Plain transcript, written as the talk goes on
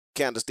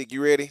Candlestick,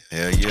 you ready?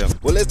 Hell yeah.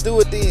 Well, let's do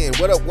it then.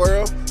 What up,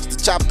 world? It's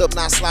the Chopped Up,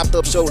 Not Slopped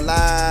Up Show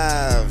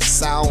live.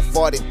 Sound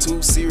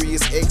 42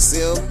 Sirius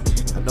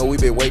XM. I know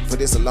we've been waiting for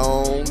this a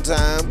long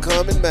time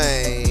coming,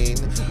 man.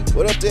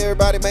 What up to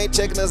everybody, man?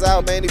 Checking us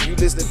out, man. If you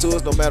listening to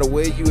us, no matter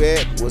where you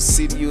at, what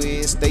city you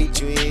in,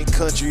 state you in,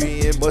 country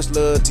you in, much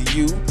love to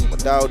you. My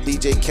dog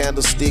DJ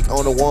Candlestick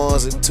on the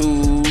ones and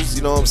twos.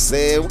 You know what I'm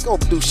saying? We're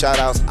gonna do shout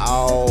outs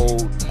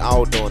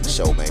all during the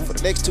show, man. For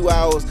the next 2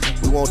 hours,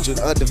 we want your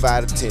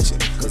undivided attention.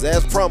 Cause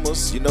as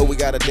promised, you know we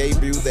gotta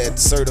debut that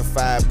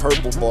certified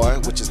purple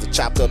boy, which is the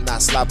chopped up,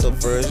 not slopped up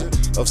version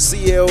of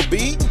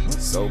CLB.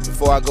 So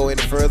before I go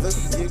any further,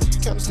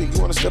 Candlestick,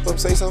 you wanna step up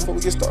and say something before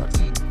we get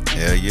started?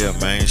 Hell yeah,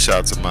 man. Shout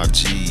out to my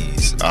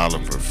G's,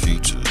 Oliver,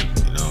 Future, you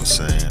know what I'm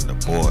saying? The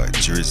boy,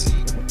 Drizzy,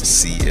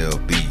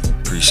 CLB.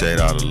 Appreciate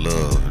all the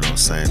love, you know what I'm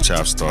saying?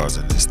 Chop stars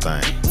in this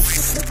thing.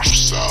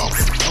 Sound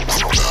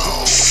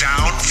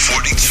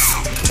 42.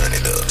 Turn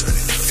it up.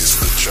 It's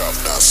the Chop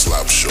Not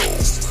Slop Show.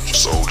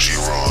 It's OG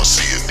Ron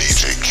C and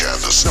DJ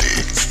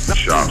Candlestick.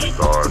 Chop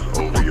stars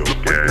over your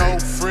gang. No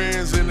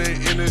friends in the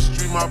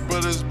industry, my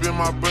brothers been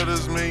my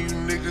brothers, man. You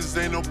niggas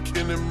ain't no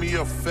kin to me,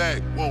 a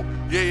fact. Whoa,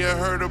 yeah, you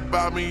heard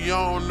about me, you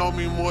don't know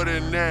me more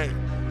than that.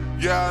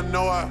 Yeah, I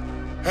know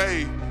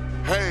hey,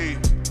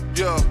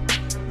 yeah.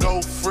 No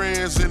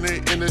friends in the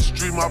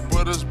industry, my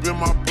brothers been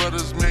my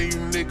brothers, man. You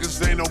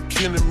niggas ain't no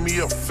kin to me,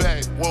 a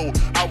fact. Whoa,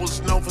 I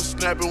was known for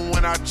snapping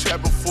when I chat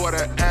before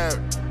the app.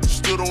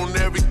 Stood on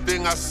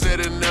everything I said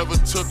and never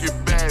took it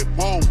back.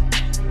 Whoa,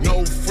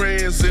 no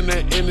friends in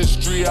the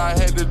industry. I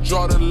had to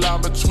draw the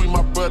line between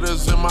my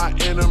brothers and my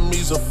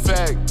enemies, a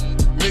fact.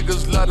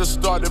 Niggas let us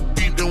start the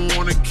beat, don't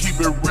wanna keep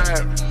it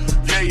rap.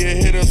 Yeah, you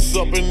hit us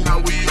up and now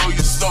we owe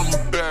you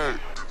something back.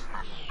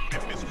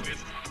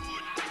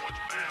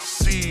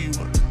 See,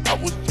 I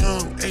was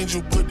young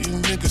angel, but these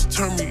niggas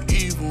turn me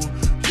evil.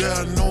 Yeah,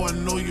 I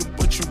know you,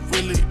 but you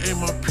really ain't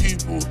my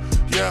people.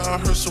 Yeah, I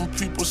heard some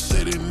people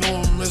say they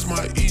know him as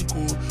my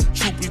equal.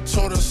 Truth be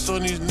told,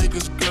 son, these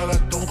niggas, girl, I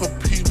don't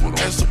compete with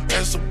them.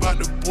 Ask about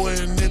the boy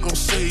and they gon'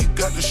 say he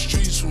got the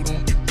streets with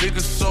him.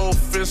 Niggas so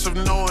offensive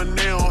knowing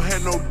they don't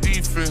have no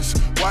defense.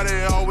 Why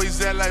they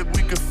always act like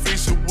we can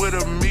face it with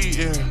a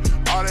meeting?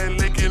 All that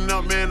linking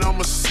up, man,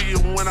 I'ma see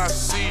it when I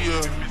see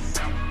ya.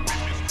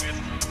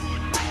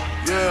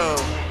 Yeah.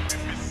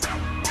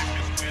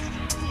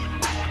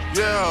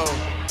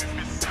 Yeah.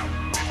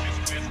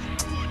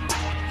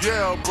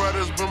 Yeah,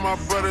 brothers been my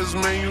brothers,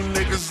 man. You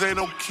niggas ain't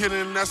no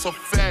kidding, that's a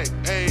fact.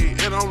 Ayy,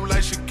 it don't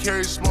like she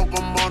carry smoke,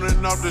 I'm on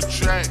and off the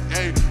track.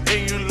 Ayy,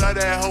 and you love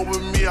that hoe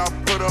with me, I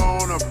put her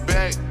on her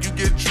back. You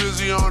get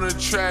Drizzy on the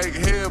track,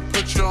 here,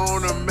 put you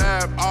on the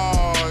map.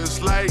 Oh,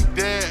 it's like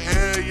that,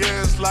 hell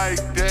yeah, it's like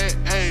that.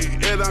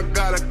 Ayy, and I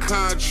got a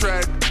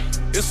contract,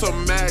 it's a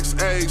max.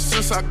 Ayy,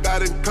 since I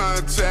got in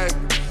contact,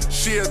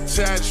 she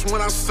attached.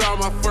 When I saw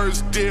my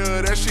first deal,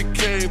 that shit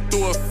came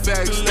through a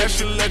fax. That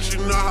shit let you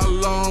know how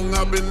long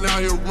I've been out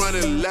here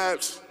running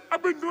laps.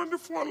 I've been doing it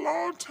for a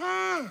long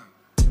time.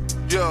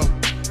 Yeah,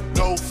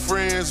 no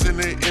friends in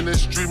the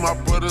industry. My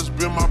brothers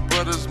been my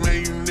brothers,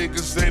 man. You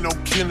niggas ain't no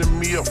kin to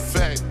me, a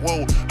fact.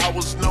 Whoa, I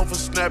was known for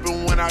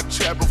snapping when I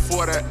chat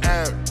before the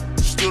app.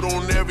 Stood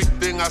on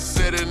everything I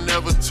said and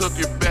never took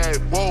it back.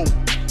 Whoa.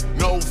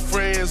 No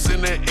friends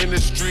in the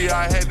industry,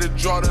 I had to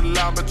draw the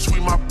line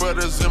between my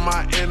brothers and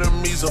my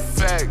enemies, a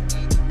fact.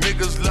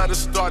 Niggas let us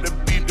start the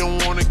beat,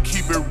 don't wanna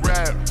keep it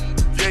rap.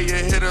 Yeah, you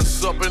hit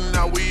us up and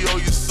now we owe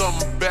you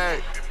something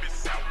back.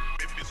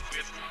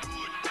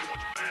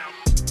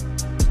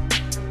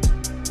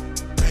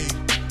 Hey,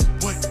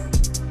 what?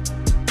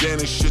 Damn,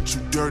 this shit too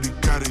dirty,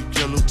 gotta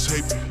yellow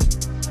tape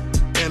it.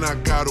 And I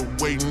got her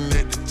waiting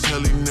at the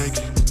telly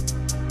naked.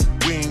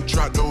 We ain't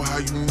dropped though, how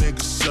you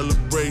niggas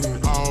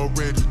celebrating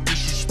already.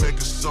 Disrespect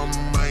is something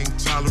I ain't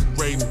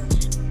tolerating.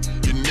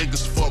 Your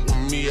niggas fuck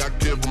with me, I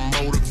give them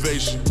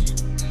motivation.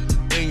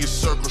 In your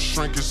circle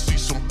shrinking, see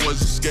some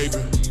boys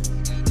escaping.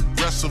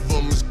 Rest of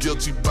them is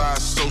guilty by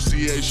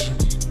association.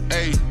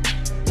 Hey,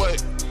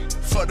 what?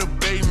 For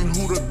debating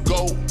who to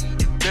go.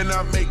 Then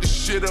I make the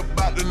shit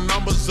about the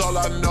numbers, all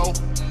I know.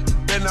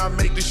 Then I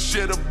make the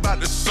shit about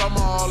the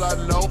summer, all I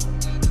know.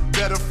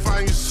 Better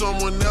find you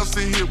someone else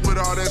to hit with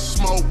all that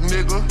smoke,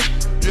 nigga.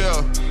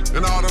 Yeah,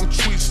 and all them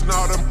tweets and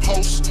all them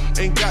posts.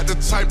 Ain't got the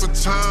type of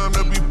time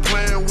to be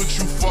playing with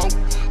you folk.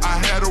 I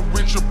had a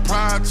richer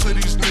pride to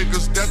these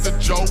niggas, that's a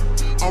joke.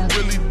 I'm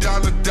really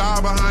down to die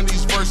behind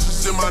these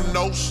verses in my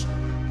notes.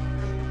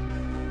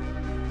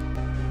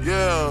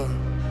 Yeah.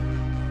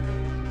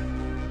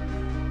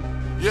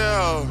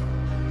 Yeah.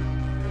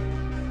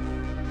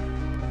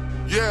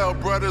 Yeah,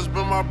 brothers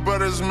been my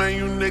brothers, man.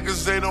 You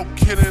niggas ain't no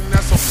kidding,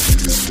 that's a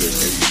It's that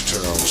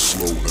H-Town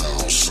slow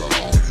down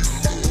sound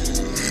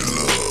you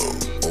love.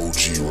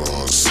 OG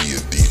Ron C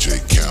and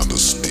DJ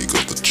Candlestick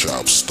of the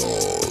Chop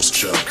Stars.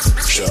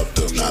 Chopped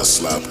Up, Not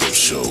Slopped Up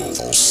Show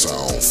on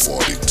Sound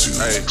 42.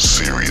 Hey.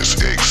 Sirius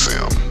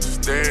XM.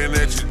 Staring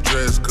at your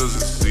dress cause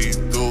it's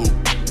see-through.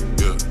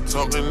 Yeah,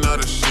 talking all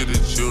the shit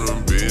that you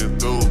done been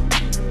through.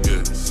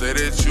 Yeah, say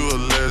that you a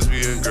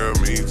lesbian, girl,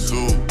 me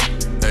too.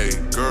 Hey,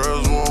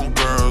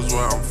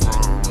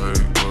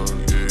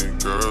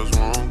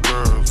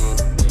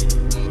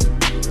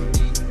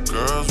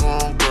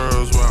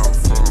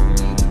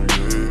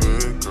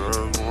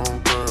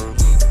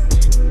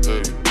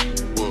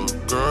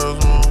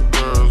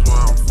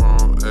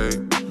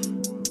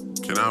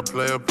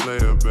 not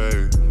player,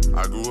 babe.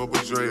 I grew up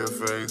with Drea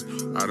face.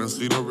 I done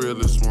seen the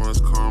realest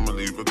ones come and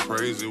leave a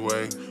crazy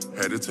way.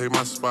 Had to take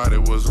my spot,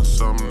 it wasn't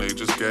something they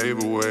just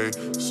gave away.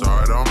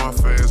 Sorry to all my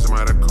fans, they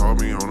might have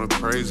called me on a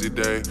crazy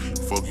day.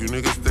 Fuck you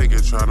niggas thinking,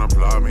 tryna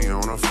block me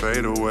on a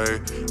fadeaway.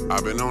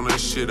 I been on that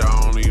shit,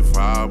 I only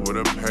vibe with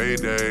a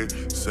payday.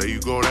 Say you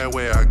go that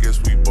way, I guess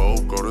we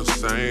both go the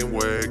same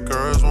way.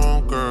 Girls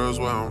want girls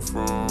where I'm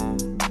from.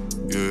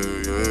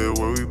 Yeah,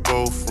 where we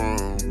both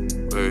from.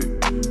 Hey,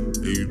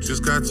 you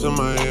just got to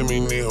Miami,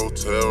 need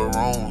hotel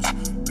rooms.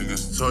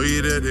 Niggas told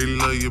you that they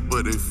love you,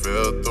 but they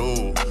fell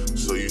through.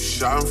 So you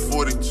shot in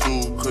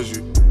 42, cause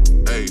you,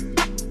 hey,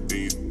 then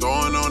you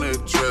throwing on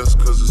that dress,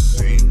 cause it's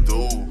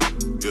see-through.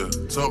 Yeah,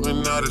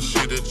 talking all the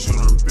shit that you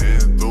done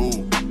been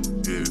through.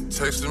 Yeah,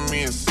 texting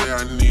me and say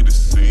I need to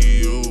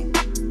see you.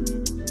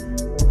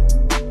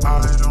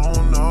 I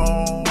don't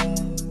know.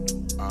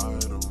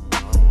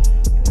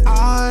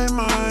 I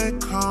might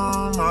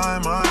come, I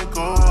might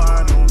go,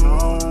 I don't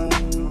know.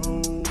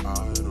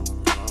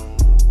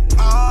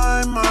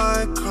 I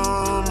might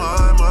come,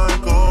 I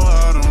might go,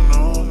 I don't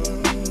know.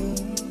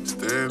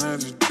 Staring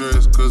at your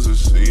dress cause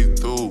it's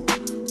see-through.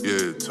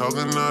 Yeah,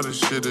 talking all the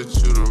shit that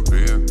you done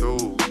been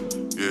through.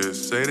 Yeah,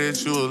 say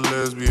that you a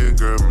lesbian,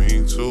 girl,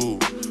 me too.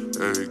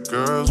 Hey,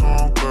 girls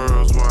want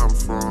girls where I'm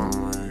from.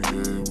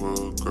 Yeah,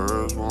 well,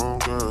 girls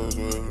want girls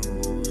where I'm from.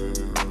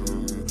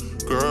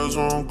 Girls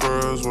want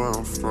girls where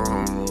I'm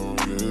from,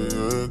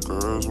 yeah,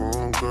 girls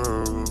want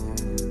girls.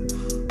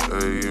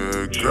 Hey,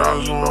 yeah,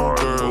 girls want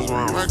girls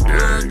where I'm from. My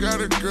girl got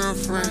a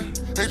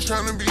girlfriend, ain't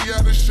tryna be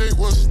out of shape.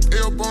 What's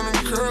up on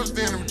them curls,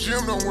 then them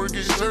gym don't work,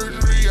 get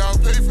surgery. I'll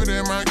pay for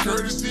that, my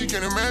courtesy.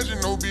 Can't imagine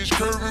no bitch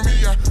curving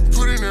me. I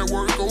put in that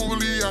work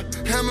overly, I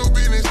handle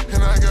business.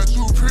 And I got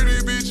two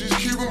pretty bitches,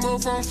 keep them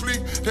up on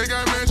fleek. They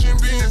got matching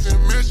beans and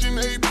matching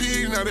AP.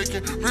 Now they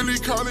can really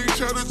call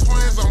each other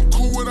twins. I'm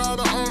cool with all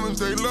the owners,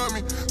 they love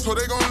me. So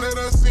they gon' let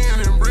us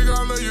in and bring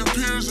all of your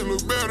peers to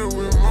look better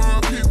with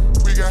more people.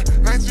 We got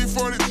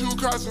 1942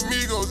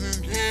 Casamigos, it's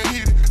getting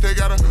heated. They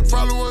gotta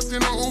follow us in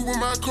the Uber,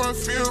 my car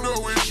filled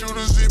up with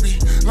shooters. It be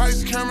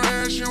lights, camera,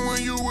 action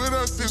when you with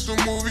us, it's a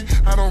movie.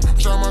 I don't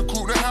try my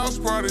coupe to house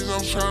parties,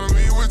 I'm tryna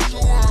leave with two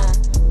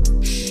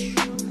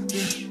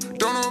yeah.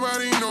 Don't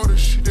nobody know the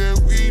shit that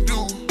we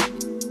do.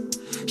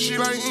 She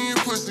like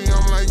eating pussy,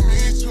 I'm like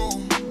me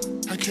too.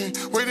 I can't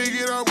wait to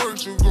get out work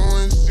to go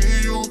and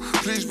see you.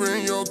 Please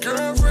bring your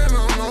girlfriend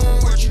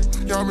along with you.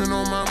 Y'all been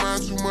on my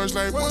mind too much,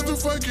 like what the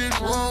fuck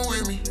is wrong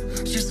with me?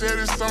 She said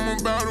it's something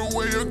about the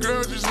way a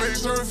girl just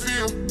makes her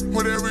feel.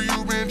 Whatever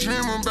you been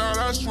dreaming about,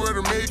 I swear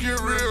to make it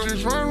real.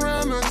 Just run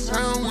around the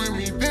town with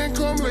me, then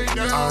come lay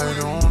down I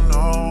don't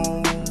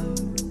know.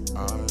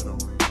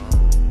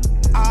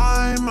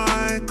 I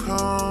might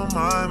come,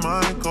 I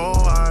might go,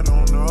 I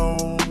don't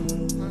know.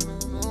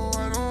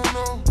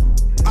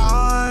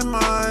 I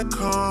might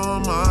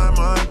come, I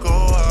might go,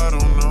 I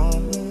don't know.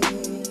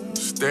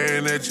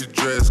 Staring at your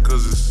dress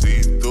cause it's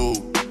see-through.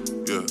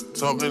 Yeah,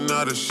 talking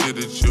all the shit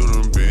that you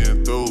done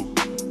been through.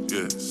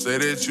 Yeah, say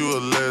that you a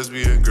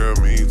lesbian, girl,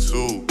 me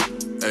too.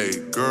 Hey,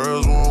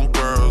 girls want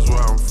girls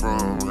where I'm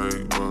from.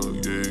 Hey, well,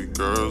 yeah,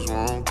 girls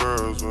want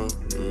girls where,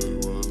 yeah,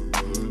 well,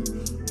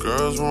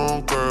 girls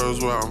want girls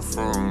where I'm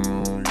from.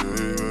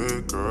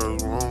 Yeah,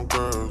 girls want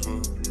girls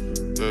where,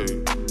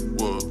 hey,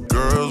 well,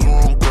 girls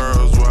want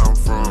girls where I'm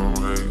from.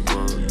 Hey,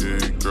 well,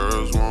 yeah,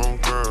 girls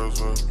want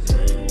girls where,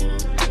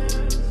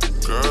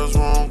 girls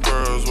want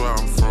girls where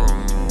I'm from.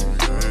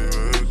 Yeah,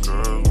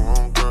 girls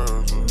want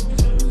girls where,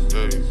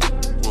 hey,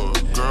 well,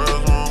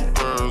 girls want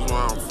girls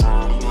where I'm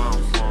from.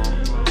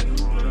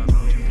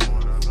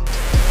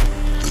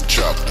 The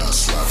Chop Down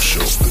Slap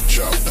Show. The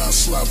Chop Down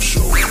Slap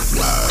Show.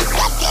 Live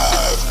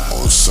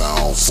on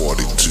Sound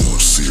 42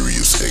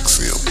 Sirius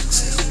XM.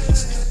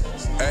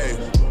 Hey,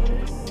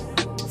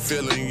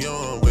 feeling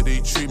young, but they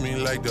treat me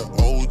like the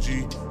OG.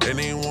 And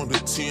they want the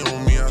T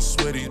on me, I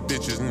swear these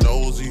bitches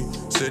nosy.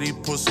 Said he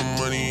put some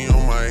money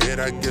on my head,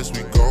 I guess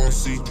we gon'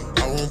 see.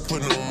 I won't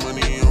put no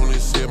money on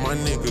his head, my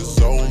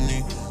niggas owe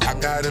me. I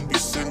gotta be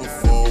single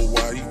for a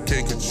while, you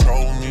can't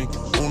control me.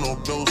 Uno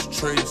those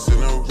traits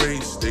in a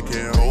race, they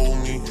can't hold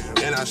me.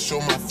 And I show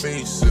my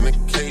face in a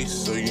case,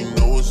 so you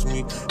know it's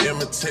me.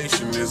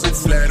 Imitation isn't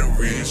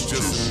flattery, it's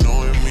just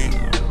annoying me.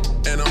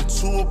 And I'm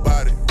too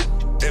about it.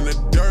 And the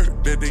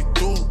dirt that they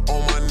threw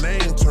on my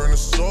name turned to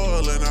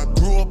soil, and I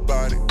grew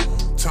about it.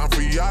 Time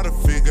for y'all to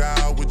figure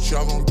out what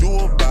y'all gon' do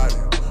about it.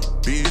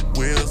 Big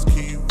wheels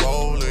keep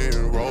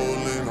rolling,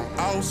 rolling. I'm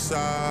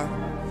outside.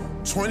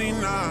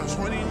 29,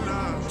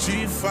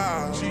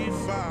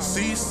 G5,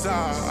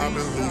 Seaside. I've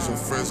been losing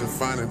friends and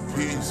finding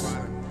peace.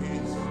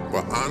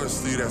 But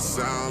honestly, that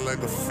sound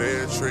like a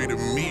fair trade to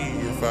me.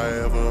 If I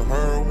ever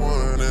heard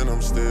one, and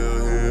I'm still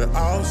here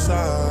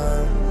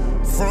outside.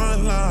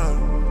 Front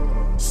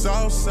line,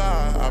 south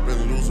side. I've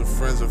been losing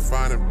friends and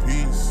finding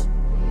peace.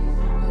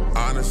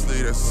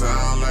 Honestly, that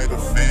sound like a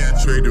fair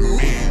trade to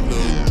me.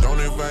 Look, don't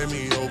invite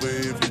me over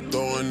if you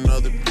throw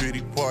another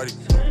pretty party.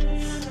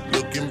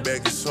 Looking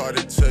back, it's hard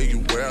to tell you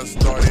where I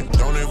started.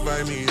 Don't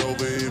invite me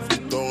over if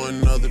you throw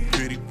another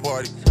pretty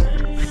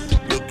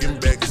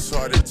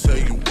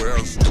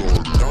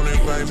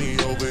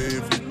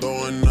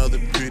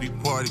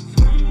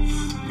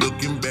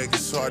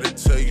hard to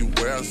tell you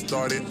where I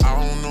started. I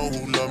don't know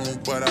who loved me,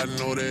 but I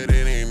know that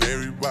it ain't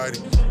everybody.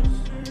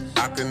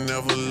 I can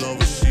never love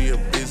her, she a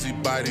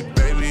busybody.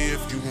 Baby,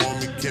 if you want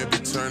me, can't be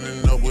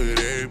turning up with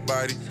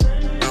everybody.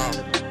 Nah,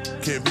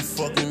 can't be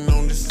fucking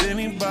on this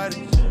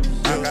anybody.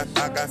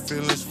 I got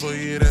feelings for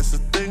you, that's the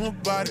thing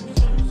about it.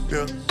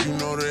 Yeah, you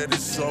know that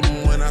it's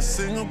something when I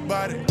sing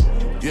about it.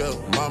 Yeah,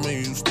 mama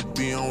used to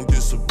be on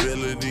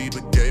disability,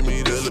 but gave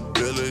me the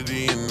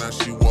ability. And now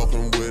she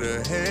walking with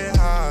her head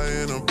high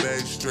and her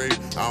back straight.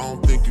 I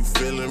don't think you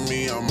feeling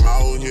me, I'm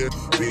out here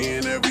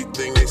being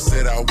everything they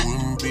said I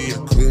wouldn't be, I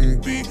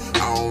couldn't be.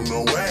 I don't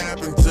know what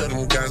happened to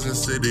them guys that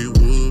said they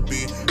would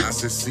be. I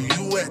said, see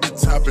you at the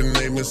top and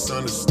they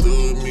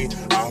misunderstood me.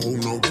 I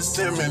hold no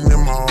resentment in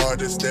my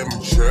heart, it's that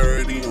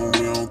maturity. And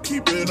we don't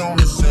keep it on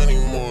us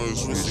anymore,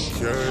 it's with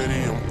security.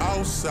 I'm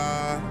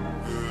outside,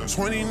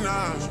 29,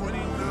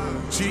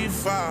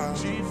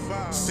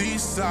 G5,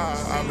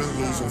 Seaside. I've been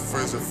losing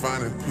friends and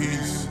finding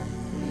peace.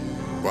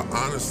 But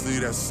honestly,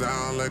 that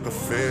sound like a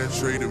fair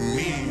trade to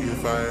me.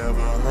 If I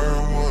ever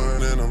heard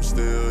one, and I'm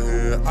still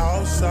here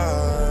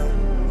outside,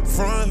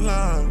 front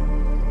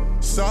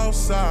line, south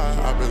side.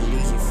 I've been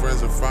losing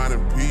friends and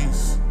finding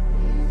peace.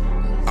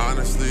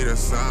 Honestly, that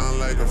sound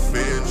like a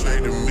fair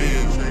trade to me.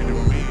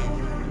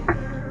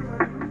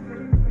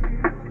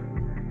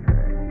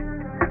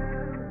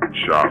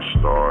 Chop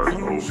Stars,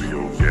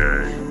 OVO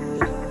Gang.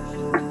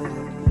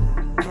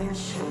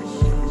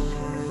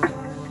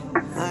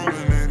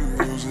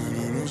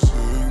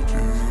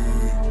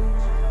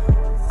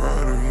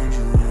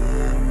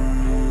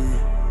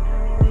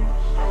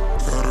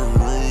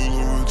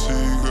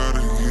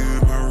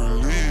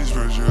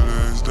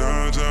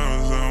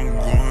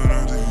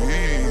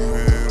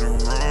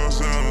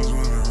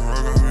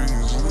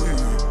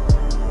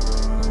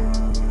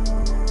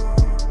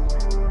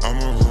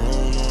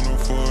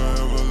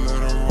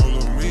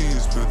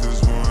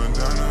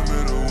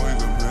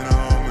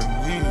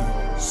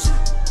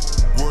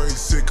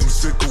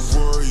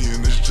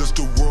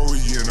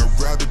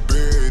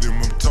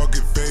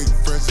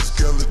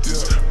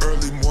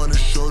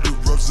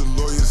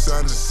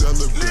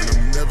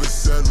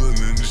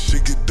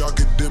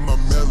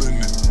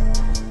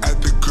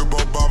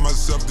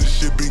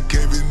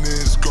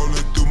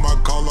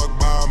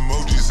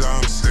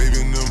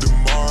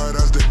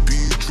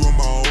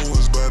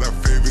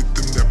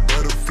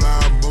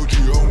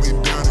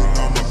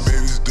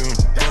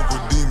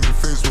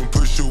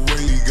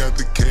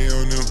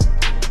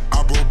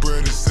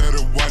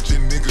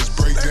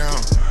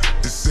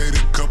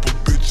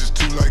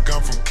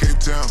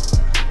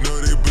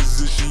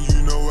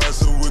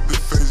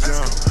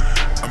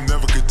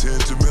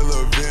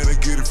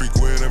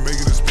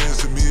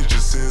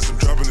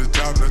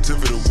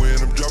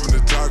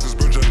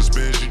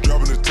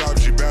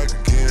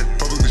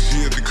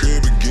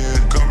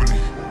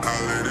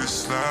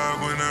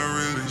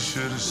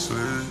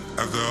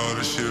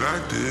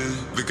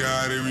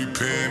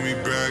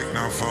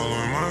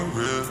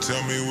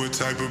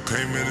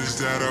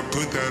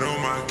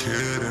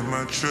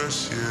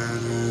 Trust, yeah,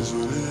 it is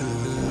what it is.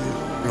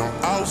 And I'm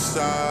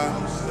outside,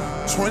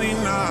 29,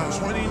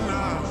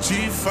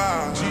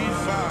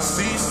 G5,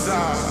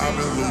 Seaside. I've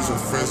been losing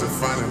friends and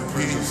finding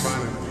peace.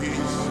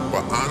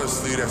 But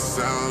honestly, that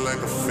sound like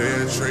a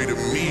fair trade to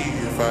me.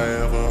 If I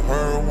ever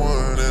heard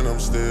one, and I'm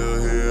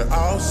still here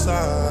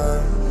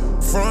outside,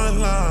 front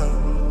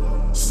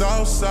line,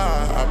 south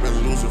side. I've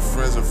been losing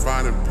friends and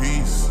finding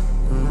peace.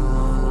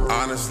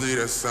 Honestly,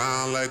 that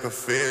sound like a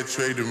fair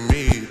trade to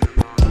me.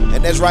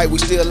 And that's right, we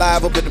still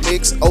live up in the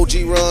mix.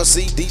 OG Run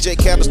C, DJ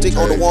Candlestick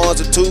on the ones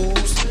and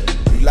twos.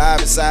 We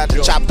live inside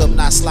the Chopped Up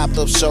Not Slopped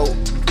Up Show.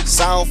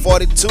 Sound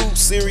 42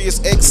 Sirius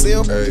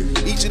XM.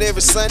 Each and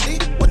every Sunday.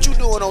 What you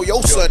doing on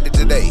your Sunday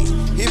today?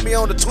 Hit me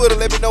on the Twitter,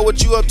 let me know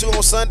what you up to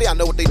on Sunday. I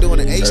know what they doing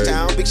in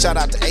H-Town. Big shout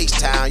out to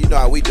H-Town, you know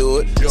how we do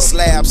it.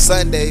 Slab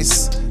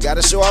Sundays.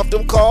 Gotta show off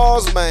them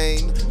cars,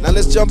 man. Now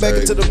let's jump back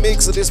into the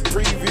mix of this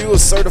preview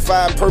of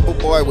Certified Purple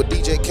Boy with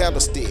DJ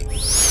Candlestick.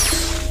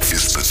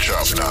 It's the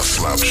Chop Not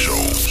Slap Show.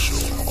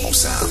 On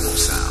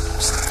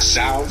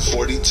Sound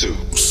 42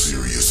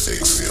 Sirius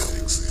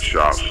XM.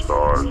 Chop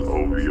Stars,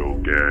 OVO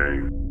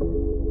Gang.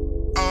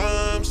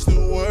 I'm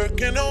still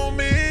working on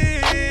me,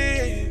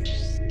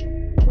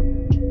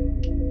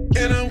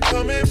 and I'm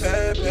coming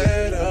back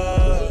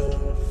better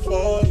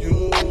for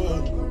you.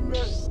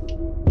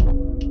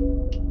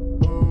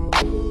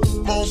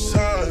 Most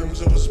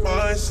times it was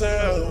my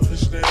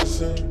selfishness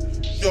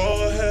and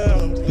your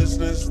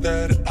helplessness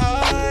that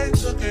I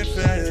took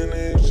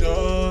advantage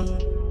of.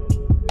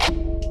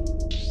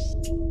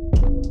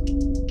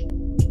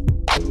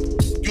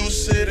 You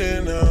sit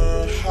in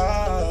a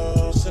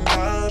house and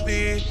I'll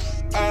be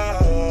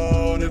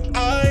out, and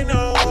I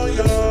know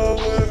you're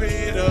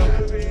worried up.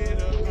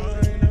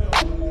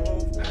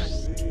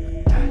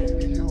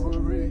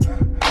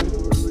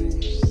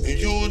 And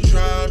you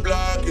try to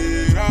block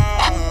it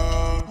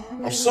out.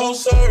 I'm so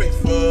sorry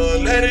for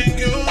letting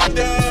you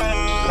down.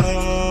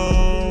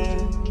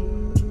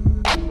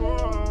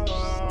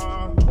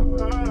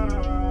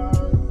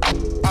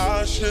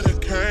 I should've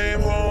came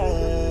home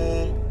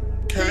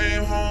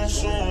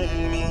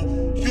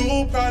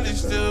you probably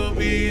still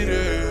be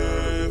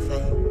there if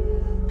I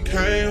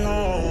came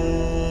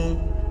home.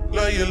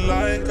 Love you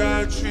like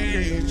I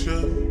treat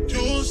you.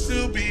 You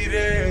still be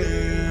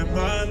there,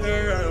 my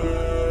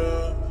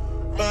girl.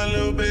 My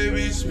little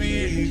baby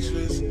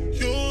speechless.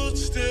 You'd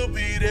still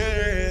be there,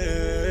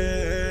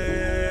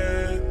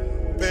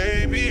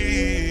 baby.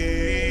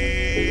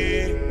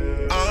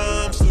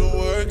 I'm still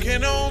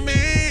working on me.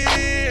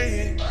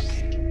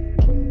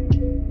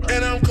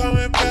 And I'm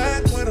coming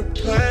back with a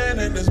plan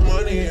and there's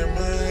money in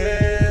my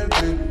hand,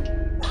 baby.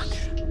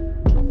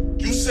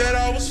 You said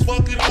I was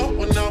fucking up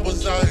when I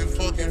was out here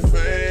fucking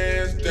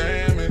fast.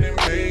 Damn, and it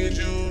made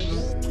you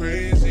look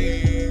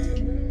crazy.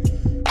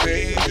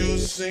 Made you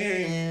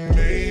sing,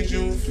 made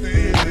you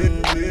feel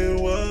it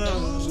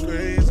was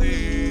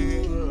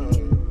crazy.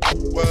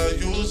 While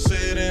you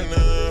sit in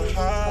the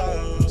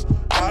house,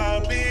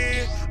 I'll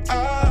be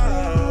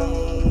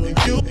out.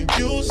 And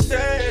you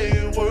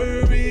stay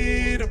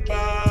worried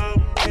about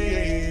me.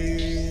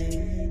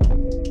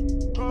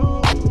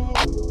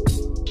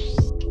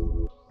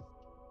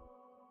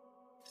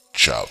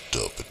 Chopped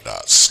up and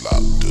not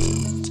slopped up.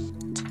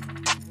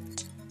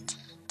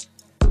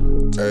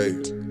 Hey.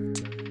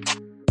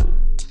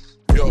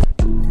 Yo.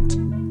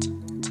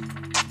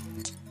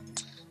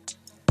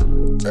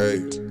 Hey.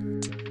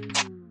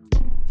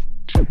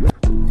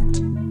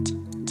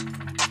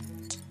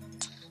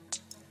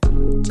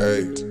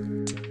 Hey.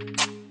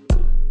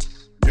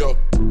 Yo.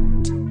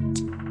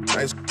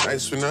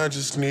 Nice when I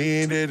just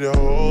needed to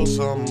hold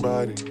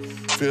somebody.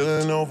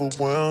 Feeling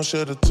overwhelmed,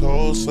 should've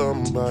told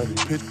somebody.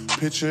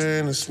 Picture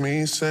it's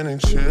me sending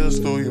chills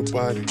through your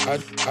body.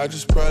 I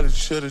just probably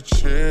should've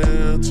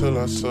chilled till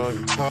I saw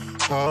you.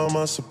 How am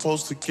I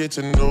supposed to get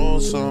to know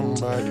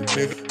somebody?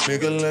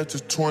 Nigga left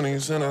his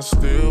 20s and I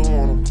still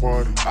wanna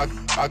party.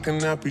 I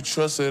cannot be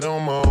trusted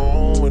on my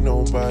own with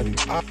nobody.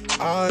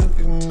 I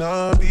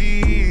cannot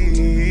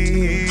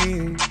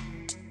be.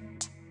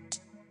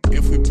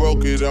 If we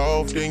broke it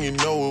off, then you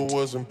know it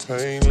wasn't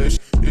painless.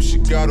 If she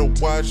got a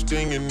watch,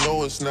 then you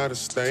know it's not a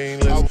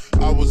stainless.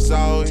 I was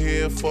out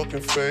here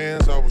fucking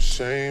fans, I was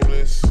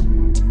shameless.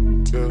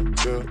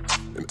 Yeah.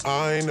 And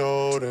I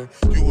know that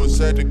you was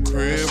at the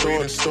crib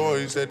reading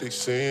stories that they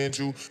sent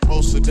you.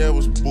 Most of that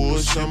was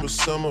bullshit, but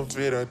some of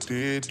it I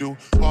did do.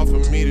 Hard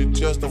for me to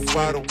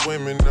justify the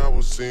women I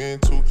was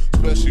into,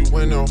 especially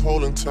when the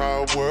whole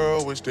entire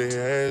world wished they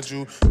had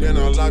you. Then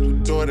I locked the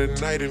door that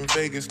night in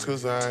Vegas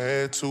cause I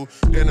had to.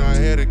 Then I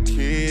had a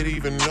kid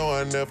even though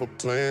I never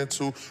planned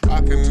to.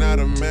 I cannot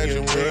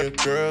imagine when your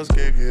girls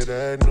gave you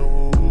that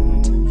news.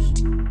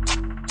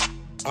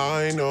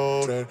 I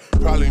know that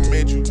probably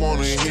made you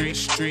wanna hit the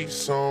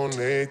streets on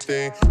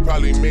everything.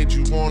 Probably made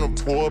you wanna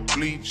pour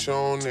bleach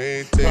on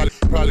everything.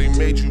 Probably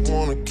made you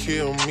wanna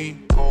kill me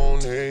on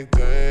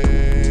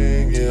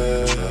everything.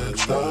 Yeah,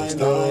 I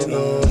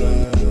know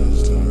that.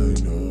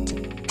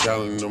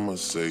 Calendar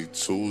must say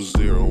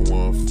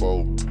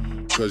 2014.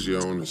 Cause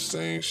you're on the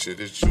same shit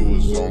that you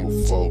was on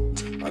before.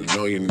 I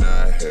know you're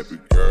not happy,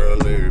 girl,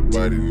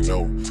 everybody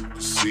know.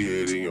 See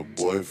it in your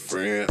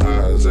boyfriend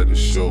eyes at the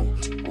show.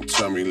 Don't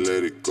tell me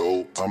let it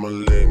go, I'ma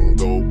let him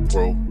go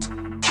pro.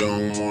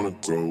 Don't wanna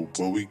grow,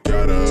 but we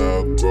gotta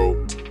outgrow.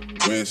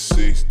 Went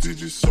 6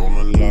 digits on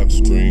the lock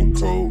screen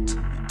code.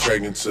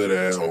 Pregnant to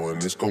that hoe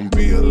and it's gon'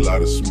 be a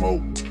lot of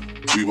smoke.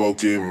 We both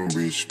getting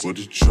rich, but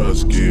the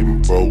trust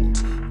getting broke.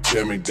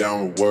 Tear me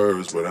down with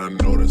words, but I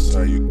know that's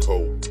how you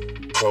cope.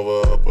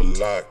 Cover up a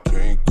lot,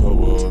 can't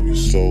cover up your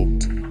soul.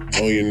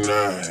 No, you're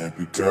not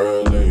happy,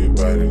 girl,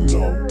 everybody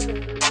know.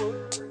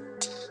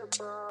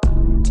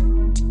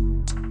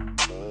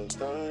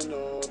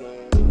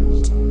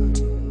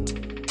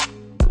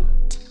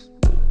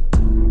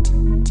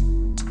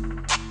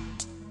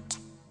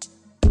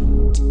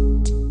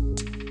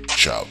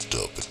 Chopped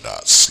up and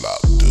not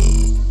slopped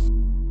up.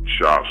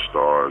 Chop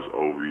stars,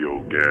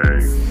 OVO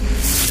gang.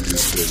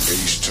 It's that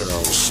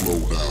H-Town slow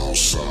down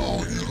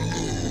sound you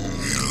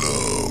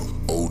love.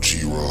 OG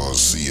Ron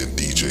C and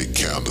DJ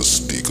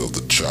Candlestick of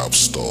the Chop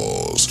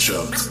Stars.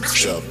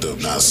 Chopped up,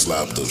 not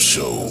slopped up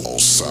show on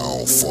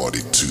Sound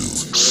 42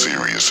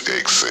 Sirius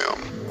XM.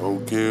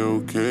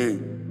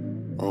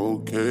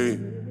 Okay.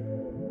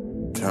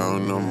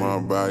 Counting on my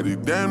body,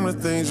 damn the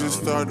things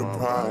just start to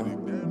party.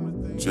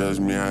 Judge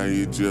me how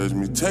you judge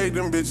me, take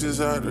them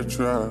bitches out the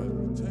trial.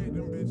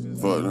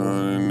 Fuck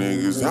them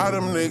niggas, how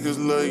them niggas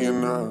love you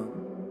now?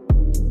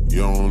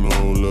 You don't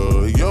know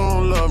love, you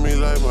don't love me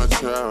like my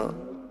child.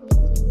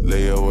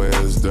 Lay your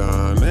ass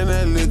down and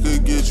that liquor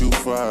get you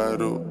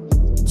fired up.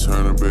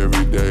 Turn up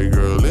every day,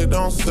 girl, it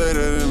don't say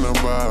that in the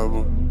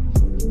Bible.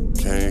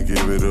 Can't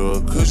give it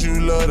up, cause you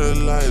love the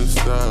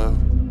lifestyle.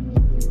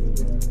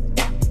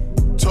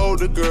 Told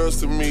the girls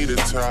to meet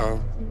at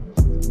town.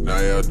 Now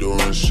y'all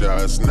doing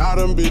shots, now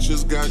them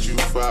bitches got you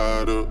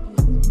fired up.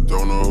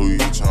 Don't know who you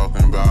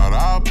talking about,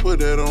 I'll put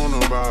that on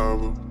the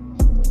Bible.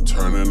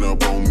 Turning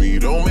up on me,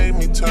 don't make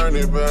me turn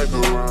it back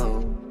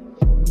around.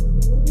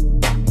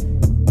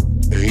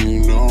 And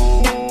you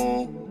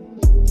know,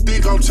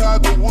 think I'm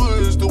Tiger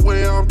Woods the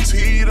way I'm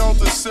teed off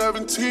the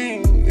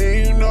 17.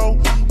 And you know,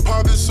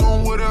 pockets on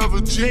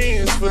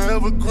jeans,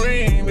 forever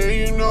green,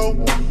 and you know.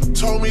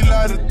 Told me a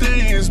lot of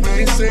things,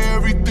 man, say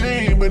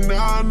everything, but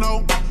now I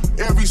know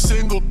every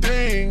single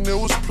thing. There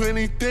was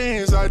plenty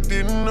things I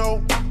didn't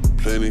know.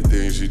 Plenty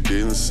things you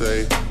didn't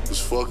say. Was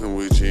fucking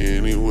with you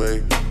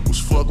anyway. Was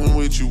fucking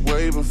with you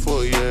way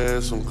before you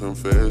had some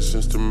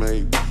confessions to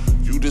make.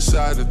 You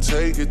decide to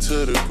take it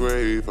to the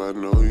grave. I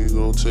know you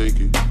gon' take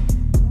it.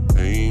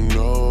 Ain't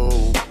no.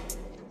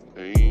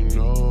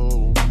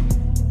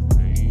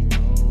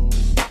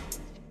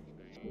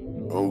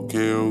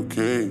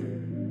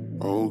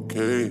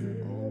 Okay.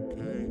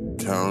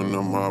 Counting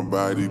on my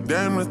body,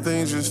 damn the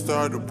things just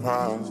start to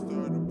pile.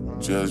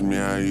 Judge me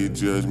how you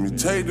judge me,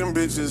 take them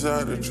bitches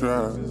out the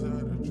trial.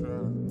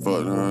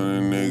 Fuck the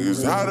 100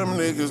 niggas, how them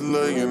niggas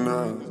love you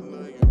now?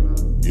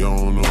 You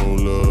don't know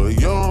love, you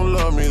don't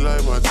love me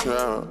like my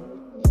child.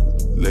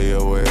 Lay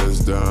your ass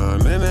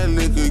down, and that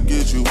liquor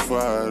get you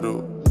fired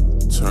up.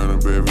 Turn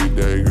up every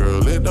day,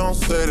 girl, it don't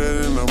say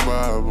that in the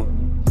Bible.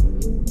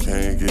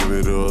 Can't give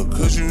it up,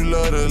 cause you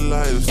love the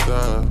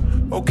lifestyle.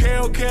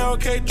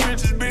 Okay,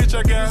 trenches, bitch,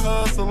 I got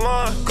her a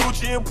salon.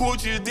 Gucci and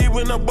Poochie is deep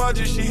in the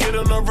budget. She hit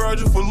on the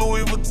Virgil for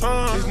Louis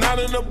Vuitton. It's not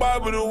in the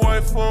Bible, the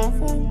white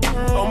phone.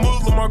 I'm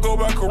Muslim, I go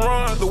by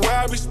Quran. The way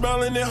I be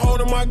smelling and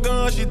holding my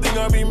gun, she think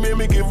I be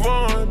mimicking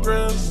Vaughn.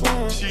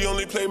 She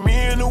only play me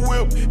in the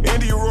whip,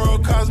 Indie Royal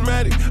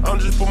Cosmetic. I'm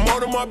just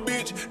promoting my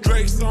bitch.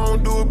 Drake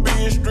song, do a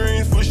billion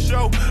streams for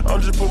show. I'm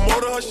just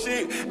promoting her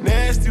shit,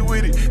 nasty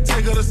with it.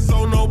 Take her to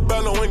Sono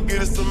Bello and get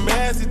her some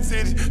assy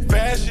titties.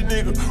 Fashion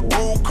nigga,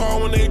 rule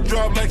call when they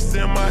drop like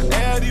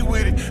semi-addy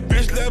with it.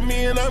 Bitch left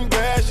me and I'm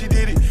glad she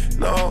did it.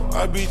 No,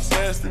 I be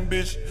testing,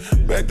 bitch.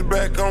 Back to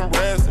back, I'm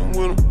rasping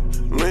with them.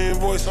 Lean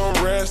voice, I'm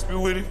raspy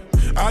with it.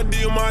 I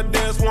did my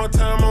dance one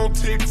time on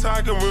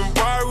TikTok and went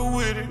viral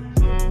with it.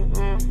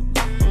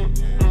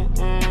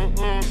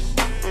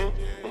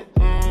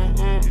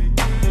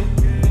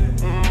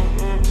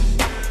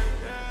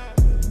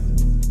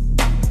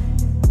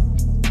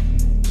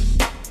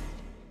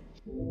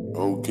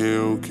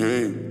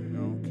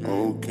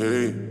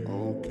 Okay.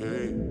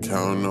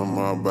 Counting on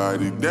my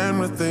body, damn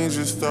the things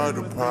just start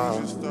to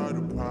pile.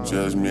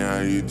 Judge me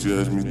how you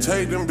judge me,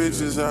 take them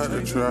bitches out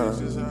the trial.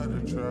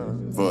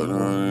 Fuck the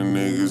 100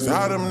 niggas,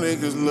 how them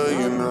niggas love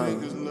you now?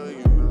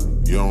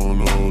 You don't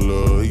know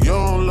love, you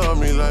don't love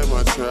me like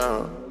my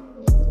child.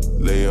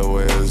 Lay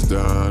your ass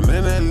down,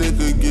 and that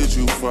liquor get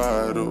you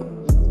fired up.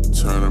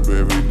 Turn up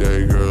every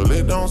day, girl,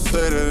 it don't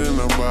say that in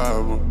the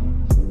Bible.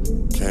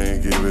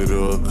 Can't give it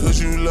up, cause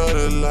you love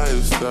the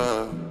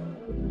lifestyle.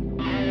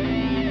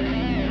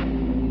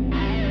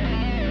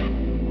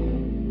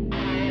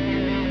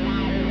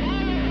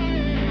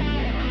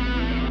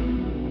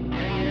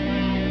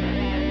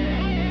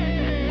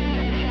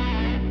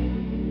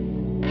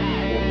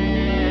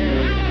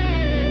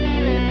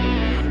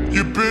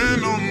 You've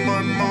been on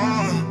my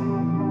mind.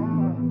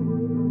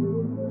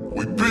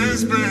 We've been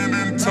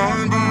spending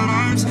time, but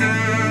I'm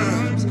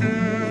scared.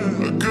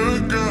 A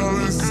good girl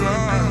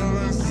inside.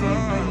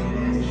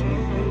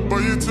 But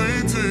you're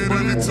tainted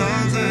every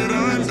time that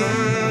I'm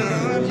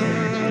there.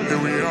 Here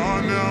we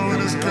are now,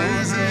 and it's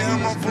crazy.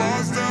 And my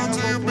flaws down to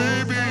you,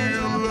 baby,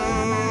 your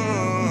love.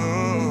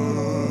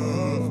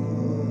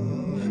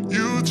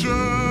 You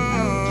just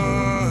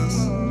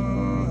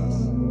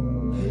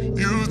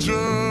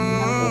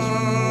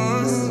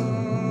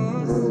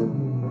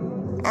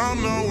I'm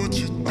not what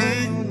you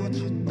think.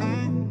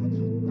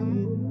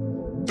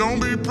 Don't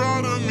be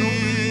proud of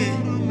me.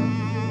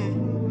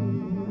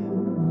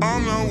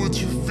 I'm not what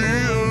you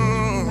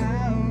feel.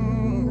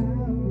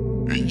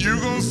 And you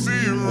gon' see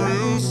it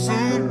real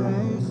soon.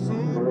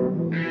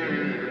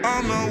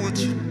 I'm not what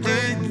you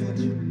think.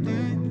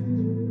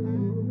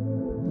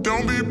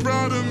 Don't be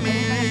proud of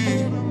me.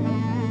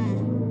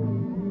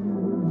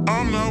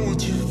 I'm not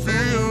what you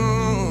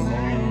feel.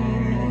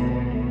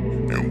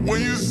 And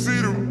when you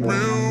see the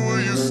real,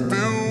 will you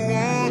still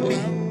want me?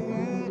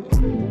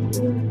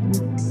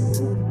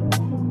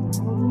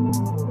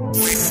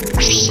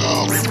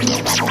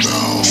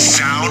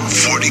 Sound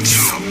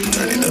 42.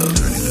 Turn it up.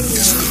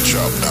 It's the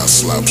Chop Not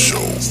Slap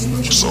Show.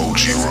 It's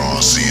OG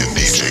Ron C and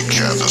DJ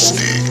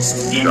Candlestick.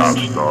 Chop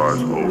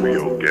Stars,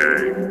 OVO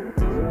Gang.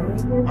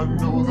 I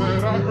know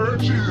that I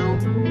hurt you.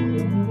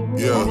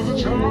 Yeah. I was a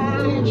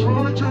child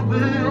trying to be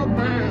a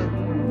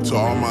man. To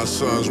all my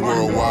sons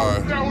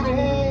worldwide,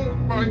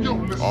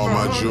 all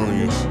my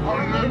juniors,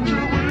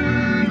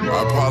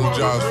 I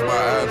apologize for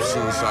my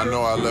absence. I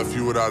know I left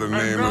you without a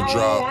name to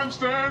drop. I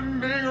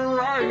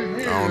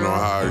don't know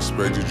how I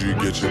expected you to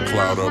get your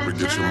clout up or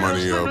get your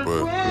money up,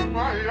 but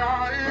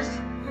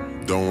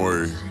don't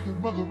worry.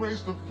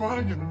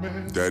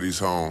 Daddy's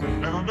home.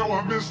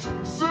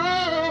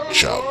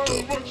 Chopped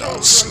up and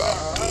not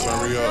slapped up.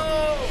 Turn me up.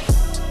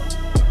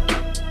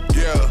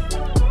 Yeah.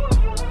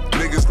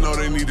 Niggas know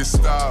they need to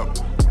stop.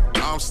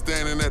 I'm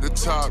standing at the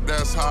top,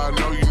 that's how I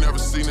know you never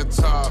seen the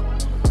top.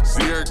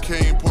 Sierra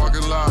King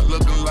parking lot,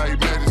 looking like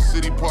Magic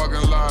City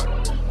parking lot.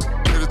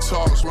 Hear the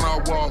talks when I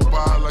walk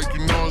by, like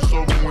you know it's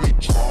over when you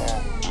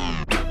talk.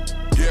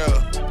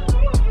 Yeah,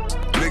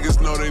 niggas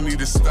know they need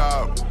to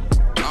stop.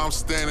 I'm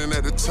standing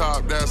at the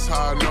top, that's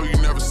how I know you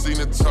never seen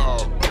the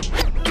top.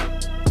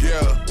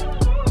 Yeah,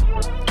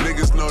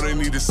 niggas know they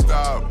need to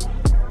stop.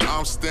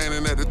 I'm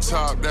standing at the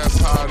top, that's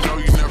how I know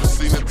you never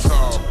seen the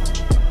top.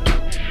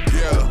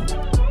 Yeah,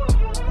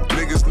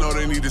 niggas know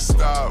they need to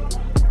stop.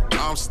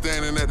 I'm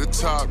standing at the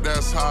top,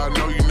 that's how I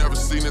know you never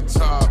seen the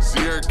top.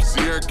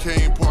 Sierra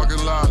King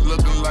parking lot,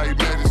 looking like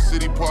Magic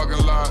City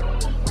parking lot.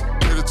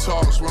 Hear the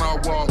talks when I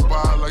walk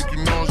by, like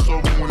you know it's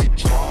over when he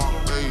talk.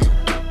 Hey,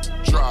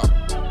 drop,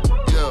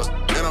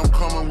 yeah, and I'm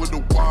coming with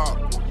the wop.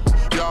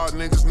 Y'all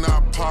niggas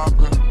not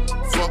popping,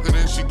 fuck it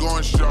and she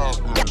going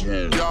shopping.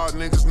 Y'all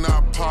niggas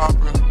not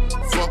popping,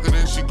 fuck it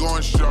and she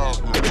going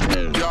shopping.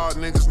 Y'all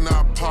niggas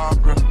not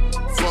popping,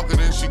 fuck it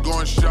and she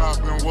going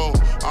shopping. Whoa,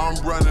 I'm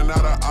running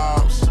out of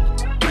ops,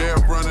 they're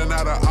running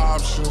out of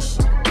options.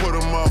 Put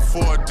them up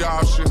for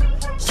adoption,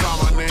 sign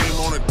my name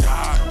on the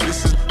dot.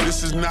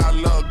 This is not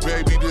luck,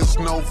 baby, this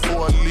no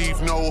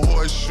four-leaf, no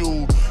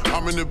horseshoe.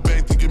 I'm in the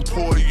bank thinking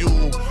poor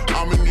you.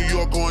 I'm in New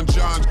York on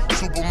John,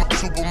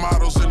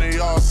 supermodels and they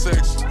all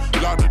sexy.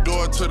 Lock the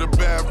door to the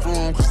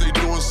bathroom, cause they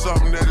doing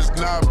something that is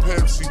not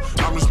Pepsi.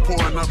 I'm just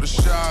pouring up the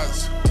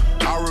shots.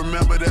 I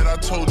remember that I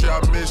told you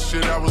I missed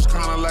you, that was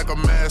kinda like a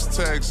mass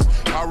text.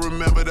 I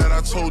remember that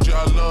I told you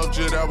I loved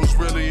you, that was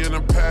really in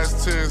the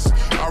past tense.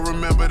 I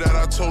remember that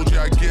I told you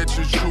I get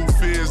you,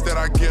 truth is that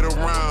I get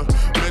around.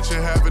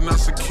 Mention having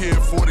us a kid,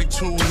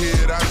 42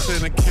 hit, I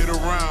tend to kid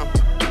around.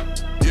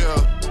 Yeah,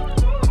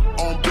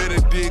 on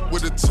Benedict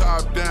with the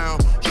top down.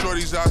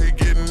 Shorties out here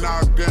getting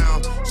knocked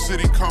down.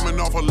 City coming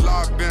off a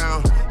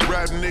lockdown.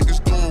 Rap niggas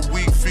doing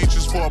weak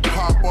features for a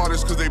pop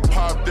artist cause they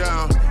pop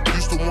down.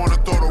 Used to wanna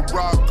throw the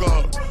rock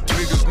up.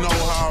 Niggas know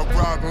how I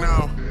rock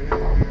now.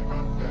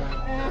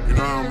 You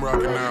know how I'm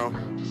rocking now.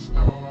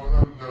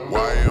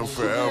 YM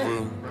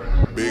forever.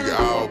 Big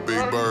Owl,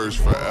 Big Birds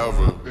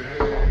forever.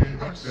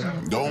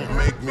 Don't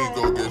make me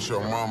go get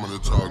your mama to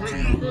talk to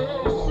you.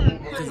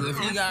 Cause if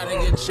you gotta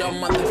get your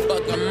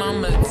motherfucking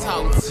mama to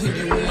talk to you,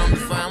 you know what I'm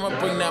saying? I'ma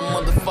bring that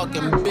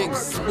motherfucking big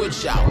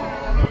switch out.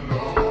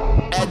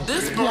 At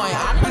this point,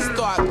 I'ma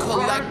start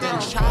collecting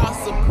child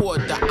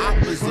support the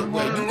opposite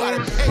way. You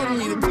gotta pay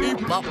me to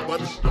keep my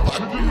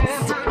motherfucking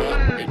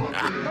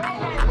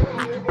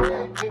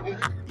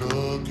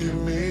Look at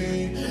me.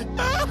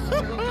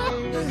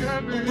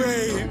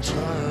 Babe,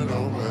 turn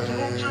away.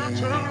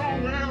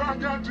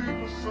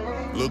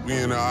 Look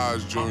me in the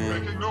eyes,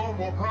 Junior.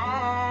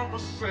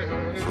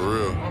 For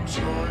real. I'm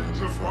trying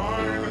to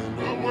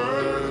find a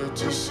word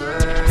to say.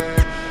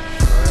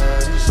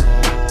 Daddy's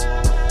home.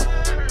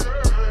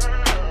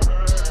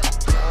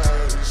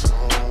 Daddy's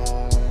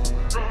home.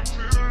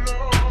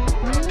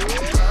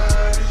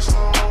 Daddy's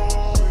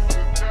home.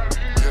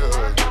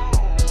 Yeah.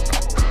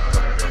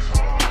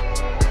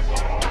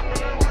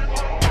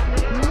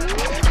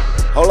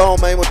 Hold on,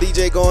 man, with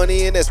DJ going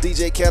in. That's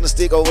DJ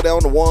Candlestick over there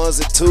on the ones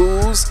and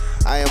twos.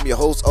 I am your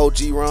host,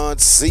 OG Ron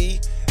C.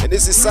 And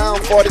this is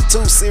Sound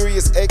 42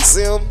 Sirius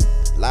XM.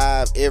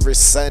 Live every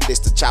Sunday. It's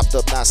the Chopped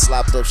Up Not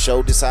Slopped Up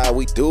show. This is how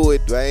we do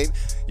it, man.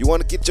 You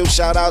want to get your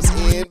shout outs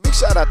in? Big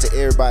shout out to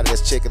everybody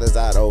that's checking us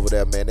out over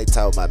there, man. They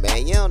talking about,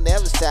 man, you don't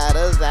never shout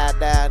us out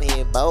down here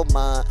in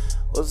Beaumont.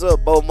 What's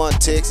up, Beaumont,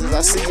 Texas?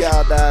 I see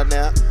y'all down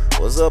there.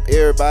 What's up,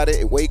 everybody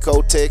in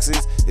Waco,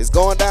 Texas? It's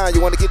going down.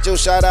 You want to get your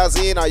shout outs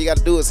in? All you got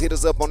to do is hit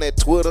us up on that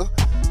Twitter.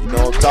 You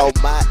know what I'm talking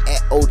about,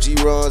 at OG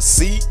Ron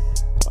C,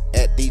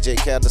 at DJ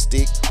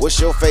Candlestick. What's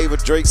your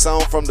favorite Drake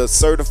song from the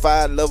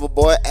Certified Lover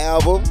Boy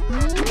album?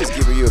 We're just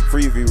giving you a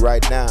preview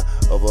right now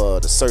of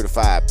the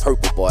Certified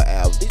Purple Boy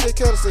album. DJ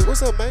Candlestick,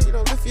 what's up, man? You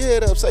know, lift your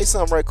head up, say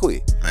something right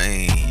quick.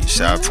 Man,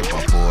 shout out to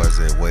my boys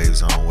at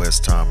Waves on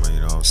West Thomas,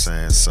 you know what I'm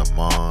saying?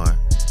 Saman.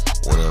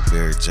 What up,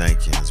 Barry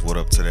Jenkins? What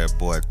up to that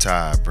boy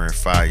Ty, Brent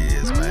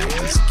Fires, man?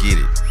 Let's get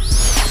it.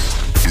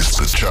 It's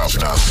the Chop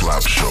Not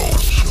Slap Show.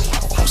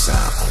 On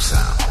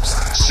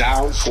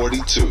Sound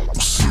 42.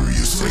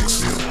 Sirius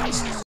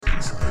XM.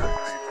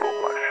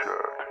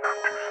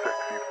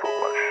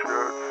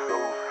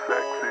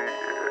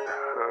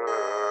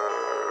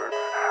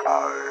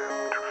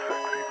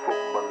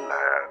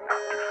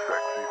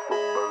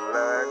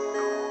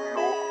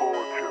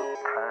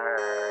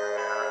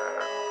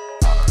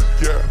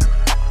 Yeah.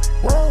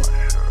 Wow.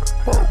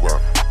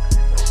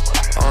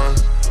 I'm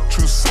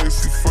too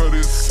sexy for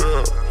this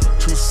girl.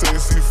 Too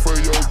sexy for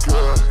your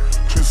girl.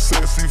 Too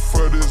sexy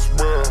for this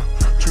world.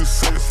 Too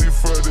sexy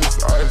for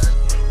this ice.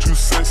 Too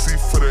sexy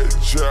for that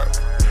jack.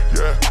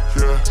 Yeah.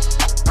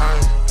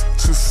 I'm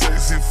too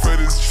sexy for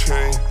this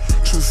chain.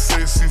 Too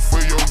sexy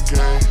for your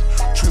game.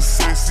 Too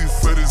sexy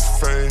for this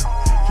fame.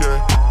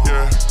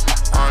 Yeah.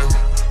 I'm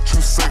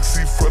too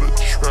sexy for the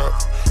trap.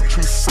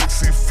 Too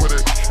sexy for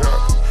that cap.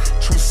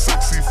 Too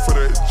sexy for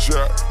that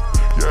jack.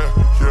 Yeah.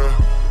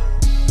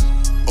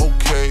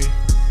 Okay,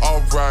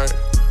 alright,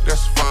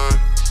 that's fine.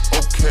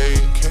 Okay.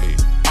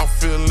 I'm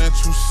feeling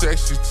too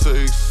sexy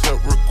to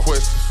accept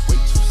requests. Way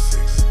too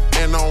sexy.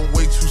 And I'm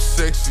way too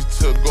sexy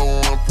to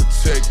go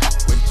unprotected.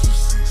 Way too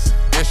sexy.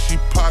 And she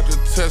popped a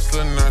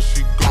Tesla, now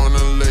she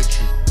gonna let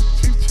you.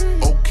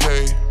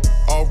 Okay,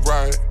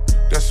 alright,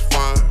 that's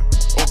fine.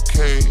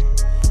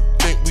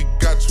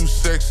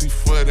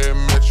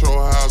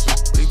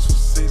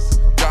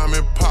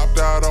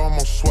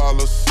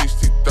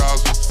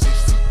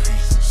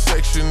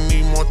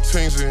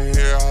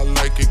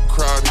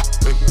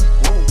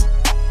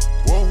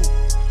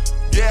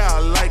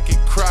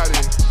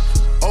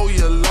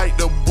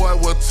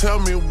 Tell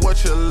me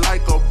what you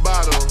like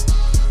about him.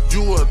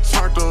 You a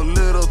turned a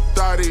little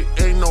thotty,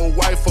 ain't no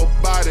wife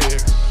about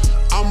it.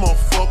 I'ma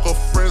fuck her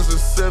friends and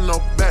send her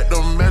back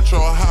to Metro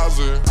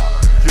housing.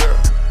 Yeah.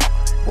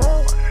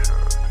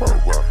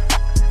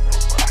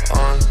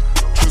 I'm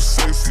too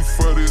sexy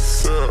for this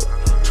cell,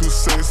 too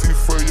sexy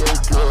for your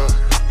girl,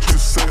 too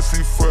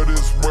sexy for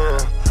this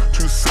world,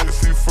 too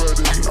sexy for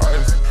this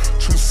life,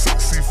 too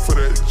sexy for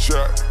that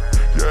job.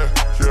 Yeah,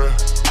 yeah.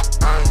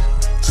 I'm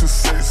too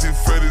sexy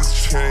for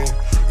this chain,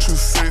 too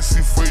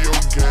sexy for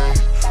your game,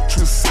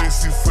 too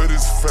sexy for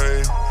this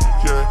fame.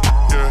 Yeah,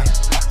 yeah.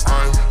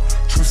 I'm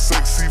too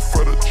sexy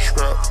for the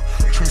trap,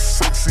 too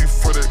sexy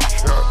for that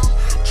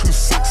cap, too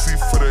sexy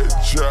for that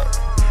job.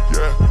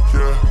 Yeah,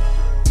 yeah,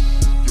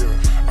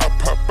 yeah. I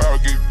pop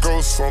out, get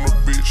ghosts on the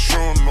bitch, you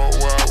don't know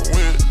where I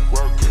went.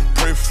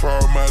 Pray for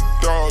all my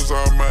dogs,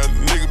 all my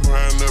niggas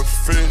behind the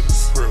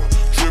fence.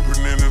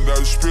 Dripping in it, I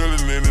was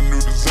spilling in the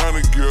new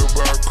designer gear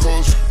by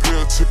coast. Pay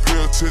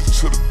attention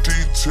to the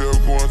detail,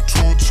 going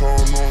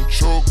two-tone on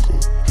choker.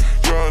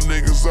 Young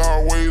niggas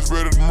always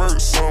ready to murk,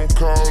 some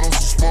call them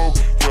some smoke.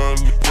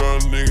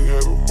 Young nigga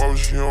have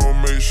emotion, you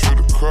don't make sure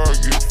the car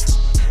gets.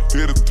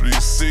 Did a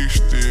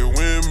 360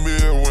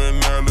 windmill when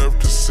I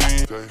left the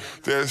scene.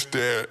 That's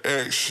that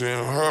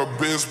action, her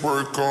best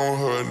work on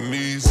her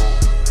knees.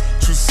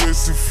 Too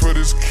sexy for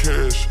this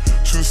cash,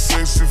 too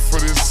sexy for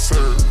this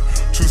serve,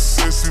 too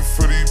sexy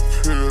for these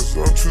pills,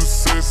 I'm too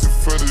sexy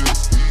for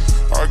this.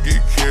 I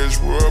get cash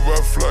wherever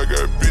I fly,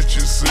 got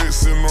bitches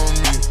sexing on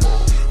me.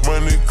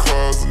 Money,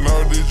 cars, and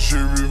all this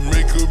jewelry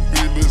make a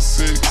bill of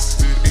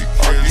sexy.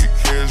 I get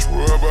cash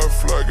wherever I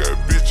fly, got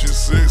bitches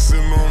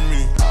sexing on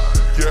me.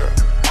 Yeah.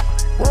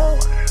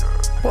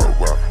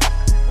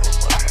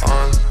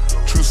 I'm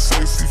too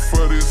sexy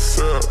for this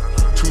cell,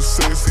 too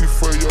sexy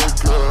for your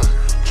girl,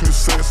 too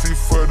sexy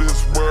for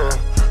this world,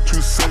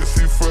 too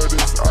sexy for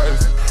this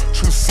ice,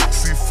 too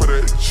sexy for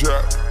that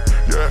job.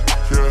 Yeah,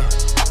 yeah.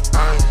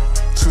 I'm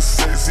too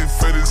sexy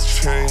for this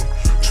chain,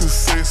 too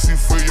sexy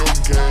for your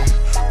game,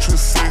 too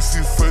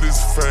sexy for this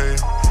fame.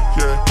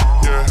 Yeah,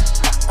 yeah.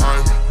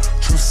 I'm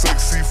too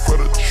sexy for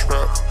the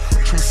trap,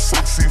 too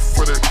sexy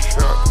for that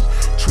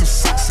cap, too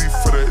sexy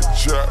for that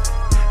job.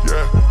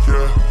 Yeah,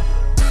 yeah.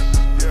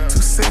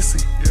 Too sexy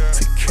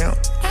to count.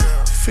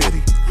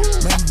 Fetty,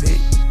 my neck,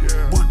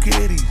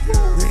 Bugatti,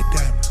 red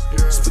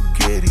diamonds,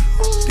 spaghetti.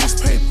 This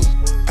paper,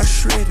 I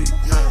shredded.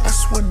 I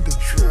swindled,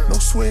 no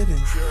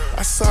sweating.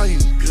 I saw you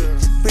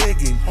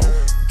begging.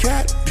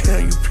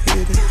 Goddamn, you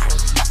pity.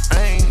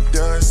 I ain't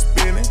done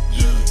spinning.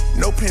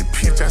 No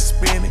pinch, I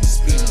spin it.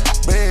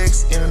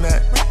 Bags in and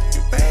out.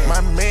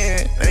 My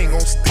man ain't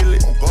gon' steal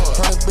it.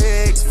 100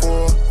 bags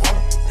for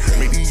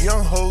make these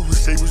young hoes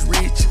wish they was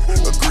rich.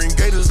 A green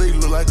gators, they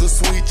look like a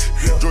switch.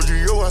 Georgia,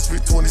 yo, I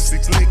spit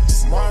 26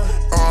 licks.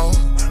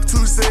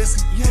 Too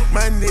sexy,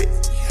 my neck,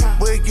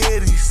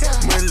 baguettes.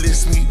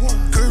 Molest me,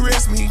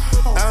 caress me,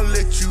 I'll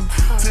let you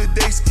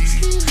today ski.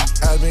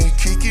 I've been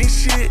kicking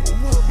shit,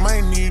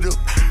 might need a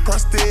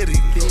prosthetic.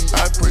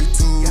 I pray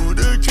to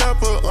the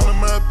chopper under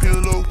my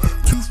pillow,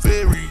 too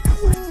fairy.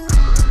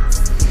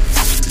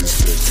 It's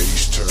that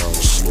H-Town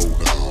slow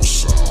down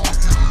sound.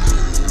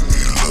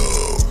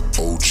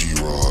 OG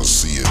Ron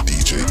C and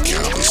DJ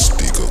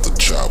Candlestick of the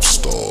Chop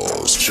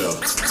Stars.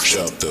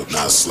 Chopped up,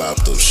 not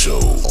slapped up show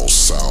on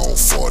Sound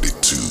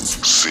 42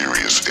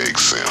 Sirius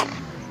XM.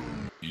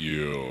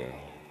 Yeah,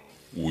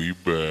 we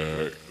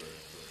back.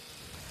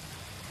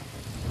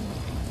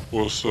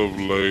 What's up,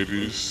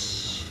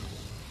 ladies?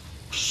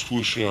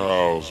 Switch your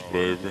house,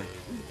 baby.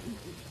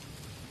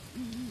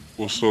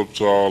 What's up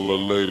to all the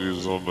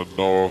ladies on the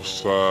north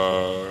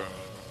side,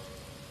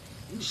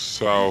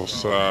 south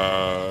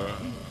side,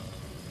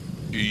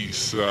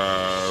 east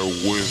side,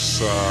 west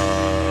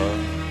side?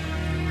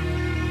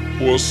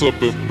 What's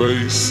up in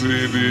Bay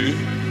City?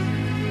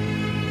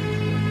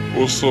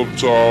 What's up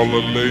to all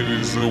the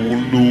ladies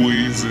in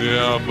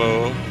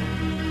Louisiana?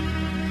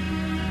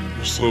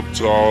 What's up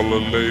to all the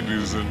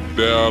ladies in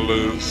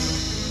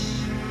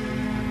Dallas,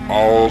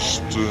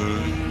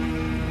 Austin,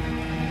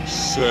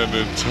 San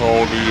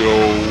Antonio,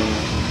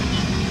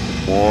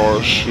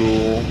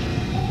 Marshall,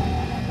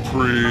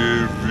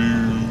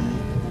 Prairie,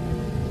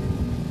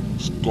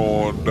 it's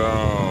going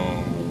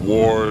down,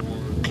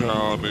 Warden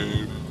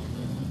County,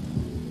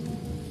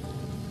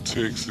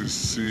 Texas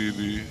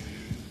City,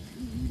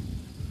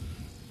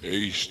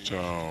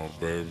 H-Town,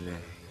 baby.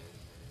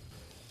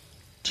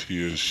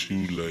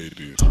 TSU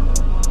ladies.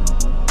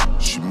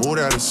 She moved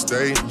out of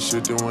state and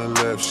shit that went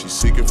left. She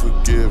seeking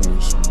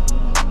forgiveness.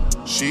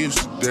 She used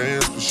to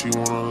dance, but she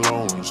went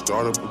alone and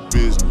start up a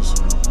business.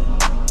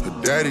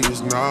 Her daddy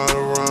is not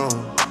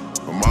around.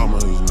 Her mama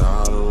is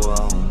not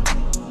around.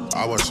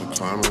 I watch her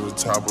climb to the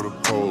top of the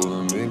pole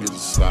and then get to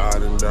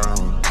sliding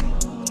down.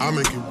 I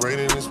make it rain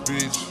in this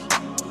bitch.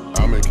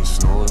 I make it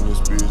snow in this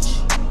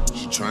bitch.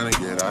 She tryna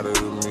get out of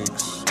the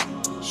mix.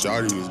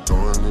 Shawty is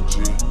going to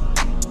G.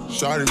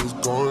 Shawty is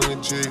going to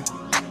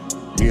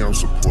G. Me, I'm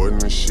supporting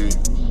this shit.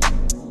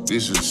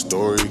 This is a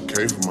story,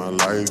 came from my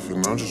life,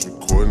 and I'm just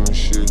recording this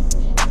shit.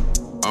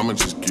 I'ma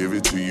just give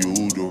it to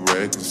you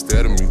direct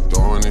instead of me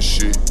throwing this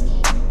shit.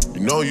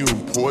 You know you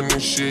important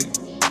and shit.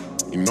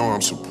 You know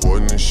I'm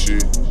supporting this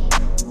shit.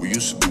 We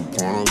used to do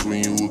pornos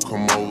when you would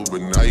come over,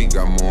 but now you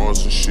got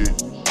morals and shit.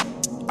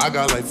 I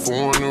got like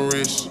 4 on the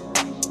wrist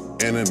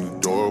and an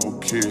adorable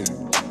kid.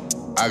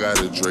 I got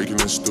a Drake in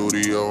the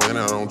studio, and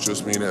I don't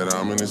just mean that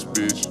I'm in this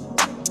bitch.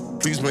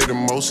 Please make the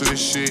most of this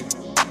shit.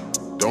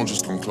 Don't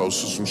just come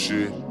close to some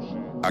shit.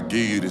 I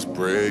give you this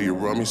bread, you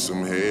rub me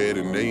some head,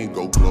 and then you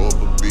go blow up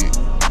a bit.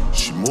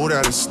 She moved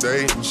out of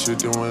state and shit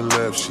then went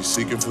left. She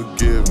seeking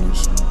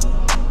forgiveness.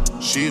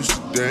 She used to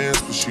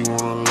dance, but she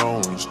went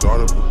alone and start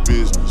up a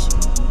business.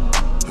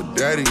 Her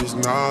daddy is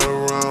not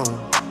around,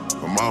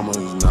 her mama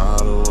is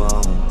not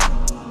around.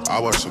 I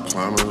watch her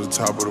climb to the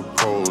top of the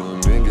pole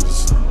and then get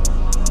this.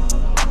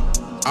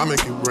 I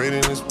make it rain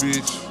in this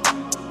bitch,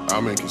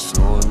 I make it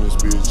snow in this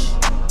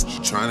bitch. She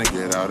tryna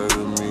get out of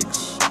the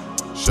mix.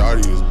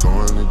 Shawty is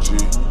going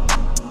legit.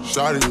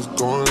 Shawty is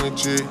going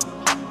legit.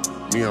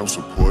 Me, I'm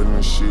supporting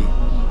this shit.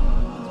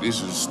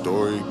 This is a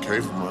story, it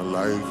came from my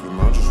life,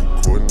 and I'm just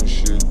recording this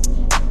shit.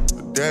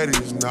 Her daddy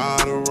is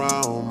not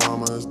around,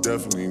 mama is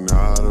definitely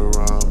not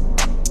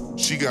around.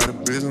 She got a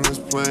business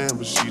plan,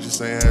 but she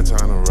just ain't had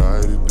time to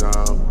write it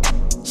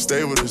down.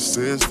 Stay with her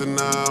sister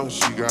now,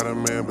 she got a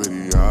man, but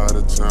he out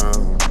of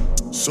town.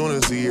 Soon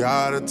as he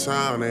out of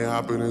town, they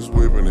hop in his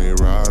whip and they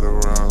ride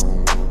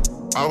around.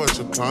 I watch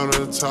her climb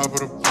to the top of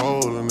the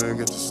pole and then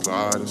get to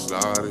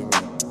sliding.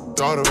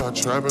 Thought about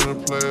trapping a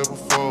player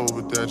before,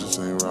 but that just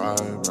ain't right.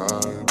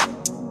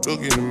 Look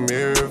in the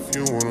mirror if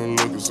you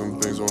wanna look at some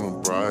things on the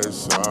bright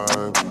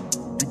side.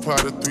 You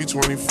plotted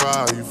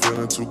 325, you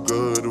feeling too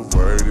good to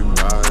worry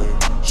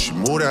tonight. She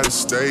moved out of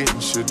state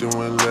and shit then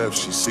went left,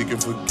 she seeking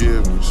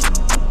forgiveness.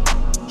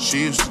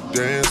 She used to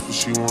dance, but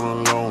she went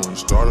alone and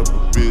start up a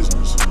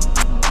business.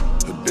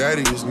 Her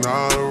daddy is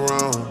not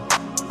around,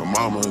 her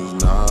mama is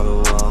not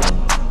around.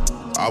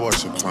 I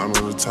watch her climb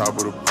to the top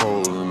of the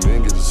pole and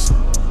then get this.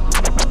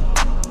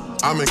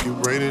 I make it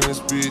rain in this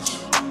bitch,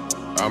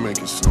 I make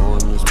it snow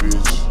in this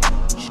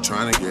bitch. She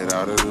tryna get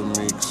out of the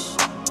mix.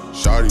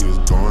 Shawty is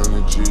going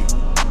legit.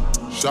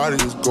 Shawty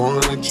is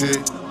going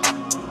legit.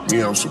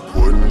 Me, I'm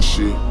supporting this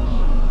shit.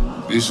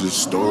 This is a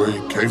story,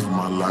 it came from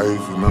my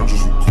life, and I'm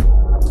just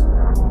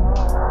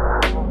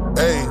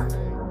hey,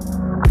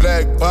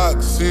 black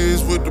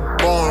boxes with the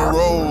bone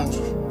rolls.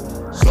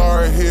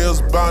 Sorry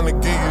heels bound to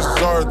give you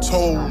sorry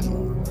toes.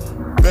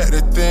 Back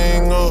that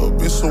thing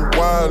up, it's a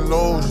wide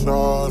load,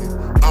 shawty.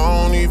 I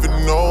don't even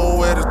know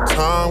where the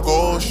time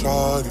goes,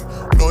 shawty.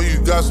 Know you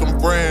got some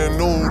brand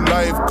new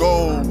life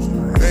goals.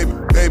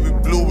 Baby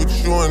blue, but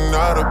you are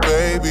not a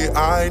baby.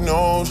 I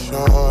know,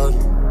 shawty.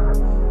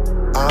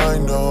 I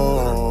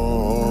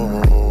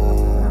know.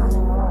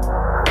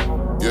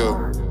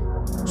 Yeah.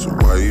 So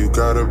why you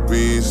gotta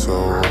be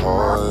so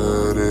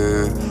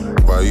hard-headed?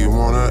 Why you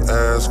wanna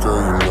ask,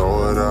 girl, you know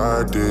what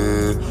I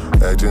did.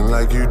 Acting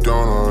like you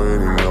don't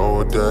already know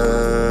what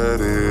that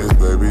is.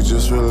 Baby,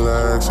 just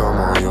relax, I'm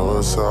on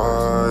your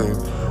side.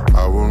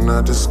 I will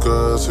not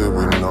discuss it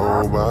with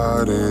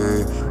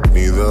nobody.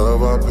 Neither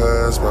of our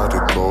paths about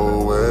to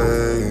go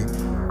away.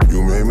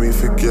 You made me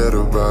forget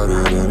about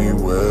it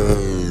anyway.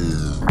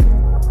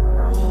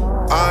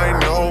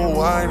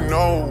 I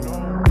know.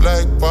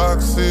 Black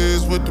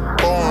boxes with the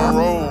bone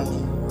rolls.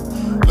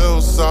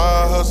 Little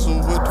side hustle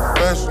with the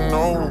fashion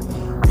over.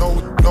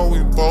 Know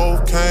we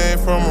both came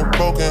from a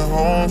broken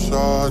home,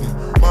 shawty.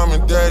 Mom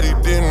and daddy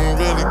didn't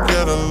really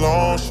get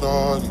along,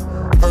 shawty.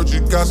 Heard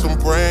you got some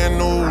brand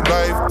new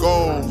life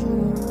goals.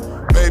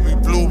 Baby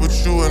blue, but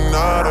you are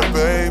not a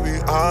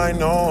baby. I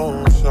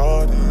know,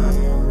 shawty.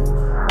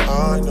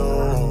 I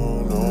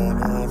know, no.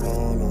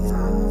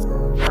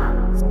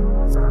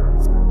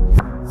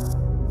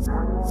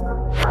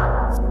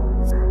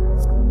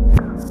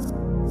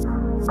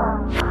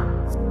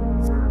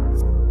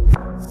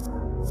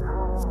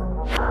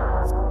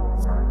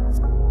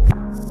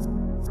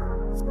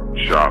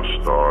 Chop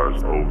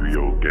Stars,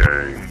 OVO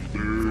gang.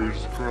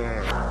 Birds cry.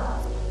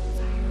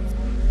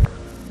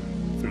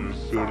 In the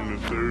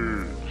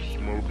 73rd,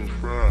 smoking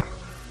fry.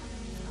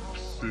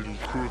 Sitting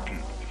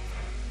crooked.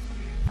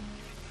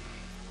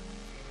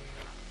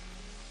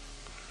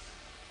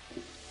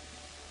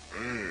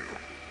 Damn.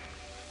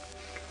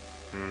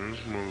 Man,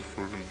 this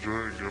motherfucking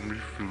drink got me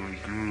feeling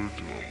good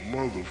to a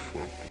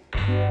motherfucker.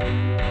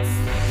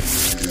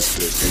 It's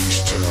that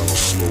H-Town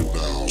slow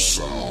down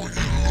sound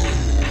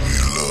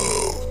you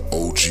love.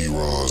 OG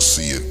Ron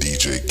C and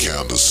DJ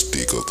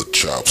Candlestick of the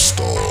Chop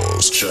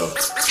Stars.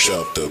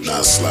 Chopped up,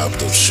 not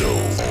slapped up show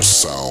on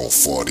Sound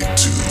 42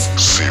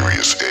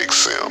 Sirius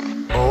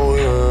XM. Oh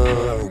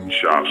yeah.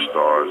 Chop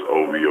Stars,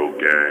 OVO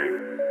gang.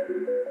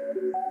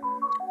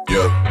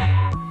 Yeah.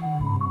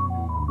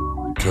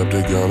 Kept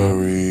the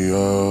gallery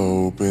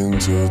open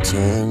till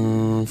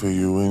 10 for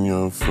you and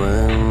your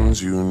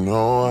friends. You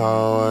know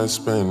how I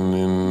spend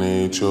in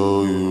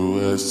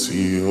HOUSTON.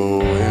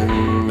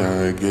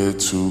 I get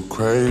too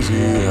crazy,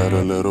 had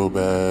a little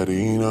bad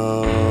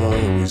enough,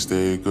 and we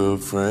stay good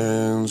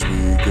friends.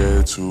 We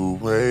get too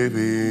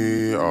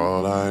wavy.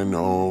 All I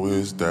know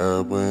is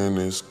that when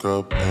this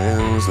cup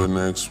ends, the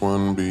next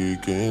one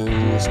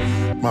begins.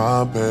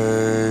 My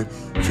babe,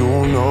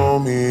 you know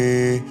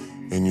me.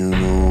 And you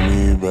knew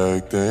me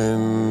back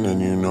then,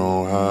 and you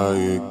know how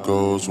it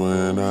goes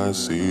when I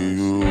see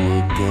you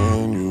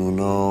again. You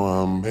know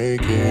I'm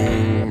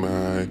making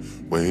my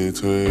way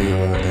to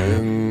your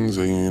ends,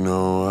 and you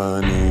know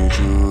I need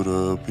you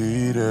to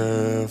be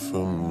there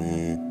for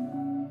me.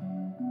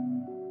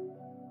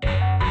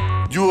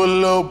 You a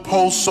little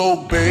post-so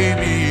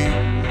baby,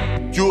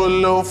 you a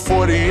little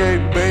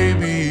 48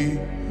 baby.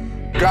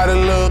 Got a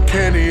little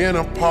candy in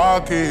her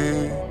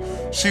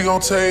pocket, she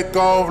gon' take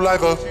off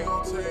like a...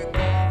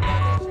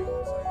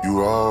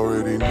 You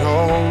already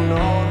know.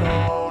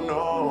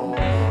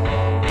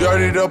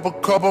 Dirtied up a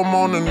cup, I'm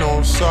on the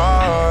no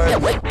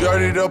side.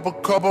 Dirtied up a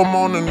cup, I'm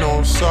on the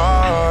no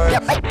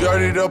side.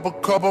 Dirtied up a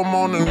cup, I'm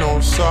on the no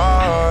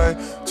side.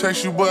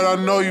 Text you, but I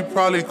know you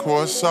probably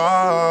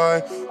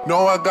courtside.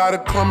 No, I gotta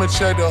come and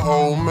check the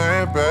whole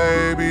man,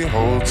 baby,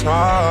 hold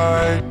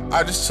tight.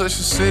 I just touched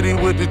the city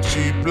with the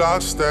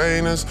G-block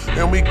stainers,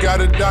 and we got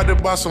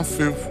adopted by some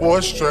Fifth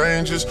Ward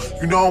strangers.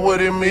 You know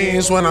what it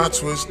means when I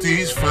twist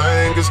these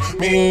fingers.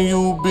 Me and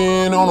you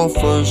been on a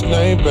first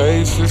name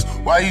basis.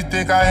 Why you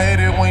think I hate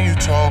it when you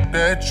talk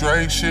that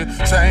Drake shit?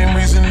 Same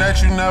reason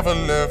that you never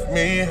left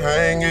me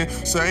hanging.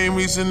 Same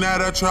reason that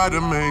I tried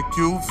to make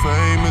you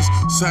famous.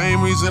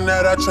 Same reason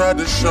that I tried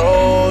to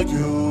show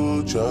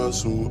you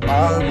just who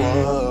I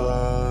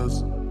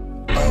was.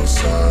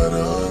 Outside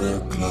of the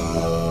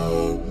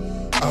club,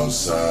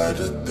 outside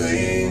the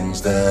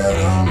things that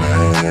a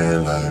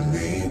man like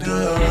me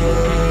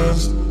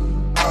does.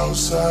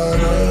 Outside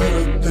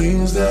of the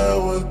things that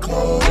would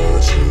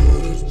cause you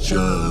to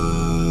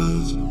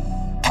judge.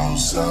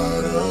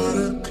 Outside of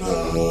the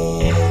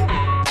club,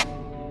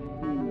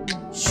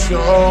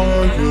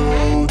 show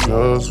you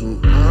just who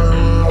I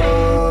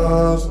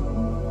was.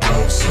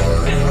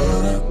 Outside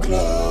of the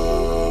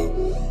club,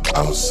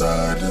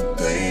 outside the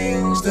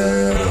things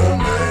that a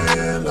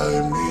man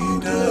like me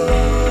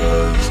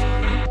does.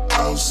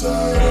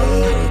 Outside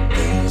of the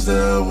things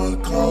that would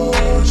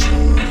cause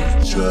you to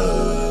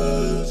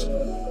judge.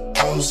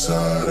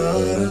 Outside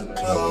of the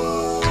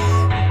club.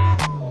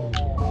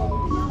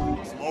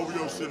 Over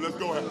your shit, let's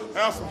go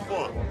have some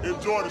fun.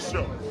 Enjoy the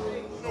show.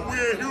 We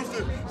in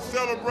Houston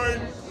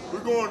celebrating.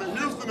 We're going to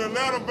Houston,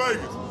 Atlanta,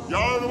 Vegas.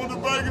 Y'all went to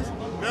Vegas,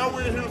 now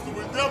we're in Houston.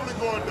 We're definitely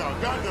going down.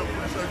 Goddamn,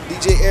 appreciate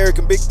DJ Eric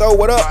and Big Throw,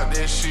 what up?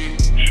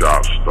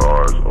 Chop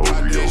Stars, OVO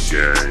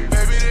gang.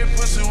 Baby, that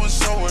pussy was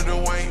so in the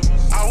way.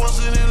 I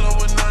wasn't in love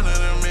with none of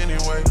them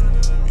anyway.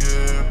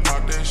 Yeah,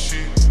 pop that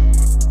shit.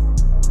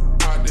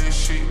 Pop that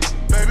shit.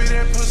 Baby,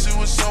 that pussy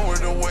was so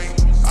in the way.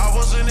 I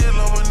wasn't in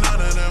love with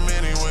none of them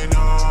anyway.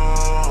 No,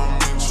 I'm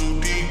in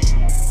too deep.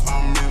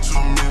 I'm in too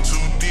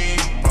deep.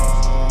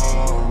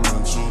 I'm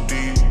in too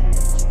deep.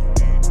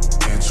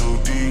 In too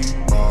deep.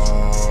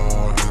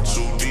 In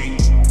too deep.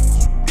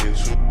 In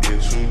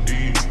too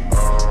deep.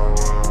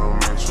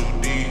 I'm in too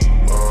deep.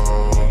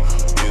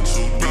 In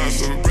too deep. Got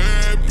some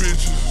bad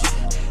bitches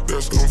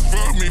that's gon'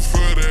 fuck me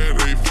for that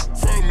AP.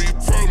 Fuck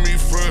me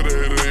for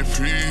that AP.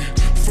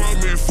 Fuck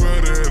me for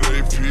that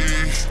AP.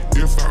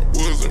 If I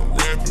wasn't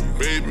rapping,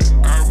 baby,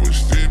 I would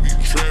still be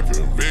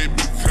trapping, baby.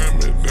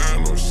 Coming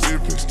down on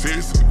sipping,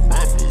 tasting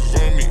boppers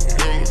on me,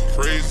 hella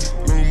crazy.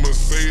 New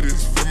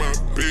Mercedes for my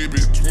baby,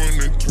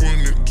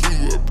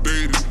 2022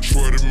 updated.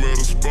 Shorty met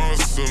a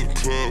sponsor in the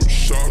club,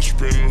 shot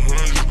spending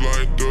hundreds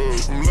like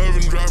dogs. I'm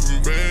loving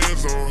dropping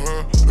bands on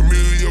her,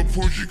 Emilio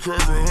Pucci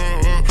covering her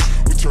up.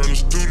 We turn the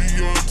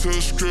studio into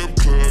a strip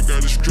club,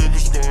 got the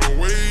strippers going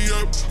way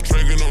up.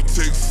 Drinking on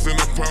Texas and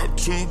I pop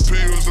 2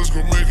 pills, that's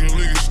gon' make a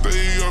nigga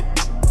stay up.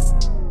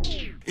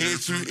 In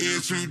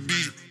too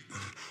deep,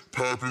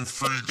 poppin'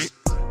 freaks.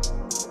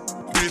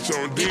 Bitch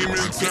on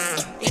demon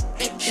time,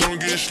 she don't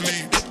get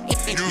sleep.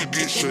 You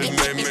get shit,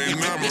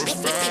 name, I'm a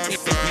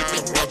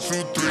 5'5", 1,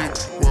 2, 3.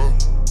 Whoa,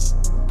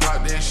 pop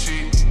that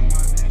shit,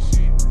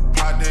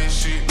 pop that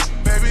shit.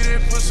 Baby,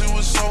 that pussy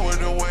was so in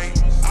the way.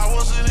 I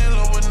wasn't in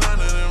love with none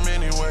of them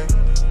anyway.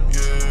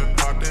 Yeah,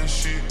 pop that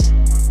shit,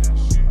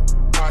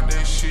 pop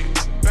that shit.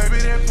 Baby,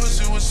 that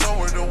pussy was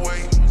so in the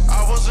way.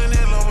 I wasn't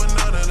in love with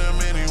none of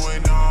them anyway.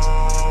 No,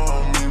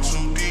 I'm in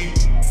too deep.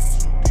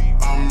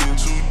 I'm in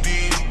too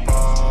deep.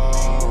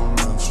 I'm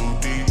in too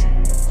deep.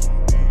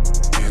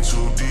 In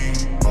too deep.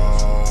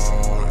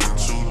 In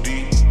too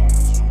deep.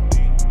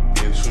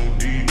 In too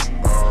deep.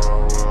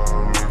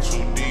 I'm in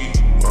too deep.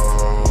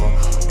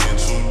 In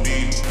too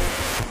deep.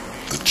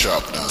 The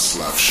Chop Not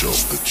Slap Show.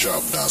 The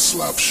Chop Not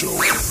Slap Show.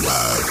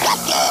 Live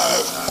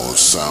on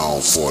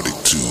Sound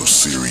 42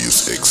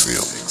 Sirius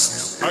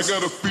XM. I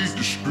gotta feed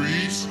the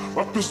streets.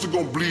 My pistol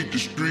gon' bleed the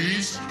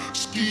streets.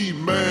 Ski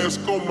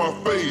mask on my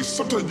face.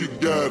 Sometimes you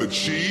gotta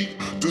cheat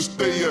to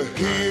stay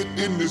ahead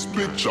in this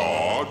bitch.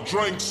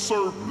 Drink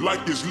surf like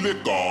it's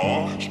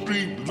liquor.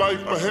 Street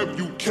life will have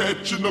you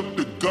catching up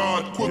to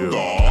God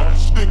quicker.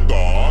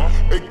 Sticker,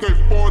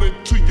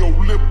 AK-40 to your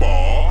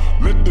lipper.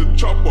 Let the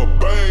chopper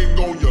bang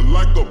on you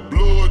like a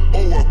blood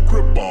or a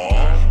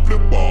cripper.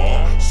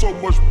 Flipper, so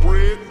much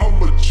bread,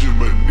 I'm a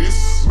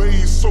gymnast.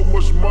 Made so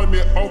much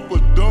money off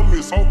of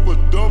dummies, off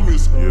of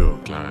dummies.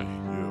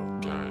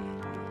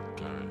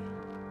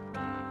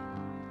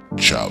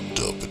 Chopped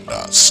up and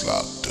not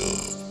slopped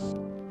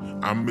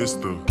up. I'm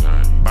Mr.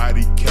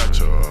 Body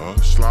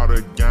Catcher,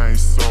 Slaughter Gang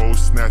Soul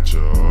Snatcher.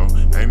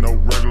 Ain't no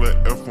regular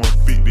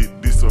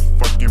F-150, this a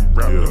fucking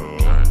rapper.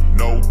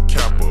 No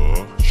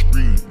capper,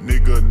 street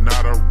nigga,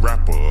 not a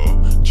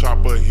rapper.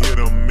 Chopper hit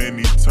him and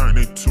he turned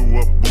into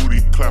a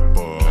booty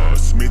clapper.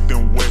 Smith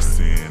 &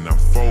 Wesson, I'm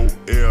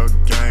 4L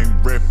gang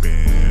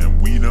reppin'.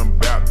 We done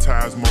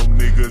baptized more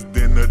niggas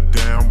than the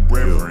damn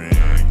reverend.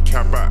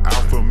 Kappa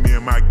Alpha, me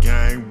and my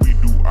gang, we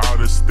do all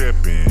the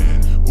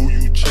steppin'. Who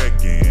you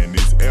checkin'?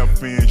 It's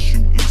FN,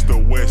 shoot east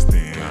or west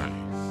end.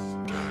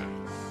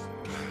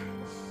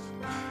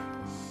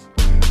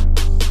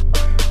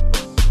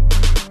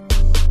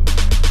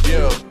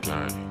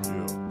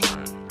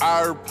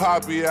 I heard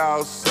Poppy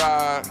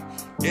outside,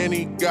 and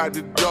he got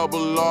the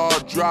double R,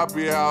 drop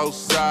it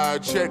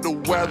outside. Check the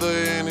weather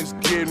and it's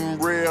getting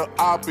real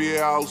oppy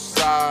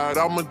outside.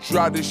 I'ma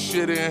drop this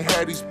shit and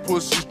have these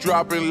pussies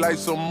dropping like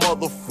some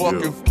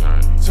motherfucking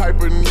type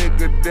of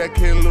nigga that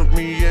can't look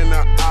me in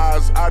the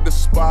eyes. I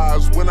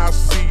despise when I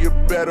see you,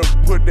 better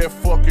put that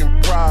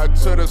fucking pride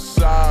to the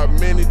side.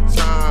 Many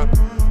times,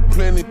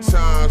 plenty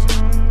times,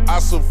 I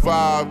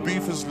survive.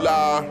 Beef is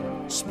live,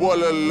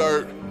 spoiler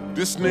alert,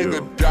 this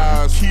nigga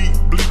dies. Keep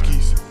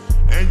blickies,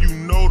 and you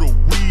know the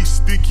weed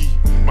sticky.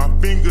 My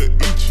finger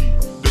itchy,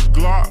 the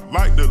Glock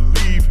like to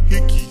leave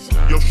hickeys.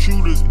 Your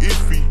shooter's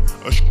iffy,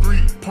 a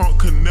street punk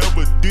can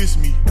never diss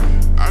me.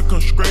 I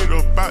come straight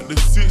up out the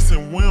six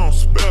and we don't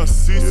spell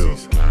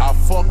sissies. I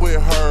fuck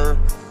with her,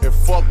 and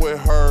fuck with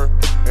her,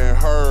 and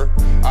her.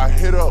 I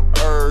hit up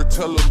her,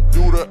 tell him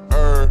do the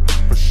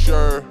for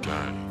sure.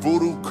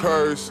 Voodoo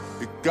curse,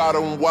 it got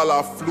him while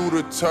I flew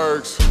the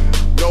Turks.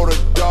 Know the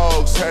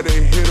dogs had to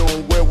hit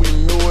him where we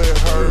knew it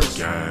hurts.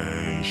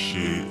 Gang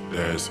shit,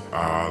 that's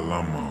all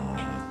I'm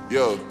on.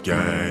 Yo.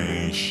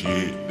 Gang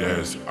shit,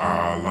 that's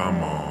all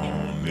I'm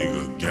on.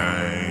 Nigga,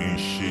 gang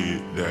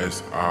shit,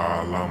 that's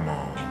all I'm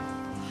on.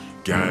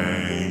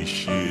 Gang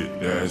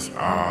shit, that's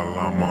all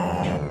I'm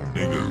on.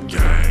 Nigga,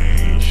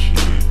 gang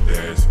shit,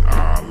 that's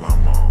all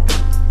I'm on.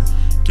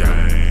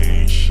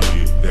 Gang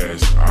shit,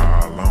 that's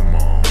all I'm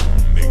on.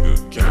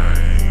 Nigga,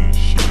 gang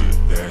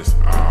shit, that's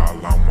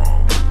all I'm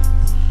on.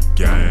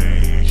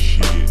 Gang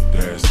shit,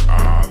 that's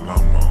all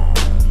I'm on.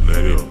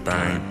 Let it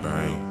bang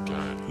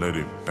bang, let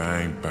it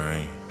bang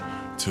bang,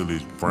 till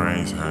his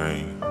brains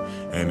hang,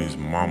 and his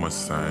mama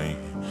sang,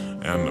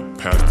 and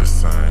the pastor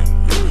sang,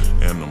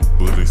 and them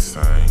Buddhists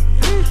sang,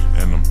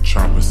 and them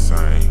choppers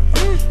sang,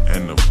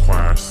 and the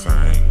choir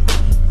sang.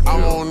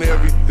 I'm on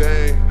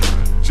everything.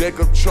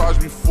 Jacob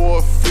charged me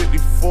 $450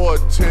 for a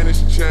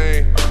tennis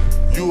chain.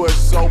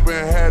 US Open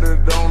had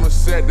it on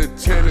us at the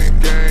tennis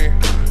game.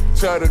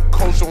 Tell the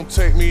coach don't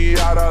take me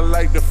out, I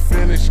like to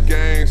finish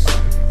games.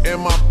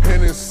 And my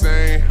pen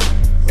insane,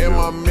 and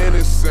my men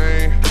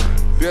insane.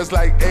 There's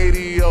like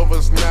 80 of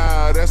us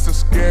now, that's a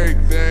scary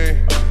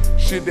thing.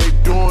 Shit they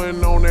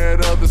doing on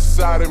that other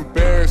side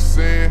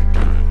embarrassing.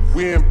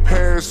 We in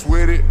Paris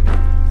with it,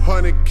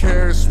 100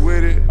 carats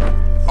with it.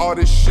 All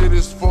this shit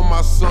is for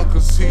my son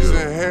cause he's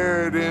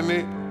inheriting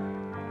it.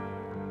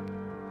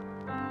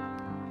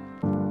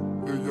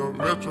 If your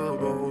metro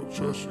don't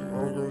trust you,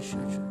 I'm gonna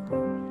shoot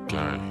you.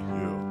 Gang.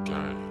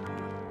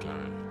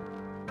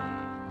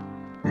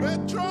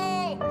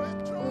 Metro!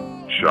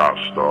 Shop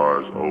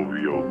stars,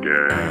 OVO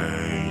gang.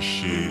 Gang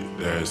shit,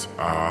 that's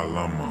all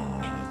I'm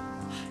on.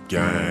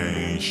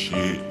 Gang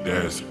shit,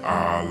 that's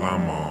all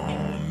I'm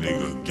on.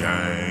 Nigga,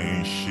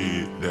 gang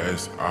shit,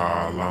 that's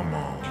all I'm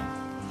on.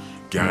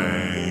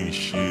 Gang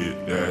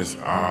shit, that's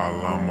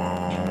all I'm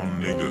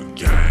on. Nigga,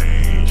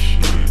 gang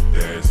shit,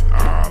 that's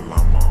all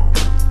I'm on.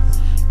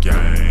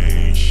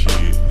 Gang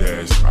shit,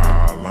 that's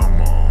all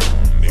I'm on.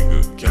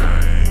 Nigga,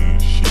 gang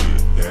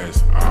shit,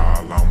 that's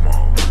all I'm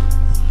on.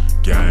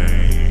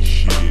 Gang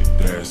shit,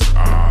 that's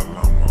all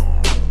I'm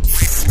on.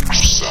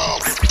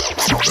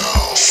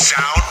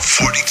 Sound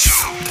 42.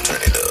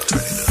 Turn it up.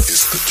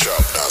 It's the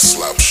Chop Not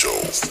Slap Show.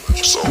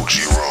 It's OG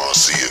Ron,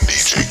 C and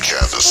DJ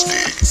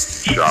Candlestick.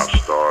 Shop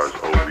stars,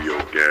 OVO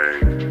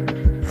gang.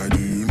 How do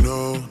you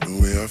know the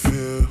way I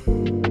feel?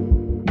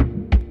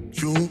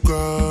 You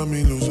got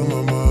me losing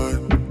my mind.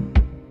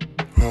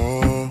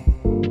 Oh,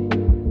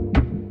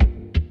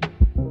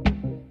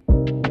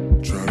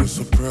 try to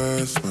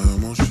suppress my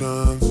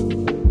emotions.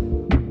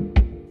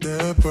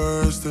 They're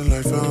bursting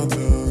like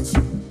fountains,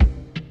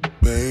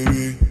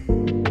 baby.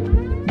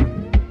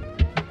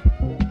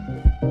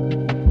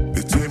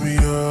 They take me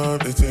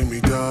up, they take me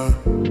down.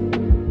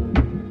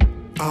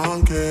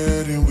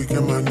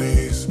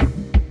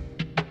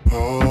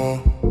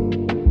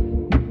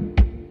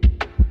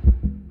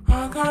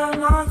 got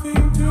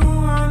nothing to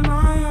hide,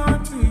 my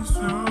artist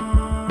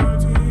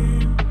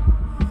routine.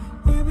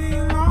 We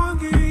belong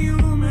here, you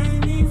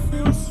make me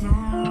feel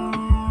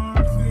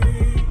something.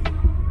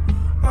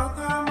 I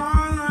got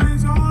my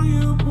eyes on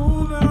you,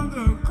 pull down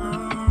the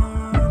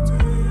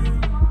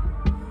curtain.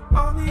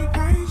 I'll be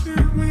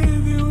patient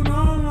with you,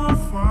 no more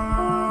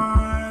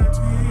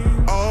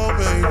fighting. Oh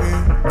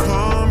baby,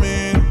 come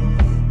in,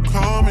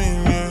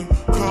 yeah,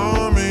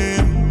 come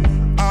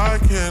in. I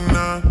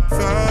cannot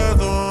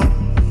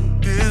fathom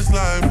this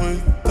life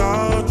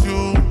without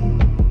you.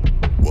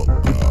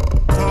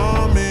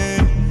 Come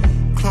in,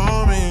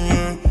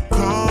 yeah,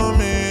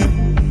 come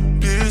in.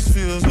 This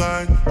feels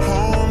like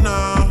home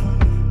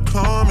now.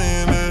 Come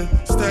in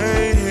and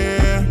stay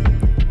here,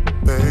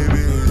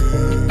 baby.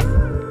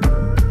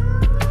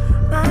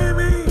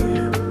 Baby,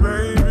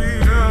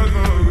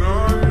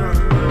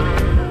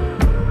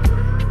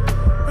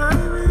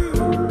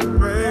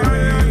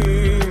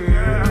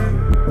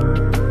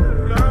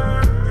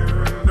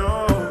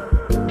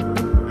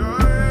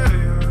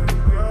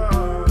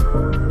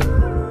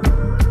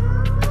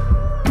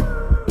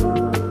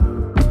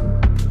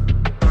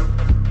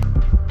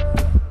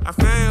 I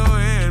feel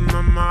in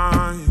my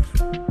mind.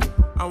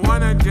 I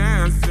wanna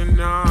dance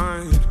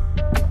tonight.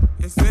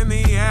 It's in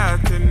the air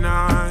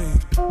tonight.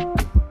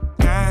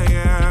 Yeah,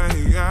 yeah,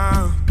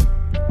 yeah.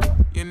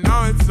 You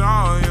know it's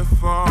all your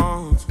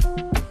fault.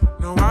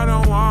 No, I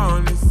don't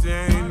wanna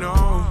say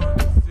no.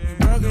 You're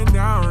breaking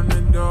down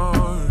the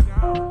door.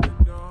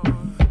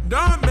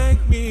 Don't make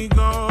me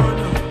go,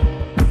 no.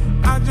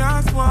 I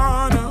just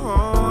wanna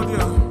hold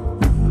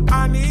you.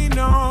 I need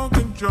no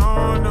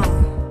control, no.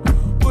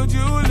 Would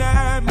you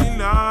let me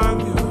love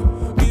you?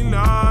 Me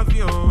love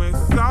you,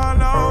 it's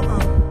all over.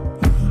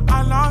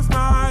 I lost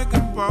my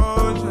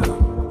composure.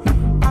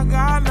 I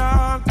got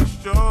love to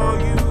show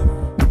you.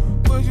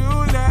 Would you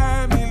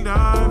let me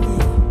love you?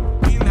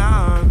 Me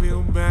love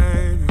you,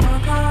 baby. I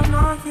got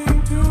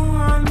nothing to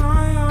hide,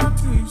 my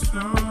artist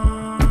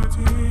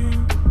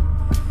routine.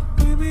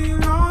 We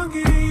belong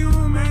here, you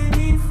make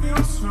me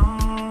feel something.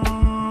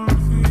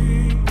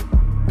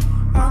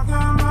 I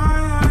got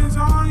my eyes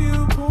on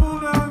you, pull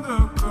down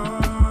the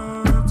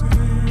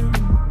curtain.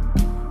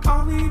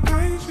 I'll be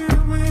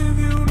patient with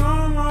you,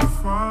 no more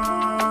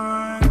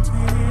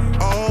fighting.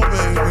 oh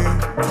baby,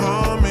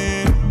 come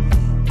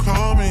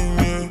in,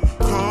 yeah,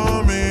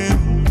 come in.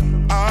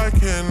 I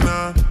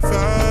cannot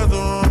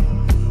fathom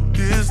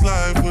this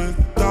life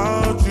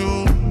without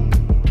you.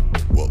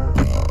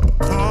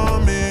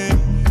 Come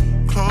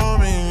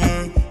in,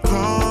 yeah,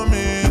 come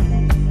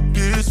in.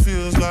 This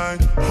feels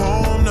like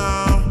home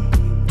now.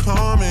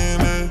 Come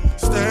in and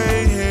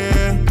stay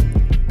here,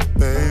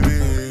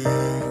 baby.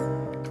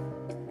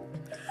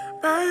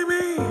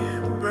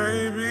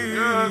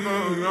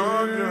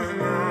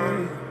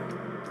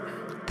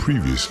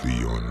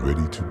 Previously on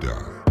Ready to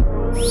Die.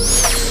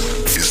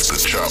 It's the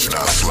Chop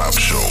Not Slap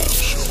Show.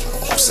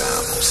 On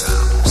Sound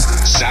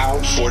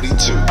 42.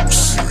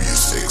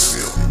 Sirius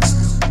XM.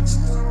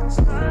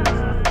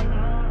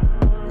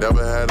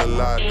 Never had a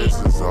lot, this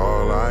is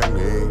all I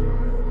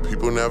need.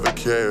 People never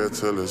care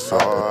till it's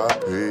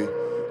R.I.P.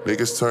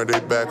 Niggas turn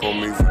their back on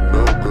me for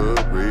no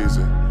good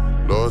reason.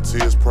 Loyalty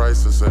is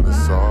priceless and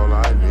it's all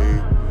I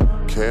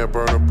need. Can't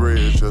burn a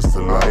bridge just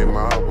to light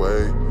my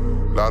way.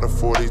 Lot of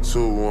 42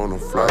 on the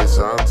flights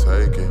I'm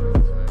taking.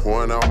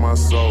 Pouring out my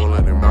soul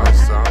and it might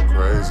sound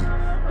crazy.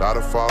 Lot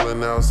of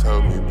falling outs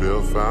help me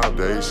build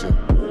foundation.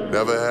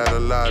 Never had a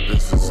lot,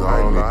 this is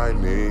all I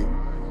need.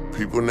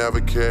 People never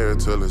care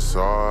till it's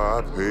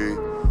R.I.P.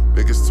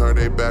 Niggas turn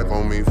their back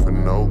on me for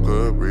no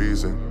good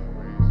reason.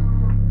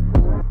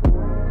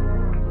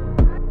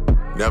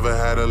 Never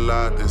had a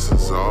lot, this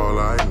is all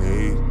I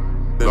need.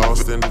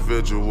 Lost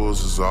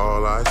individuals is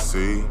all I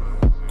see.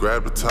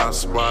 Grab the top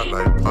spot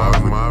like part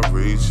of my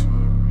reach.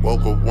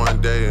 Woke up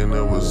one day and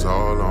it was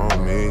all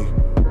on me.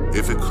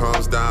 If it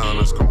comes down,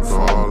 it's gon'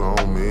 fall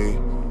on me.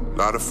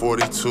 Lot of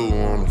 42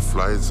 on the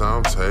flights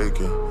I'm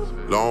taking.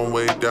 Long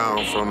way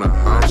down from the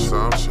house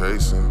I'm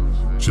chasing.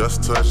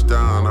 Just touched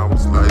down, I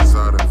was lights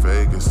out in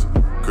Vegas.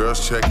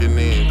 Girls checking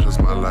in cause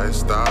my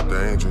lifestyle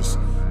dangerous.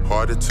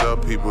 Hard to tell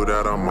people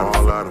that I'm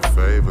all out of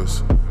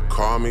favors.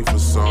 Call me for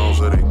songs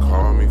or they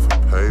call me for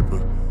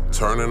paper.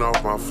 Turning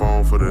off my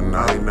phone for the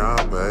night now,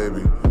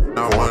 baby.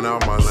 I went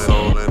out my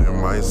soul and it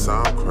might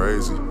sound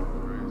crazy.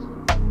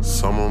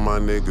 Some of my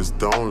niggas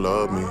don't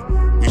love me.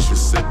 We should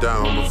sit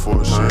down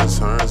before shit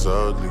turns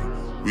ugly.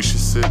 We should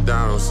sit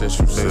down since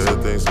you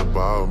said things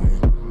about me.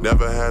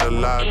 Never had a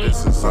lot,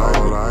 this is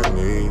all I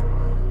need.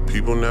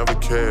 People never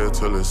care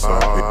till it's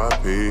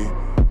R.I.P.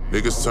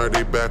 Niggas turn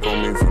their back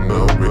on me for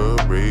no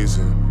good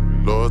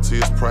reason. Loyalty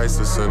is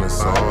priceless and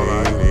it's all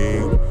I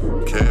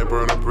need. Can't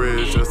burn a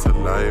bridge just to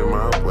light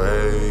my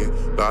way.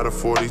 Lot of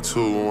 42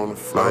 on the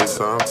flights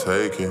I'm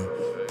taking.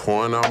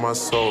 Pouring out my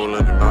soul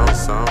and it might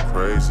sound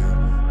crazy.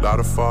 Lot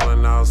of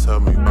falling outs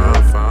help me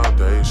build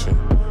foundation.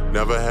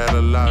 Never had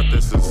a lot,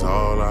 this is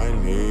all I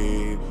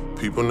need.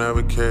 People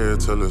never care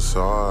till it's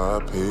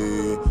R.I.P.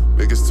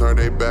 Niggas turn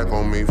their back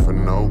on me for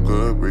no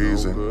good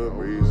reason.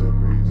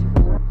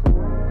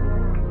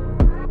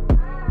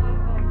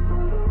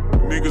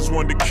 Niggas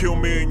wanted to kill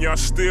me and y'all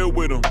still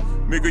with them.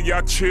 Nigga,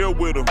 y'all chill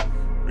with them.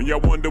 And y'all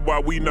wonder why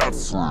we not.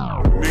 Niggas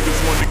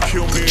wanted to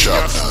kill me and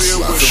y'all still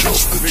with them.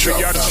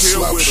 Nigga, y'all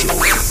chill with them.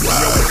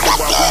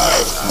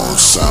 On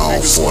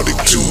Sound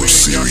 42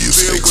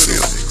 Sirius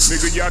XM.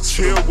 Nigga, y'all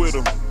chill with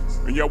them.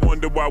 And y'all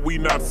wonder why we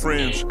not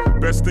friends.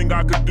 Best thing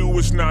I could do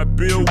is not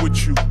build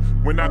with you.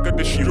 When I could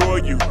destroy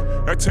you,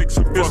 that takes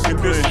some fucking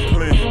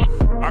discipline.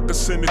 I could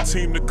send a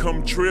team to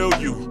come drill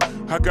you.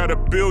 I got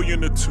 $1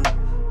 billion or 2,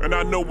 and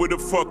I know where the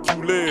fuck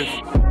you live.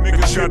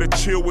 Niggas gotta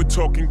chill with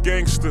talking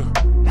gangster.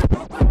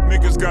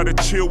 Niggas gotta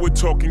chill with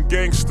talking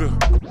gangster.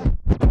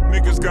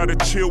 Niggas gotta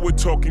chill with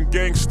talking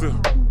gangster.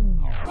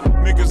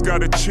 Niggas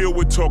gotta chill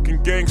with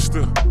talking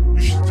gangster.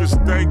 You should just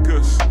thank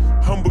us.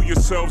 Humble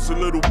yourselves a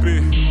little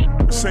bit.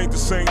 This ain't the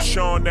same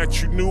Sean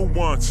that you knew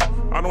once.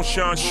 I don't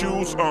shine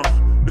shoes,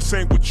 this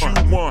ain't what you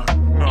want,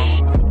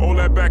 no. All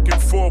that back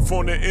and forth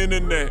on the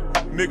internet.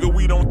 Nigga,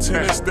 we don't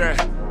test that.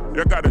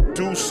 Y'all gotta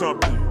do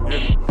something,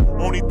 yeah.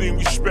 Only thing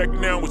we respect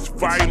now is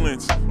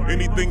violence.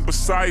 Anything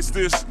besides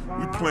this,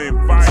 we playing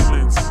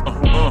violence.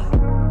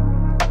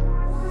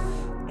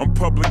 I'm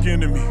public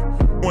enemy.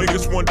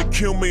 Niggas want to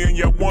kill me and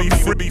y'all want me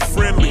to be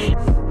friendly.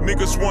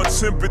 Niggas want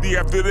sympathy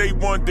after they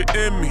want to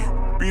end me.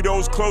 Be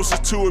those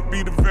closest to it,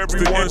 be the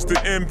very ones to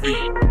envy.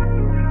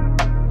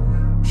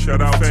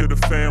 Shout out to the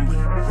family.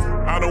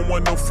 I don't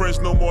want no friends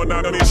no more,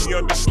 not unless you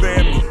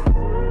understand me.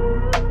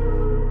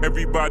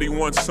 Everybody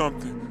wants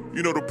something.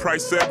 You know the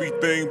price of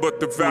everything, but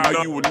the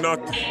value of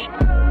nothing.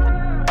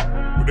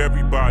 But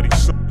everybody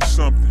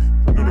something.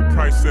 You know the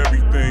price of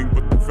everything,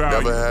 but the value.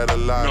 Never had a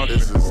lot, nothing.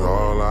 This is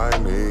all I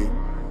need.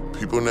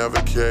 People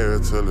never care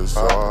till it's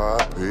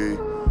RIP.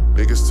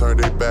 Niggas turn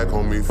their back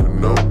on me for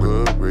no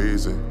good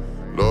reason.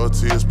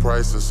 Loyalty is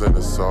priceless and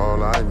it's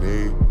all I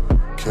need.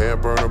 Can't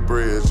burn a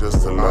bridge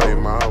just to light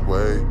my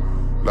way.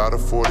 Lot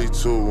of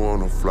 42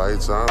 on the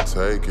flights I'm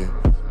taking.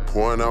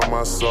 Pouring out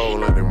my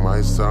soul and it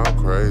might sound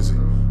crazy.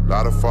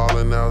 Lot of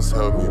falling outs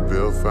helped me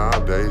build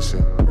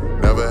foundation.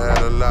 Never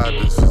had a lot,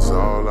 this is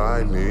all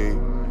I need.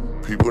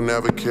 People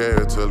never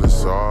care till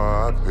it's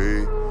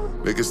RIP.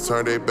 Niggas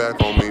turn their back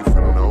on me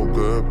for no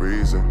good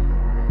reason.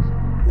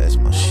 That's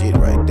my shit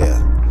right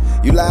there.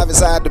 You live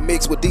inside the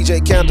mix with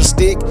DJ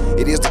Candlestick.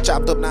 It is the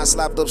Chopped Up Not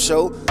Slapped Up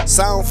Show.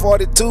 Sound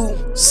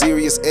 42,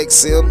 Sirius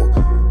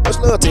XM. Much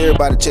love to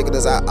everybody checking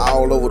us out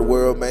all over the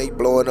world, man. You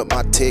blowing up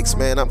my texts,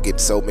 man. I'm getting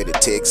so many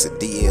texts and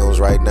DMs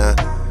right now.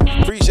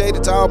 Appreciate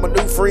it to all my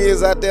new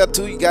friends out there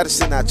too. You gotta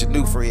send out your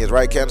new friends,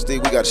 right,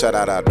 Candlestick? We gotta shout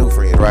out our new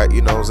friends, right?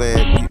 You know what I'm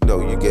saying? You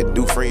know you get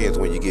new friends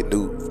when you get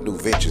new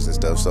ventures and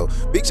stuff. So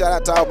big shout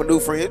out to all my new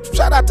friends.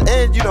 Shout out to,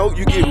 and you know,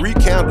 you get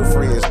rekindled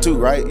friends too,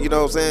 right? You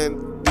know what I'm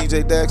saying?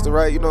 DJ Daxter,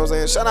 right? You know what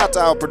I'm saying? Shout out to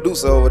our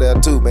producer over there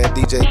too, man.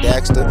 DJ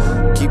Daxter,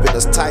 keeping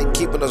us tight,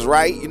 keeping us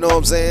right. You know what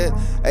I'm saying?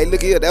 Hey,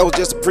 look here. That was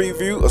just a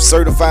preview of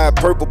Certified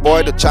Purple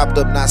Boy, the Chopped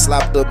Up Not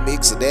Slapped Up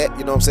mix of that.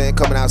 You know what I'm saying?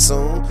 Coming out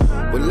soon.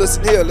 But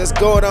listen here, let's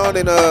go on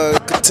and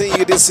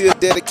continue this here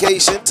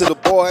dedication to the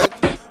boy,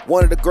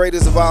 one of the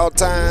greatest of all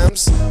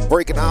times,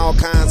 breaking all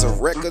kinds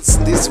of records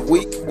this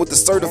week with the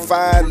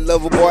Certified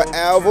Lover Boy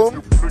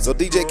album. So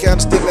DJ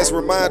Candlestick, let's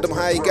remind them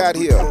how he got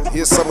here.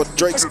 Here's some of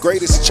Drake's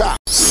greatest chops.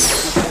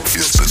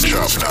 It's the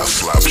Chopped Not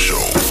Slapped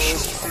Show.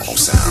 On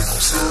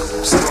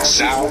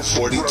Sound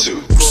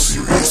 42.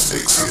 Sirius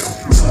XM.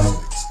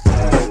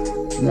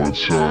 One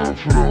time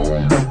for the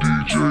homie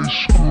DJ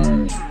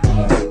Screw.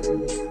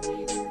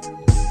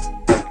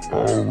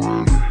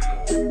 Already.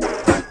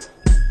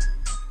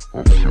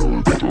 I'm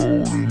feeling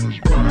thrown in this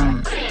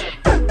bitch.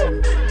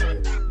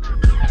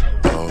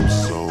 I'm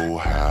so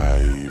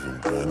high even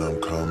when I'm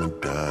coming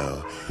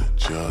down.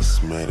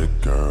 Just met a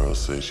girl,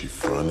 say she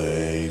from the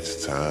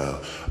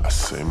H-Town. I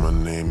say my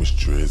name is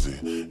Drizzy,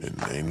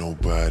 and ain't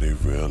nobody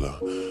realer.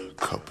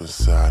 Cup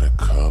inside a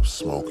cup,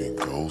 smoking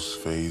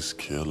Ghostface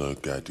Killer.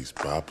 Got these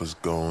boppers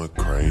going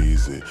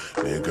crazy,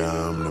 nigga,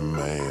 I'm the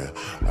man.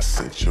 I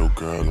sent your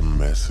girl a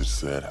message,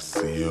 said I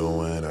see you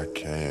when I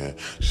can.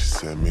 She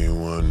sent me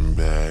one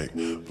back,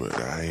 but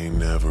I ain't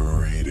never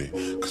read it.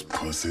 Cause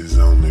pussy's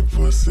only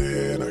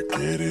pussy, and I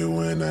get it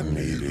when I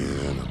need it.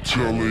 And I'm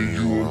telling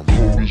you I'm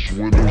coldest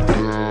when I'm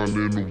down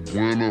in the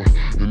winter.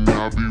 And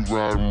I be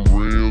riding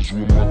rails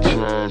with my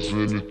tires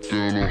in the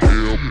thinner.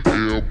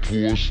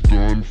 Airport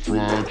stun,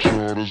 flying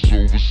charters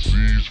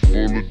overseas,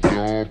 full of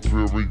Dom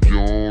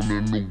Perignon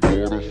in the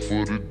water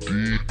for the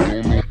D.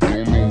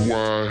 Don't know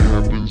why it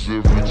happens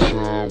every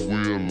time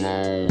we're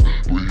alone,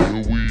 but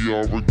here we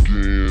are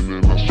again,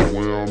 and I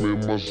swear I'm in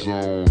my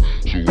zone.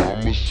 So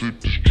I'ma sip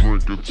this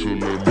drink until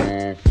that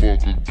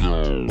motherfucker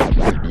gone.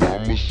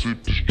 I'ma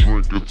sip this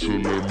drink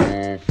until that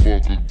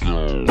motherfucker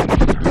gone.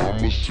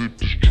 I'ma sip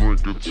this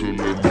drink until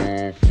that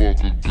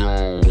motherfucker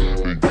gone.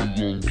 And you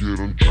gon' get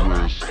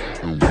undressed,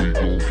 and we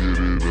gon' get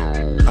it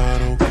on. I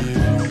don't give you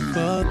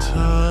the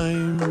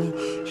time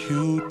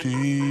you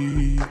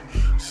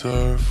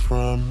deserve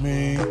from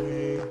me.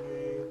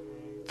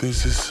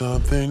 This is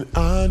something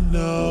I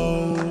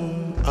know,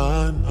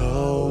 I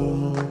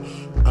know,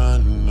 I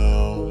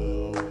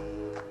know.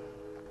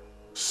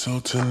 So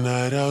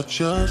tonight I'll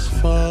just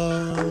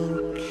fuck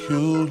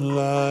you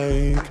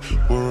like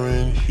we're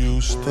in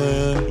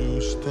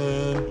Houston,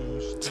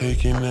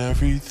 taking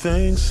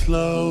everything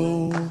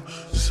slow,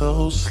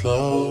 so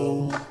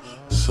slow,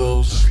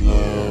 so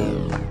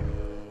slow.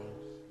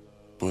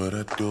 But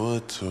I do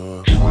it to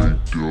her.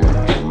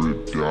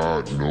 Drink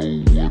up,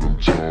 know what I'm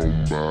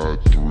talking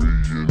about. 3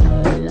 in the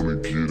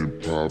morning, getting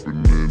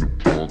poppin' in the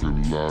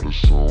parking lot.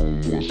 It's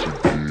on once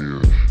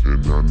again,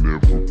 and I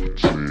never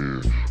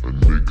pretend. A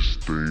nigga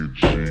stay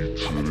G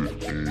to the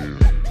end.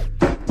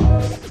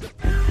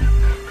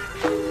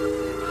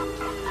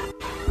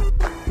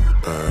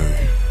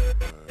 Ay.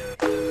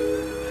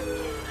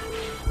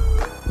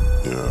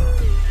 Yeah.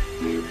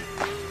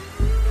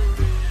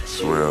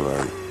 Swear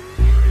like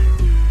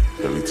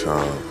every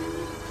time I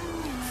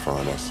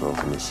find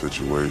myself in a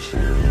situation,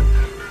 you know,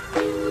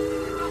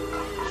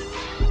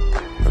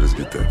 I just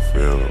get that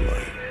feeling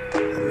like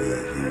I'm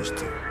in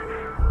Houston.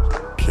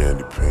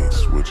 Candy paint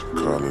switching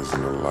colors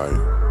in the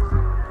light.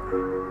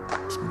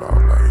 It's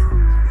about like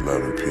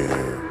 11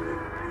 p.m.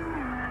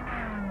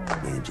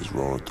 Nigga just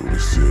rolling through the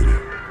city,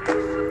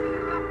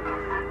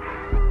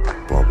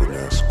 bumping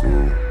that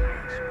screw,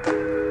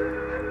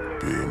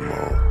 Big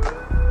Mo,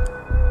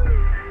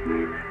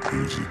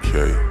 UGK,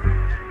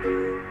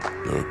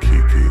 Lil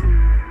Kiki.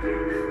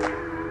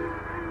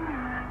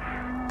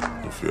 I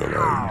feel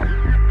like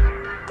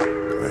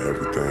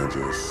everything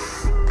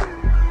just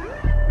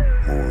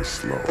moving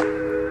slow.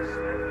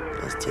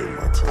 Let's take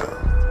my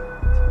time.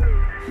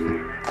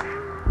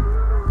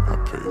 I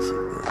pace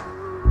it, but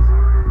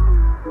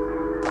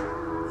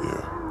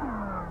yeah,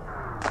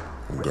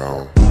 I'm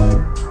gone.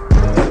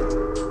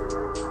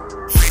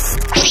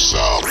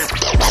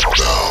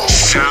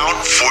 Sound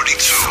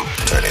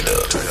 42. Turn it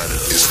up.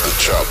 It's the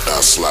Chop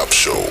Not Slap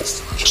Show.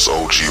 It's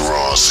OG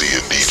Ron C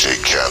and DJ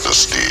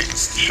Candlestick.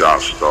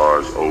 Chop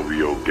Stars,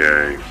 OVO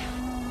Gang.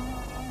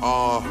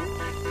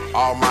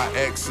 All my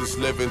exes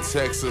live in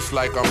Texas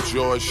like I'm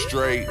George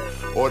Strait.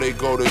 Or they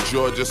go to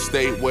Georgia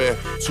State where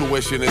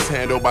tuition is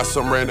handled by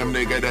some random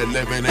nigga that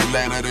live in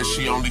Atlanta that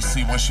she only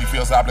see when she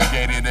feels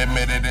obligated.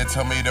 Admitted it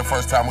to me the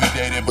first time we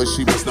dated, but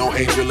she was no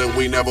angel and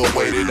we never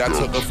waited. I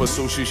took her for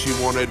sushi, she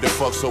wanted to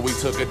fuck, so we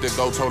took it to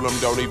go. Told him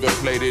don't even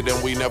plate it, and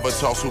we never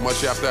talked too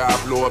much after I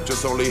blew up.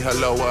 Just only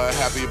hello,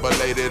 happy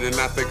belated. And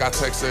I think I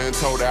texted her and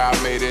told her I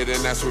made it,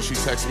 and that's when she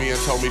texted me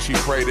and told me she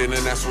prayed it.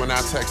 And that's when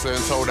I texted her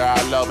and told her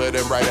I love it.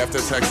 And right after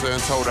texted her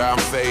and told her I'm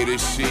faded,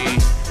 she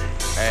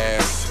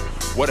asked,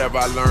 whatever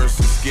I learned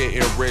since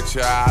getting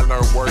richer, I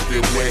learned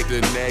working with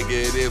the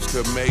negatives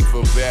could make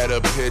for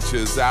better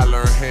pictures. I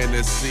learned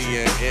Hennessy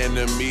and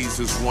enemies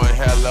is one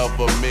hell of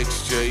a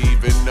mixture.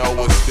 Even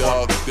though it's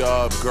fucked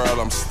up, girl,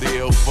 I'm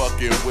still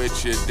fucking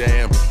with you.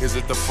 Damn, is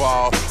it the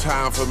fall?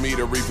 Time for me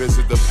to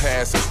revisit the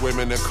past. There's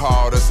women that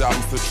call, there's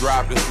albums to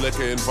drop, there's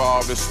liquor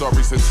involved, there's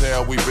stories to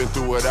tell, we've been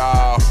through it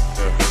all.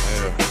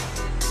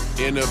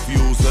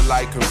 Interviews are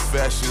like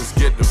confessions.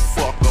 Get the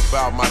fuck up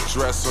out my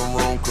dressing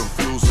room,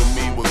 confusing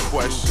me with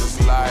questions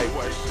like,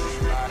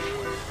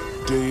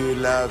 do you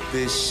love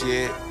this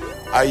shit?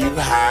 Are you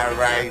high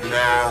right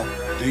now?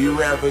 Do you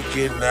ever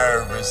get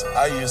nervous?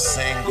 Are you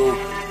single?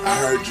 I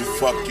heard you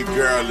fuck your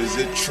girl, is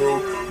it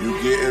true? You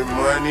getting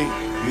money?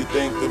 You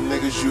think them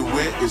niggas you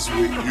with is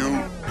with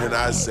you? And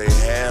I say,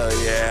 hell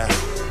yeah,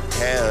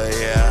 hell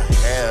yeah,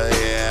 hell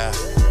yeah.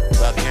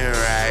 Fucking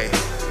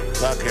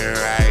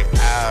right,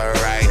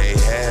 alright.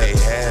 Hey,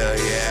 hell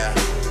yeah,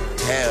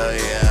 hell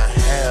yeah,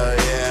 hell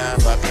yeah.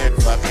 Fucking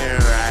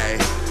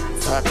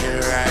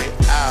right,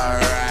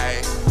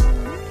 alright.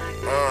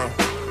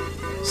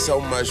 So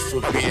much for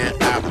being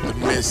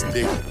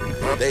optimistic.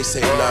 They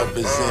say love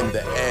is in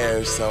the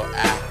air, so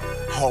I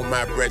hold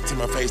my breath till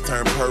my face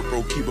turn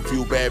purple. Keep a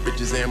few bad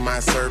bitches in my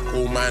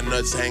circle. My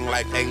nuts hang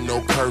like ain't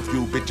no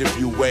curfew. Bitch, if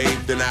you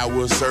wave, then I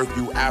will serve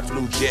you. I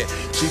flew jet,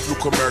 she flew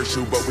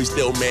commercial, but we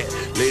still met.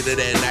 Later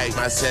that night,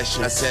 my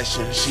session,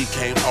 she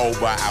came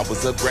over. I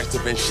was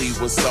aggressive and she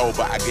was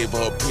sober. I gave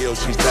her a pill,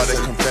 she started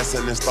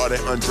confessing and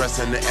started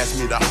undressing and asked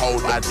me to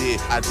hold. I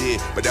did,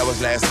 but that was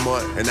last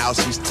month. And now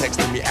she's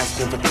texting me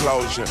asking for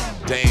closure.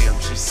 Damn,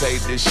 she say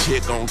this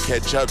shit gon'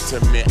 catch up to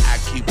me. I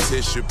keep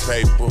tissue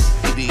paper,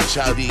 eat each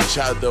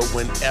other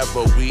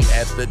whenever we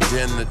at the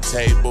dinner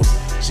table.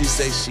 She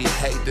say she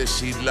hate that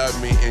she love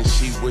me and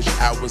she wish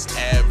I was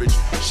average.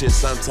 Shit,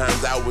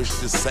 sometimes I wish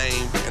the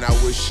same and I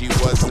wish she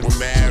wasn't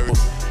married.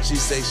 She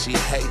say she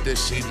hate that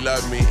she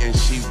love me and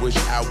she wish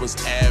I was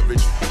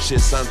average.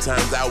 Shit,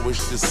 sometimes I wish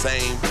the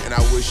same and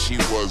I wish she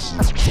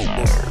wasn't.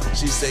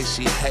 She say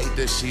she hate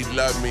that she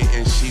love me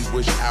and she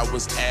wish I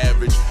was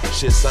average.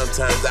 Shit,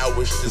 sometimes I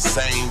wish the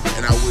same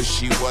and I wish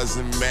she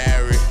wasn't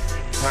married.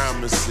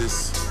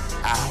 Promises,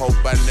 I hope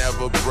I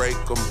never break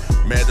them.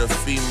 Met a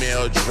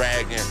female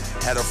dragon,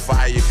 had a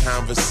fire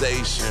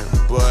conversation,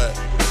 but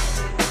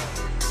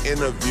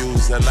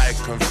interviews are like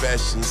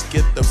confessions.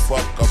 Get the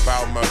fuck up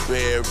out my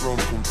bedroom,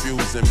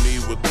 confusing me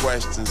with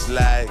questions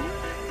like,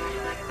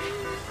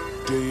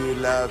 do you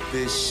love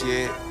this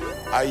shit?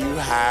 Are you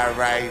high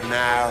right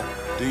now?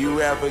 Do you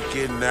ever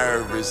get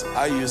nervous?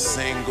 Are you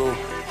single?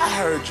 I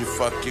heard you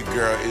fuck your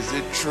girl, is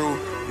it true?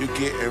 You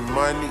getting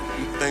money,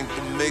 you think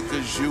the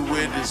niggas you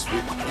with is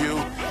with you?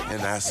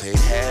 And I say,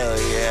 hell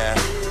yeah,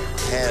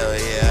 hell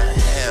yeah,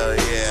 hell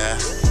yeah.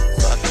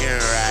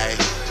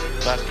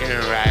 Fucking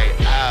right,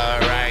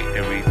 alright.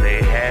 And we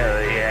say,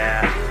 hell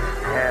yeah,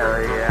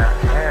 hell yeah,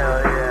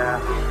 hell yeah.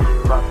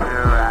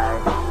 Fucking right,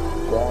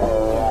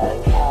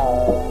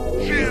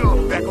 Yeah,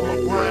 back on my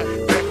grind,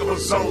 back on my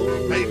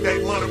zone. Made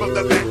that money, but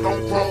the lack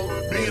on chrome.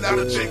 Being out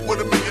a chick with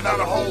 $1 million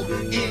home.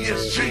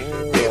 ESG,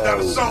 being out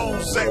a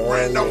zone. Sack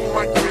brand off of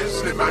my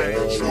grizzly,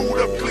 man. Screwed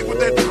up click with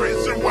that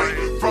dress and white.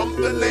 From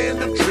the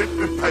land of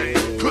dripping pain.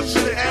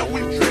 Cushion the air, we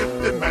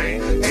drifting,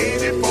 man.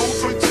 84,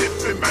 so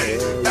tipping, man.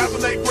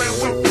 1,008 grand,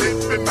 we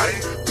flipping,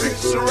 man.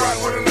 Picture right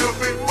with a little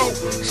bit more.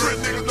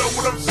 Trend niggas know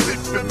what I'm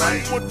sipping,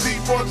 man. When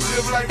D-boys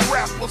live like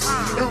rappers.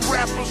 And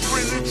rappers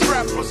really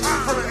trappers.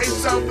 From the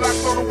A-Sound block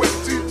on the way to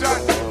T-Dot.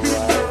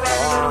 Houston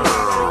around the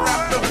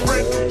rap the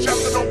friend.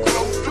 Chapter don't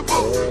close the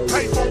book.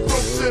 Paper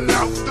broke till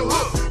out the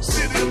hook.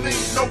 City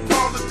lean, no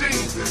Paula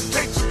Dean.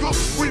 Cakes cook,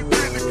 we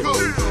really cook.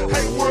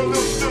 Hey, world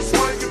up, still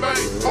swinging, man.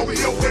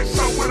 OBO, they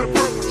show with a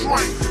purple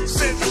train.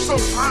 Central so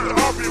high to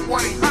Harvey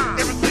Wayne.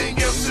 Everything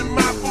else in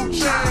my food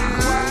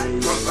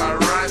chain. Cause I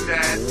run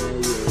that.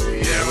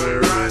 Yeah, we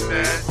run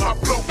that. My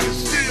flow can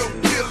still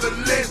kill a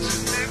legend,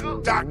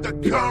 nigga. Dr.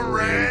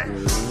 Conrad.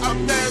 I'm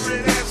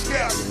married as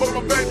gal, but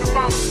my baby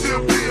mama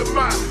still be a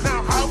mine.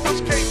 Now, how much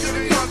cake did a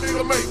young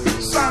nigga make?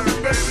 Sorry,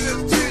 baby,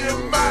 that's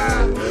TMI.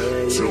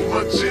 Too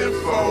much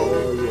info,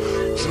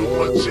 too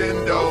much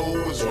endo.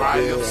 It's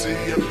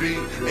YMCMB,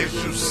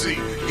 SUC,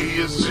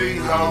 ESG,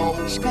 ho.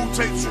 Screw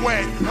tape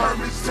swag,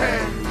 Hermes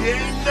tag. Yeah,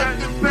 ain't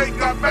nothing fake,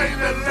 I made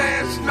it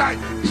last night.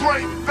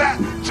 Drink fat,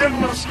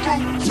 gentleman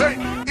screw tape.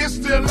 It's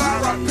still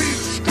RIP the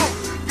screw.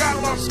 Got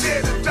him all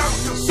scared and down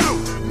to sue.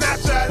 Now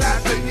shout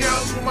out the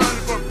young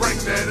money for bring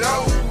that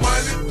old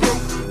money through.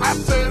 I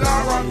said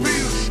RIP the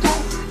screw.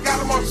 Got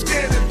him all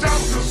scared and down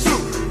to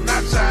sue.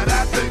 Now shout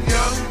out the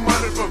young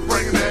money for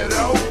bringing that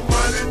old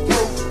money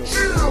through.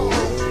 Chill,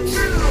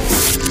 chill.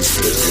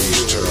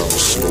 H-Town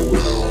slow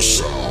down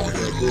sound,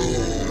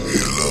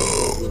 you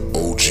love.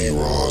 OG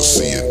Ron C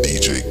and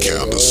DJ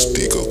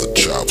Candlestick of the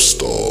Chop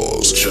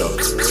Stars.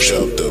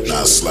 Chopped up,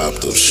 not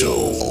slapped up show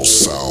on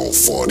Sound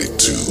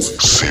 42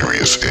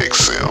 Sirius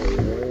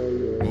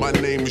XM. My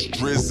name is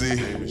Drizzy,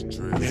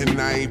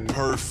 and I ain't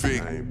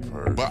perfect,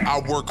 but I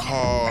work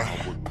hard,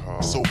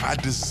 so I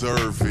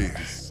deserve it.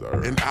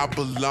 And I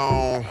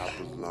belong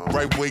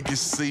right where you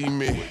see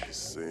me.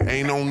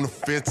 Ain't on the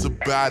fence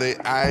about it,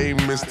 I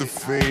ain't Mr.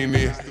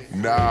 Feeney.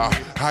 Nah,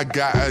 I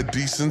got a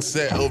decent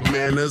set of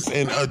manners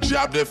and a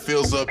job that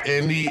fills up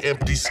any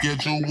empty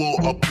schedule,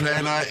 a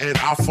planner. And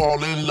I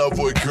fall in love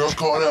with girls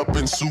caught up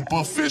in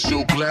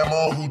superficial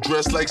glamour who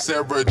dress like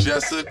Sarah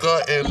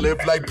Jessica and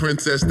live like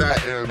Princess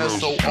Diana.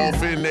 So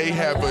often they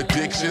have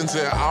addictions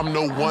and I'm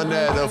the one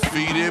that'll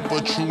feed it.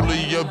 But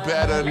truly you're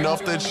bad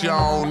enough that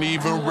y'all don't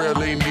even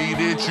really need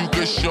it. You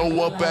could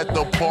show up at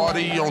the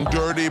party on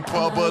dirty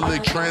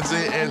public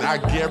transit and I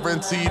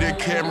guarantee the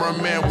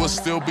cameraman will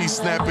still be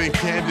snapping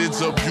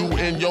candids of you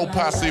and your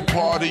posse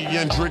party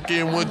and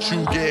drinking what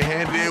you get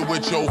handed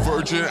with your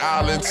Virgin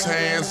Islands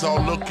hands all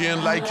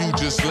looking like you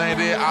just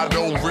landed. I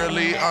don't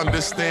really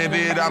understand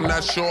it, I'm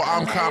not sure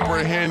I'm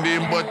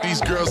comprehending, but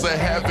these girls are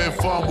having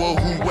fun with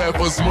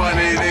whoever's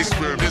money they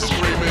spend. They're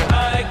screaming,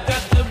 I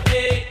got to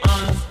be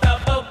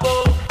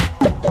unstoppable.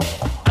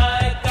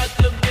 I got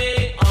to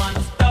be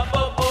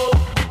unstoppable.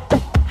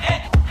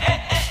 Hey, hey,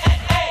 hey, hey,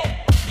 hey.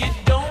 You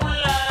don't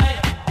lie.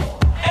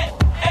 Hey,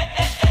 hey,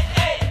 hey, hey,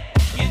 hey.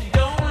 You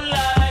don't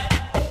lie.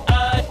 I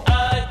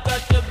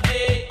got to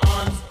be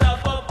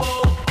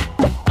unstoppable.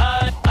 I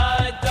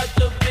got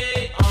to be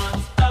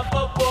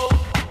unstoppable.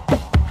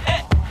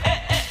 Hey, hey,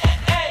 hey, hey,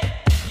 hey.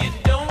 You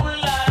don't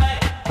lie.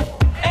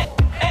 Hey,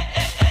 hey,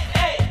 hey, hey,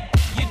 hey.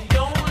 You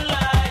don't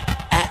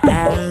lie.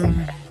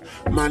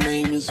 My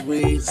name is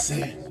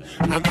Weezy.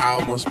 I'm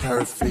almost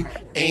perfect,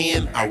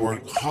 and I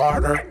work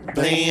harder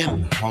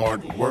than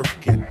hard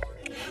working.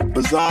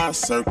 Bizarre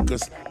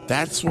circus,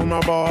 that's when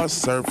my balls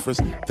surface.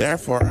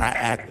 Therefore, I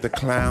act the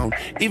clown.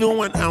 Even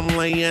when I'm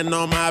laying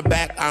on my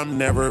back, I'm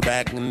never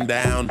backing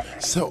down.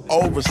 So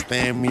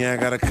overstand me, I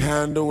got a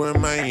condo in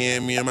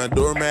Miami, and my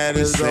doormat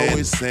is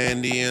always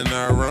sandy. And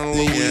I run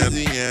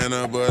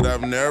Louisiana, but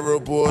I've never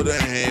pulled a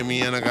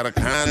hammy. And I got a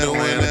condo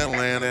in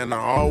Atlanta, and I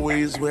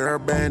always wear a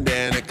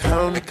bandana. It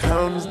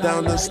comes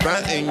down to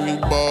stunting, you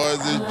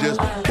boys is just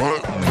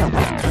bunk.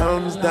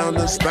 Comes down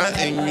to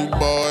stunting, you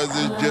boys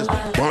is just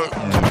bunk.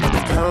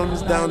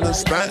 Comes down to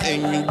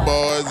stunting, you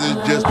boys is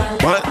just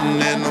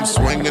bunting. And I'm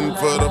swinging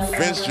for the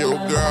fence, your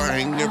girl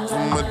hanging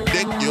from my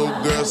dick, your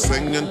girl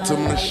singing to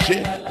my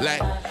shit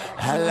like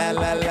ha la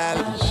la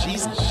la. She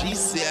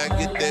say I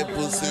get that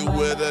pussy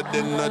wetter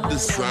than a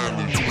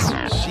designer.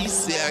 She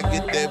say I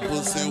get that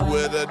pussy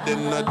wetter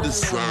than a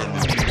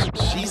designer.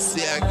 She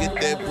say I get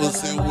that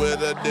pussy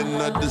wetter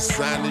than a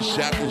designer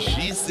shop. And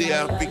she say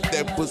I fix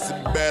that pussy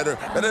better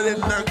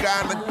than her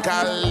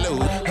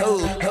gynecologist.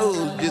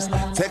 Ho, just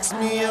text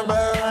me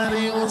about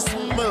it on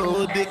some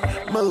more.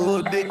 dick,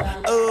 more dick,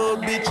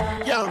 old bitch,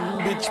 young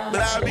bitch.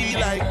 But I be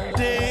like,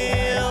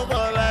 damn,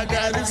 all I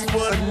got is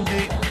one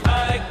dick.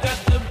 I got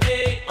to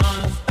be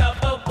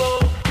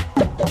unstoppable.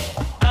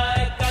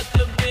 I got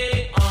to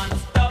be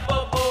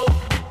unstoppable.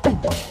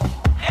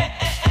 Hey,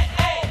 hey, hey,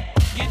 hey,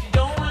 you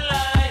don't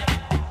lie.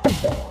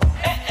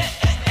 Hey, hey,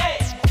 hey, hey,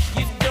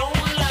 you don't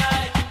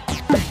lie.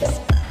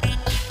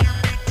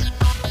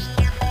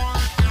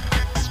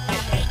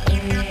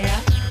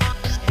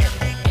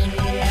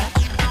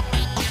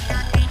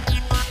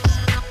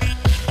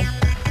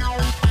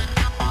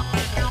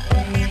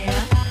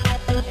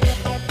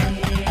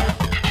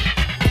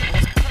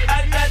 I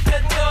got the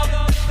talk,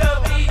 the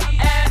beat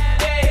and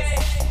bass.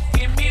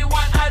 Give me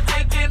one, I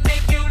take it,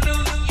 make you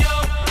lose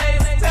your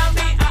place. Tell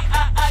me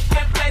I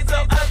can play, so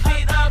I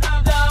beat up the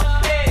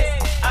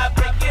bass. I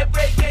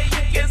break it,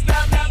 you can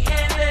stop me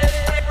in this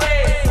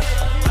race.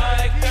 I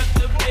got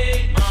to be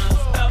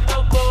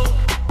unstoppable.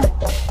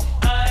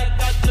 I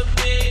got to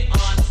be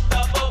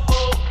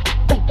unstoppable.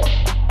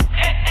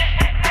 Hey, hey,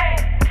 hey, hey,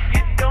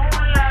 you don't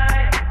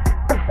lie.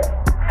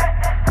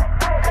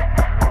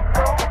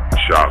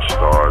 Chop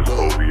Stars,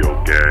 OVO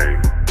gang.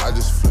 I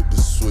just flip the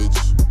switch.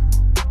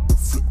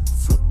 Flip,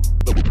 flip.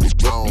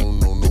 I don't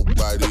know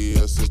nobody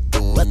else that's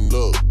doing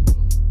look.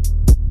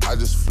 I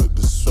just flip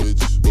the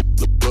switch.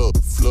 Look,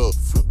 flip,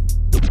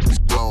 flip.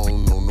 I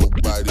don't know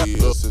nobody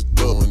else that's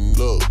doing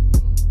look.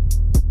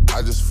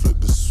 I just flip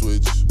the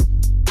switch.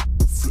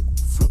 Flip,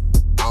 flip.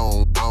 I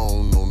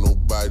don't know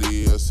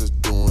nobody else that's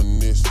doing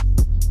this.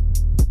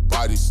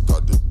 Body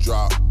start to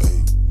drop,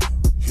 ayy.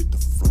 Hit the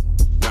floor.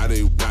 Now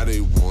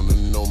they wanna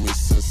know me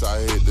since I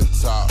hit the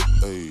top.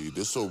 Ayy,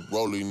 this a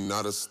rolling,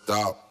 not a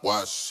stop.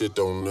 Watch shit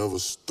don't never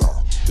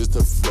stop. This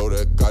the flow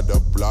that got the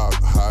block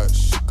hot.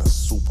 Shit got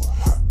super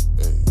hot.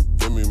 Ayy,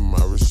 give me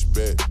my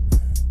respect.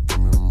 Give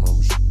me my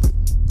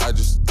respect.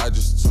 I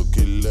just took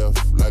it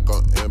left like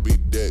on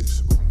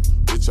ambidex.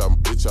 Bitch,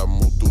 I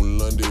moved through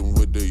London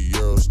with the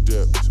Euro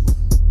steps.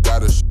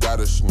 Got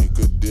a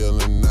sneaker deal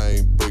and I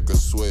ain't break a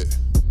sweat.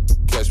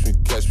 Catch me,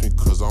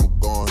 cause I'm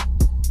gone.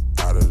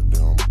 Out of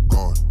there, I'm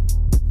gone.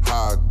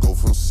 How I go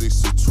from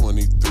 6 to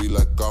 23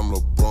 like I'm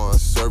LeBron.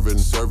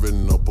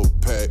 Serving up a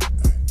pack.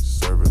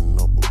 Serving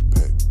up a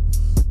pack.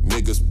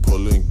 Niggas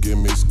pulling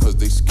gimmicks cause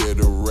they scared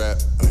to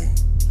rap. Ay.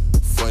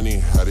 Funny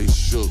how they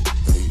shook.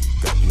 Ay.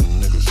 Got you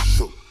niggas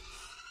shook.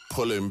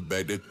 Pulling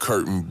back the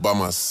curtain by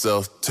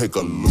myself. Take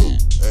a look.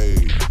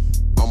 Ay.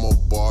 I'm a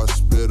bar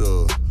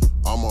spitter.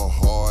 I'm a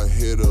hard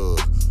hitter.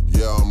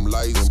 Yeah, I'm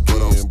light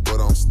skinned, but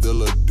I'm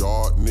still a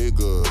dark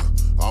nigga.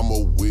 I'm a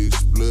wig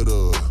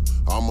splitter.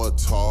 I'm a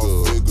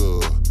tall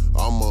figure.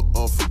 I'm a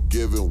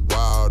unforgiving,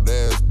 wild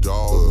ass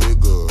dog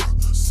nigga.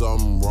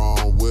 Something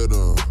wrong with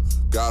him.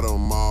 Got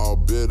him all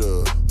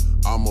bitter.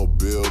 I'm a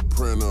bill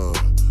printer.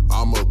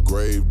 I'm a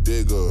grave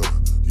digger.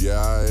 Yeah,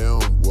 I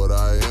am what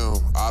I am.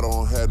 I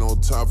don't have no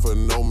time for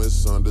no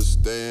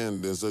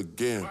misunderstandings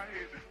again.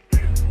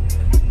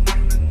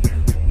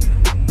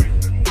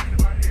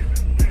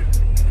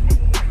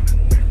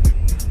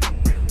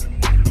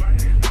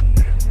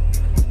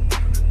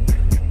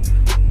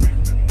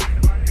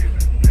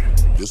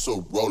 It's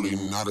a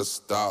rolling, not a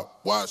stop.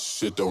 Watch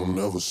shit don't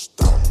never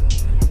stop.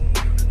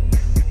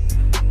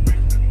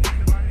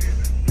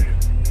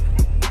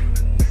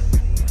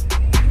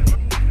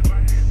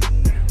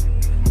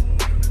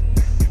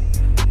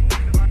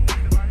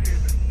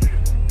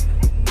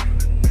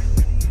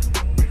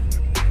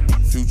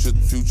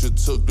 Future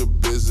took the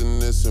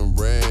business and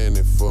ran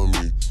it for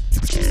me.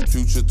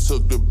 Future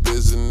took the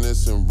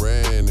business and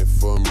ran it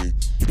for me.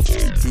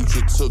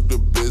 Future took the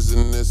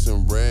business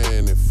and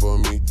ran it for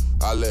me.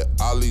 I let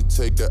Ollie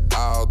take the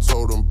aisle,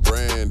 told him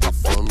brand it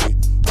for me.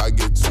 I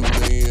get 2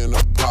 million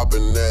a pop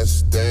and that's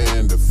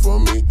standard for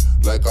me.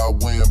 Like I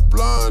went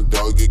blind,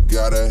 dog, you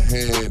gotta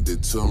hand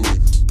it to me.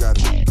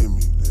 Gotta give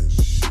me that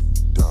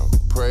shit, dog.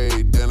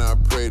 Prayed, then I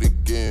prayed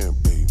again,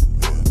 baby,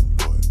 man,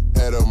 Lord.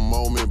 Had a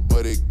moment,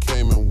 but it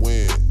came and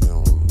went.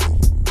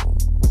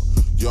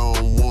 You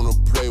don't wanna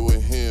play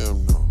with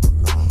him, no.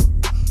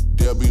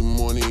 They'll be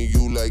mourning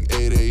you like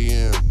 8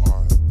 a.m.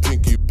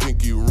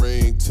 Pinky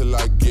ring till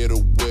I get a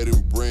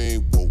wedding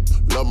ring. Whoa.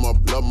 Love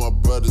my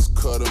brothers,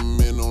 cut them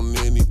in on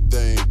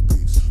anything.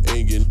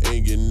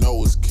 And you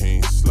know it's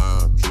King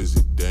Slime,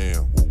 Drizzy,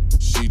 damn. Whoa.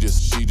 She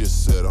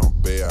just said I'm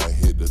bad, I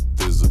hit the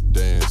thizzle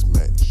dance,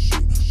 man.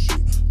 Shit.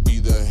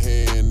 Either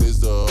hand is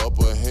the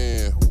upper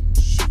hand. Whoa.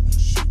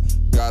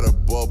 Shit. Got a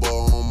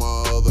bubble on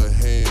my other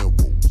hand.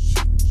 Whoa.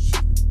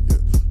 Shit. Yeah.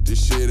 This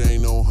shit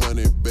ain't no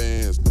 100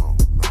 bands, no.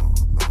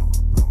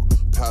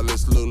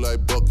 Palace look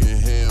like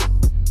Buckingham.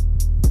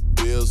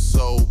 Bill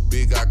so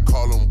big, I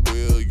call them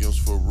Williams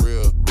for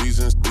real.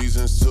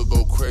 Reasons to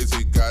go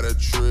crazy, got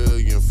 $1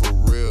 trillion for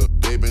real.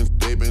 They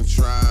been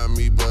trying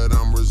me, but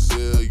I'm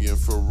resilient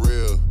for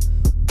real.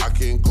 I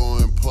can't go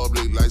in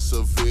public like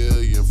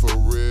civilian for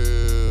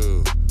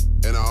real.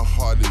 And I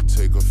hardly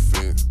take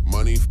offense.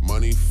 Money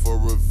for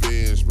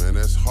revenge, man,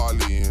 that's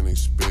hardly an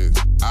expense.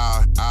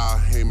 I'll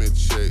Heyman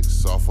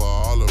checks off of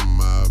all of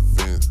my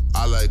events.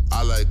 I like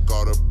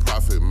all the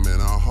profit,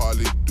 man, I hardly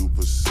hardly do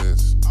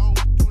percents.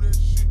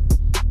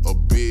 A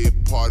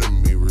big part of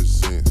me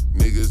resents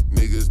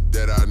niggas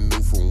that I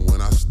knew from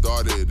when I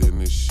started in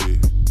this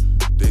shit.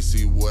 They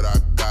see what I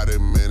got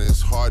and man,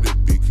 it's hard to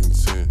be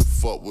content.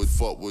 Fuck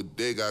what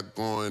they got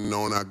going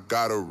on, I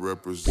gotta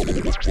represent.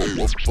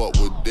 Fuck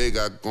what they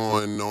got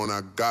going on,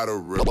 I gotta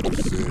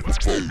represent.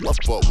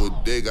 Fuck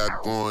what they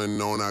got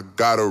going on, I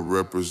gotta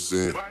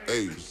represent.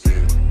 Hey.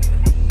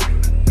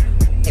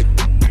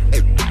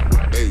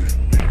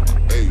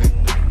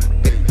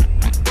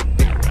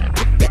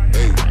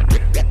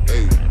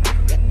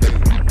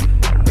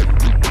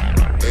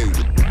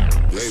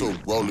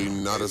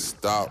 Rolling, not a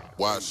stop.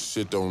 Watch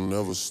shit don't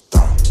never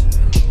stop.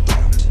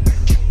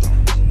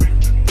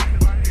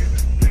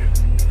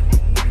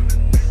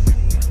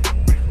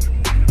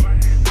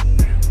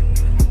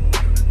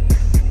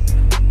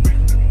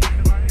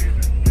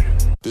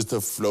 This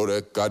the flow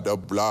that got the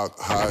block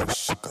hot.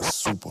 Shit got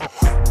super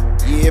hot.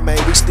 Yeah, man,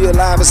 we still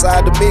live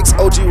inside the mix.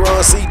 OG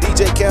Ron C,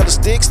 DJ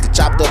Candlesticks, the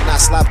Chopped Up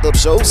Not Slopped Up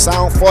Show,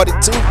 Sound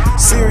 42,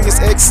 Sirius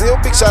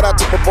XM. Big shout out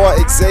to my boy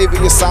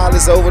Xavier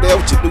Silas over there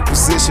with your new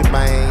position,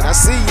 man. I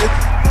see you.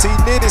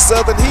 T-Nitty,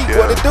 Southern Heat,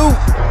 what it do?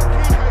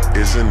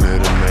 Isn't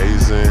it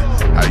amazing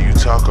how you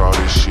talk all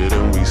this shit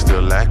and we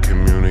still lack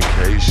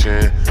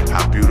communication?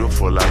 How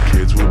beautiful our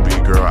kids would be,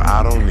 girl,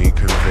 I don't need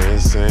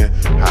convincing.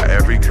 How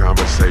every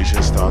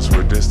conversation starts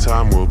with this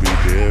time will be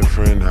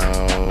different.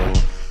 How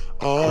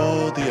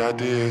oh, the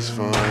idea is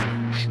fun.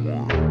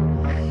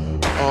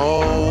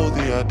 Oh,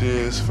 the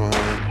idea is fun.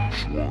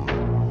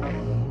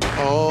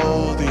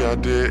 Oh, the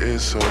idea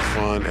is so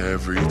fun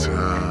every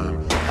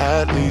time.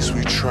 At least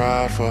we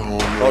try for home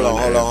run.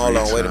 Hold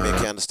on. Wait a minute,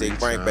 Candlestick.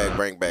 Bring back.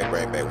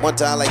 One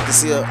time like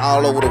this here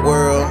all over the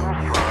world.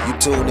 You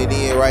tuning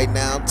in right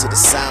now to the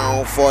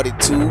Sound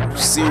 42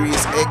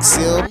 Sirius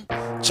XM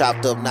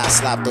Chopped Up Not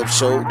Slopped Up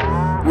Show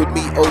with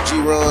me,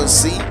 OG Ron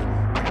C.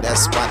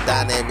 That's my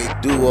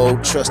dynamic duo,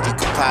 trusty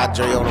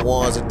compadre on the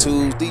ones and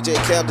twos, DJ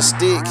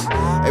Candlestick.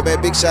 Hey man,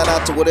 big shout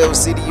out to whatever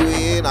city you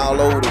in, all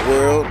over the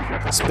world.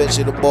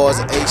 Especially the boys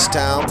in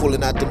H-Town,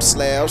 pulling out them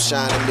slabs,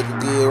 shining, looking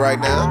good right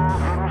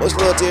now. Much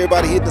love to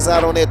everybody hitting us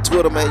out on that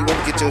Twitter, man. You want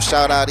to get your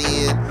shout out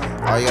in?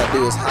 All you gotta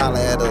do is holler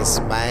at us,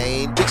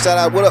 man. Big shout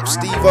out, what up,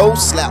 Steve-O?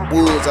 Slap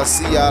Woods, I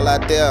see y'all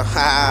out there.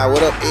 Ha,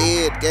 what up,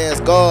 Ed? Gas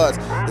Guards.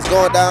 It's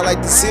going down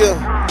like this here.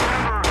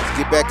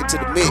 Get back into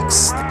the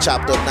mix. The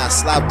Chopped Up Not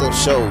Slopped Up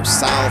Show,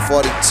 Sound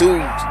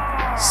 42,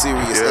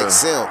 Sirius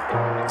XM.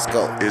 Let's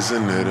go.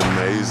 Isn't it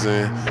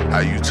amazing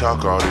how you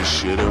talk all this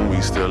shit and we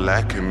still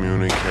lack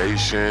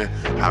communication?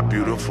 How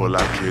beautiful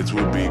our kids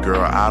would be,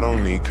 girl, I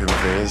don't need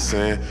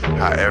convincing.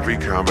 How every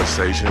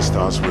conversation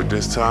starts with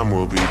this time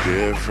will be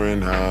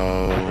different.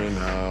 How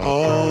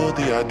oh,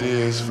 the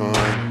idea is fun.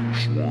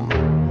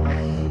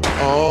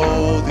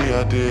 Oh, the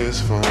idea is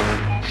fun.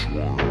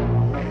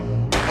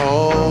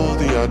 Oh,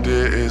 the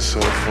idea is so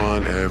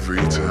fun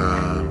every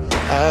time.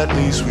 At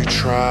least we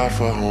try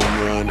for home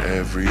run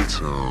every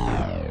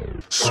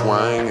time.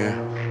 Swinging,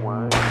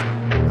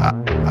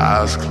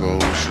 eyes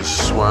closed,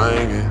 just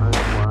swinging.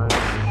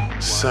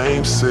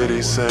 Same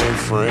city, same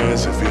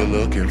friends if you're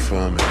looking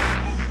for me.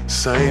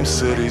 Same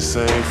city,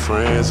 same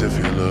friends if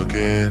you're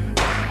looking.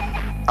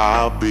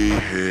 I'll be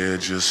here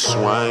just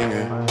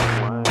swinging.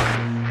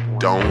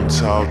 Don't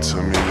talk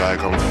to me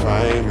like I'm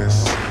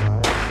famous.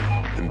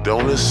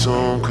 Don't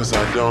assume, cause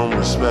I don't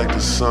respect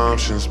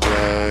assumptions,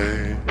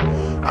 babe.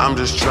 I'm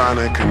just trying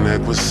to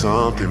connect with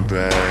something,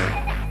 babe.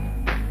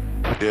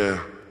 Yeah,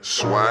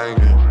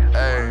 swinging,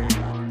 ayy.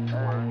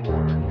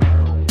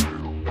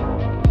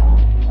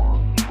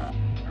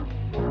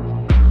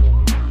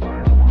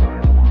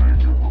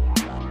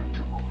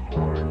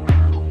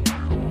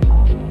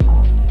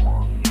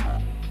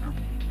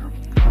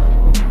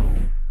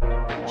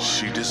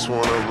 She just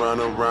wanna run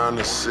around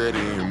the city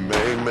and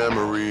make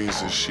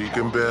memories that she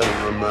can barely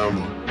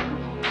remember.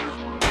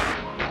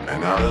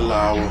 And I'll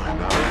allow her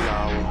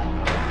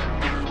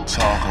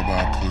talk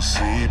about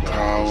pussy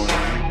power.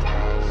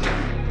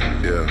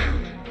 Yeah.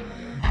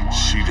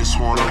 She just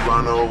wanna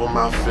run over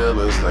my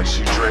feelings like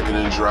she drinking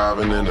and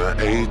driving in an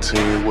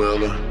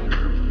 18-wheeler.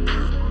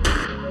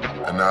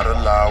 And I'd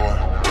allow her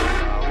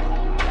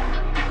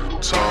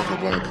talk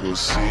about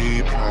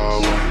pussy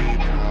power.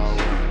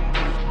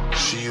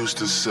 She used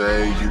to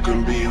say, you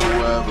can be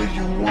whoever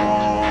you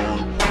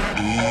want,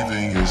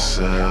 even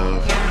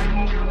yourself.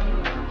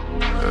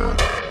 Yeah.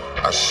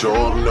 I showed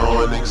up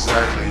knowing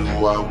exactly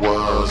who I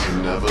was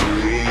and never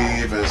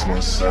leave as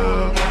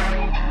myself.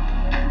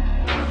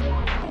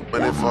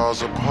 When it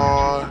falls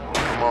apart,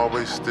 I'm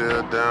always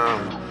still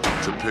down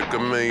to pick a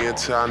million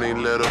tiny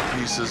little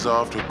pieces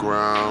off the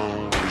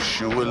ground.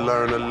 Wish you would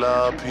learn to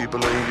love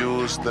people and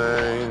use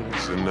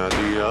things and not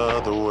the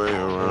other way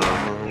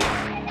around.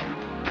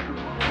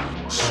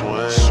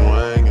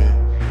 Swinging,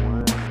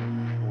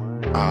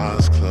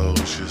 eyes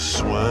closed, just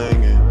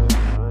swinging.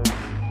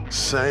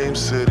 Same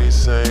city,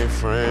 same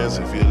friends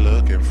if you're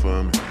looking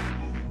for me.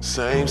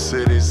 Same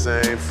city,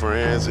 same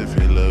friends if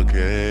you're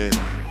looking.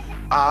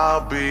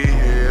 I'll be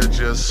here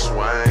just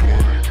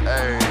swinging,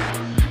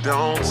 ayy.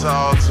 Don't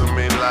talk to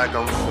me like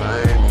I'm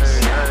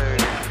famous.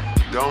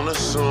 Don't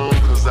assume,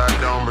 cause I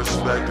don't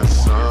respect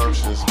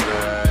assumptions,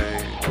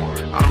 babe.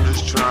 I'm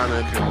just trying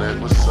to connect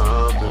with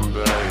something,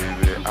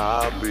 baby.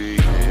 I'll be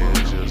here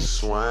just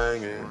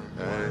swinging.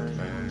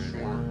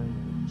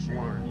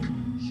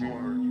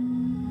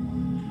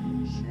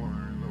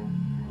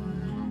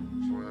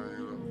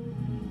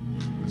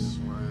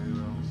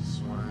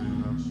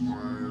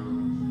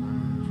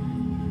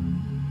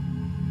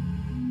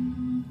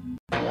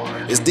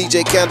 It's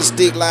DJ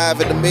Candlestick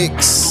live in the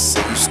mix.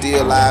 You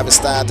still live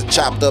inside the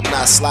Chopped Up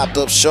Not Slopped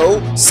Up show.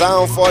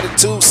 Sound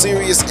 42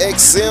 Sirius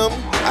XM.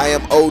 I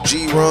am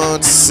OG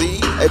Ron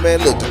C. Hey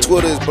man, look, the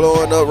Twitter is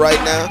blowing up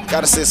right now.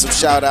 Gotta send some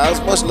shout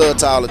outs. Much love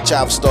to all the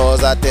Chop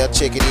Stars out there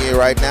checking in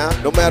right now.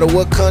 No matter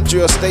what country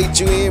or state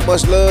you in,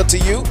 much love to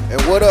you. And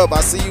what up?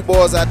 I see you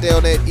boys out there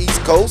on that East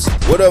Coast.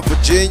 What up,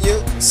 Virginia?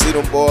 See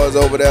them boys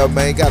over there,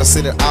 man. Gotta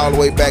send it all the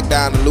way back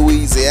down to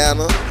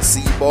Louisiana.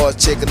 See you boys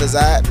checking us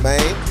out,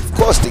 man. Of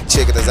course they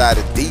checking us out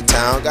at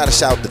D-Town. Gotta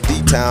shout the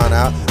D-Town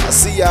out. I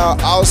see y'all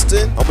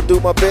Austin. I'ma do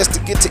my best to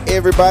get to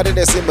everybody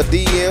that's in my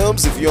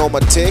DMs. If you're on my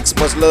text,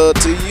 much love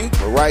to you.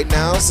 But right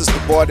now, since the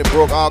boy that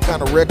broke all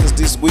kind of records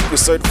this week with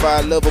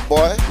Certified Lover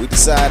Boy, we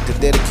decided to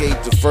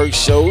dedicate the first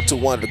show to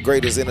one of the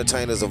greatest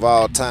entertainers of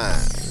all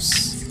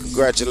times.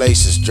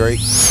 Congratulations, Drake.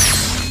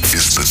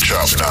 It's the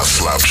Chop Not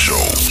Slap Show.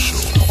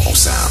 On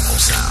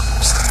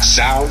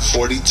Sound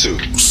 42.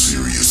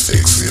 Sirius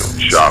XM.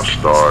 Chop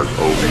Stars,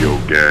 OVO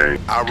gang.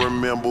 I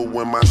remember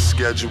when my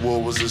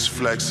schedule was as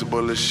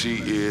flexible as she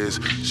is.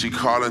 She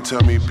call and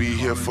tell me be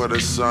here for the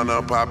sun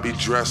up. I be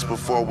dressed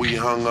before we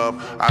hung up.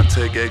 I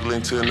take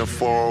Eglinton to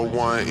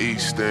 401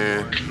 East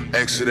End.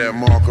 Exit at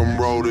Markham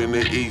Road in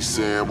the East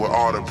End, where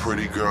all the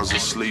pretty girls are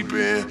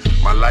sleeping.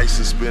 My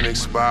license been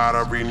expired,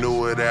 I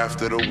renew it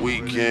after the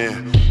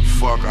weekend.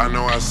 Fuck, I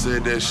know I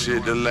said that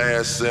shit the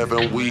last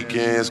 7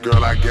 weekends.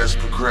 Girl, I guess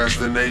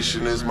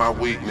procrastination is my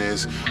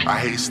weakness. I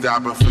hate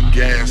stopping for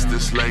gas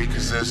this late,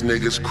 cause there's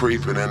niggas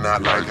creeping and I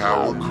like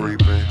how I'm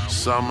creeping.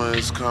 Summer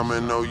is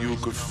coming, know you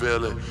can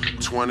feel it.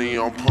 20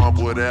 on pump,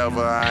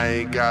 whatever, I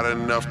ain't got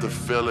enough to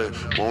fill it.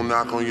 Won't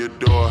knock on your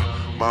door.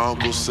 My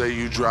uncle say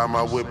you drive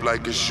my whip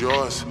like it's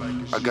yours.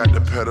 I got the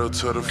pedal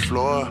to the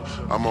floor.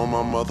 I'm on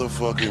my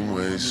motherfucking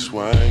way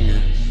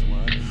swinging.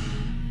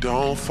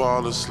 Don't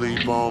fall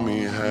asleep on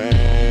me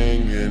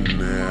hanging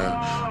there.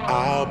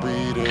 I'll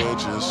be there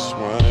just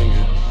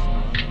swinging.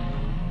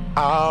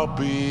 I'll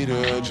be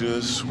there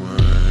just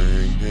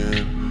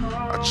swinging.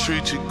 I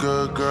treat you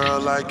good,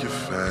 girl, like you're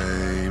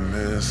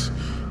famous.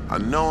 I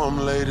know I'm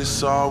late,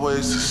 it's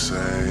always the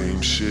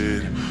same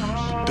shit.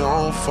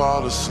 Don't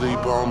fall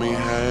asleep on me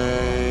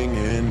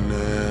hanging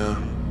there.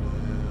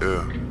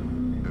 Yeah.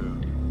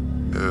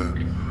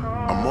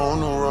 I'm on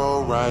the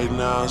road right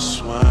now,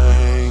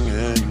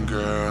 swinging,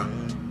 girl.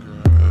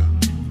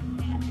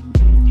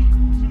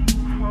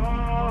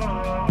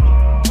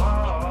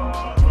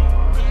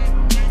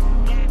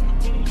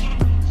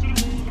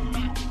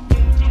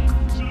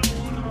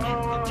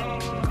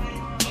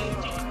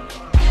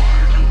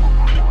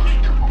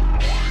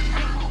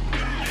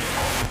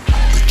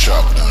 The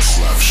Chop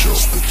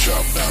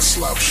Not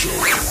Slap Show,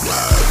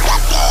 live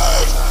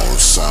on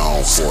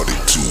Sound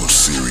 42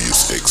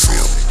 Sirius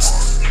XM.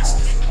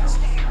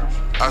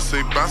 I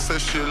say bounce that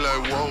shit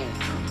like whoa.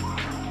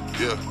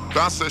 Yeah,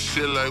 bounce that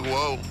shit like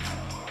whoa.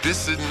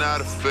 This is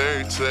not a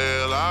fairy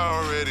tale, I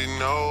already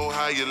know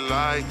how you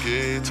like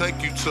it.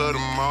 Take you to the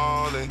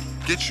mall and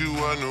get you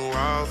a new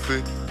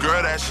outfit.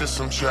 Girl, that shit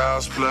some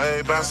child's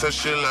play. Bounce that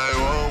shit like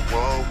whoa,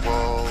 whoa,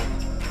 whoa.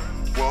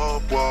 Whoa,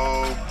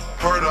 whoa.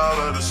 Heard all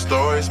of the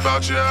stories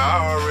about you,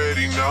 I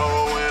already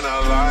know and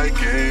I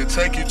like it.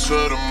 Take you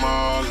to the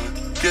mall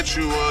and get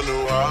you a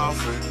new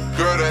outfit.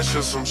 Girl, that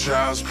shit some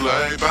child's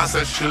play. Bounce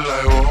that shit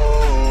like whoa.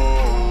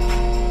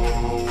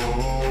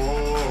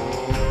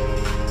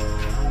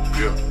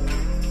 Yeah.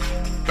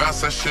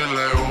 Bounce that shit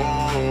like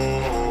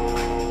whoa.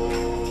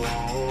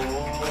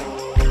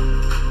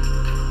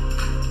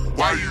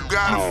 Why you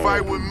gotta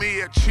fight with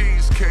me at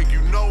Cheesecake?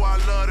 You know I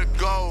love to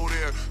go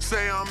there.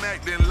 Say I'm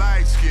acting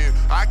light-skinned,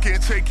 I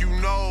can't take you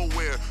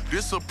nowhere.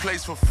 This a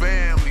place for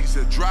families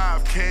that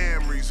drive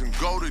Camrys and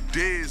go to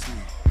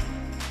Disney.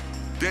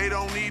 They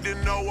don't need to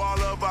know all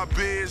of our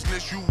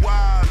business. You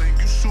wildin',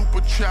 you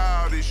super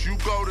childish. You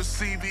go to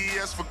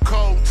CVS for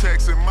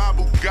Kotex and my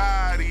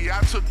Bugatti.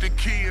 I took the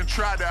key and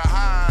tried to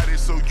hide it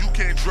so you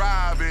can't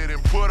drive it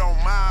and put on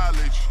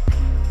mileage.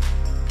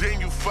 Then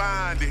you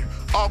find it,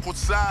 awkward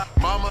side.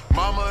 Mama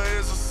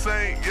is a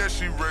saint, yeah,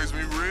 she raised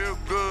me real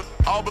good.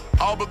 All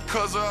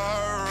because of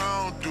her,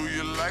 I don't do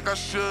you like I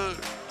should.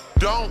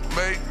 Don't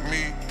make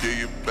me give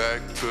you back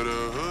to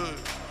the hood.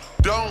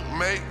 Don't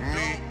make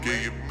me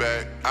give you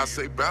back. I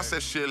say bounce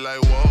that shit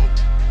like whoa.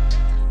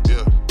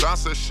 Yeah,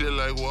 bounce that shit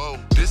like whoa.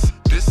 This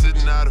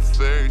is not a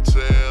fairy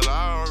tale,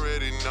 I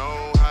already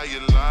know how you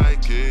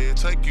like it.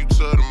 Take you to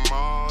the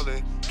mall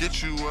and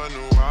get you a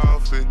new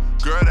outfit.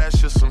 Girl, that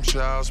shit some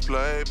child's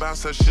play.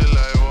 Bounce that shit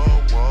like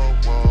whoa, whoa,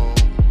 whoa.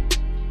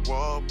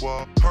 Whoa,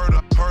 whoa. Heard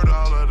Heard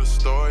all of the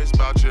stories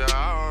about you,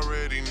 I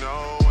already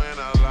know, and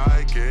I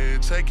like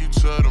it. Take you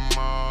to the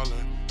mall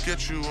and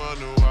get you a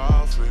new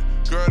outfit.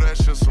 Girl,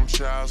 that's just some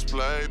child's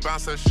play.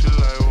 Bounce that shit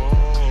like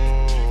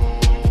whoa.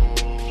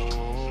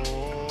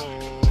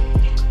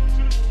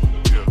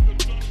 Yeah.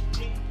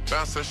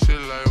 Bounce that shit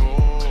like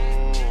whoa.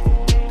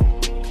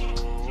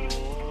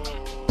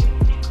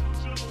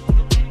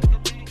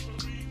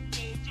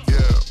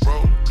 Yeah,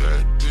 wrote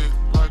that dick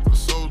like a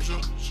soldier.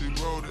 She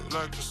wrote it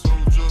like a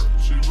soldier.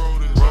 She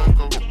wrote it like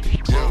a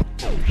yeah.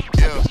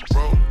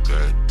 Wrote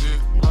that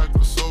dick like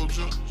a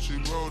soldier. She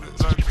wrote it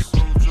like a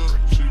soldier.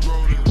 She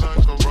wrote it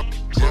like a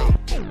yeah.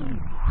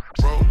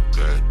 Wrote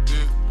that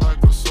dick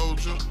like a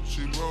soldier.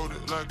 She wrote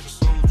it like a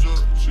soldier.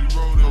 She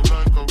wrote it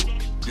like a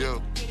yeah.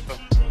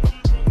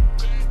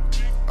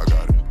 I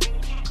got it.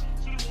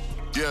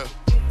 Yeah.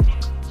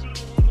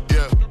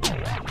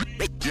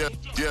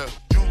 Yeah.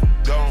 You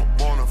don't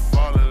wanna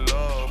fall in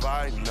love,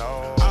 I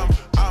know.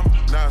 I'm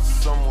not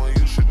someone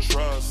you should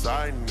trust,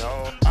 I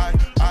know.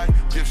 I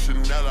give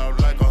Chanel out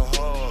like a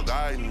hug,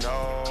 I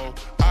know.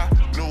 I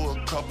knew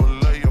a couple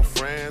of your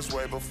friends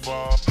way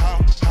before.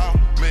 How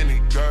many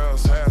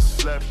girls have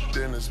slept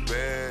in this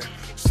bed?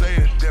 Say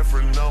a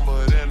different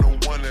number than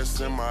the one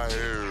that's in my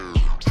ear.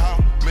 How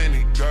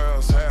many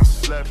girls have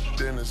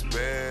slept in this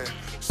bed?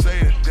 Say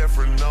a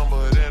different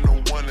number than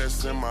the one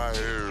that's in my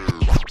ear.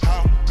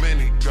 How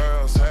many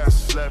girls have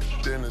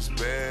slept in this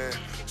bed?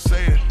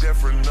 Say a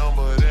different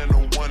number than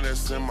the one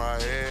that's in my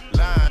head.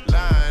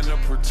 Lying to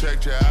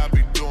protect you, I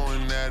be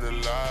doing that a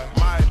lot.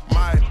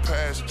 My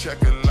past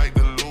checker like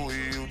the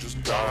Louis you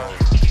just got.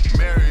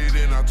 Married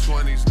in our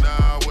 20s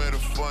now, where the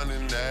fun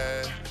in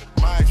that?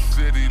 My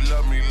city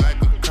love me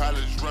like a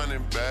college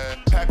running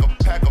back. Pack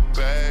a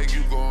bag,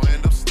 you gon'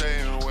 end up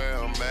staying where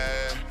I'm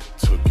at.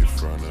 Took you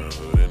from the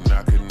hood and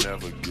I could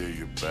never give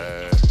you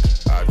back.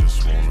 I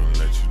just wanna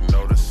let you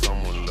know that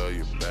someone love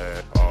you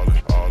back. All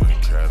in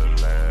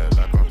Cadillac,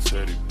 like I'm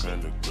Teddy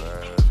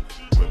Pendergrass.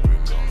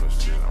 Whipping on the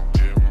shit, I'm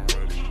getting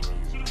ready for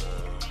you.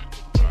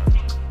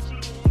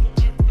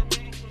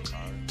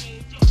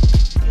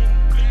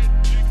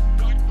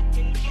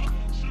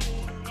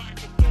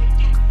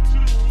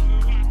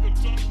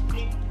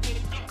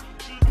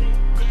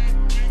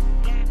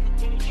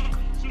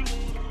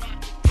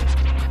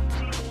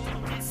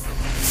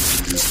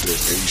 It's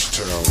that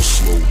H-Town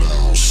slow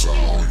down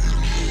sound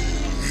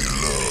you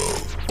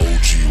love.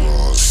 OG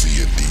Ron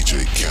C and DJ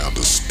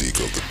Candlestick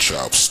of the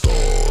Chop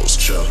Stars.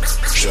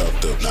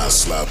 Chopped up, not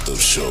slapped up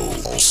show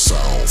on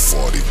Sound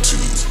 42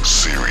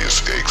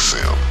 Sirius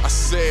XM. I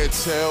said,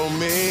 tell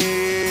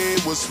me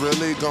what's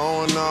really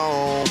going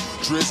on.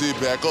 Drizzy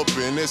back up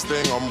in this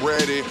thing, I'm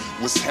ready.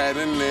 What's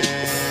happening?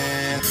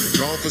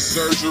 Gone for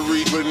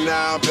surgery, but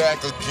now I'm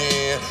back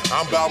again.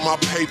 I'm about my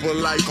paper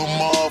like a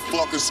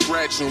motherfucking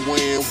scratch and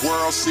win.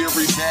 World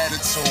Series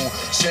attitude,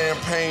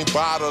 champagne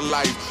bottle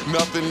life.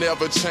 Nothing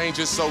ever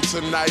changes, so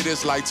tonight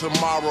is like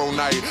tomorrow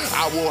night.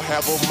 I will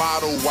have a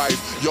model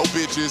wife. Your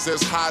bitch is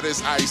as hot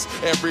as ice.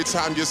 Every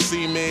time you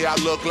see me, I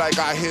look like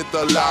I hit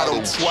the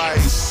lotto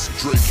twice.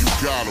 Drake, you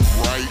got him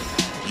right.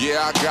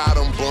 Yeah, I got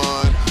them,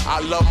 bun. I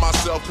love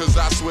myself cause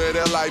I swear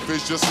that life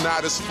is just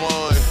not as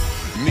fun.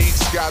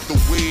 Neeks got the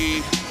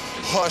weed,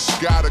 Hush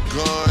got a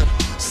gun,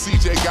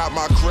 CJ got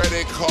my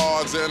credit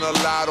cards and a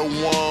lot of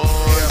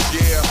ones.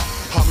 Yeah,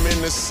 I'm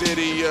in the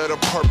city of the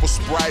purple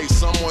Sprite.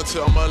 Someone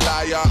tell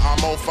Malaya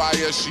I'm on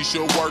fire, she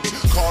should work it.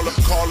 Call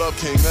up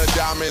King of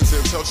Diamonds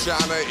and tell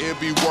China it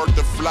be worth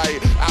the flight.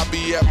 I'll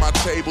be at my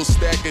table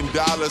stacking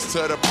dollars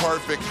to the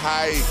perfect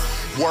height.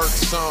 Work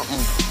something,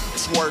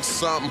 twerk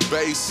something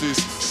basis.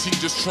 She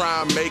just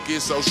try and make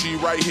it, so she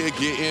right here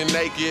getting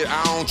naked.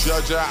 I don't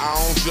judge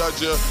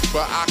her,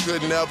 but I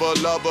could never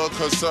love her,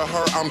 cause to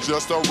her I'm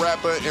just a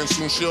rapper and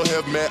soon she'll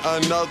have met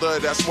another.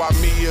 That's why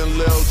me and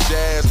Lil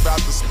Jazz about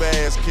to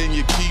spaz. Can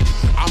you keep?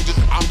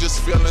 I'm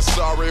just feeling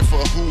sorry for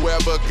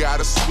whoever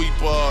gotta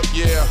sweep up.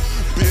 Yeah,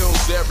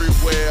 bills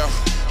everywhere,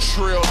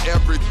 trill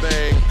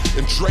everything,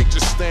 and Drake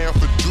just stand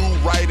for do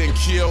right and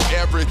kill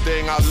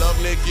everything. I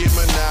love Nicki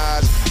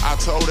Minaj, I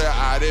told her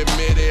I'd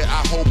admit it.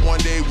 I hope one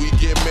day we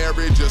get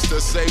married just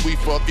to say we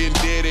fucking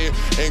did it.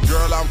 And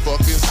girl, I'm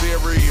fucking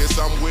serious,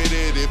 I'm with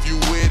it if you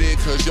with it,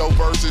 cause your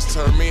verses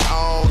turn me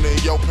on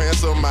and your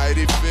pants are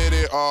mighty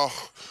fitted. Oh,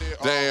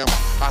 damn,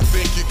 I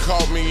think you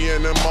caught me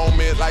in a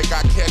moment like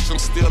I catch them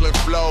stealing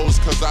flows,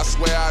 cause I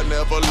swear I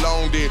never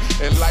loaned it,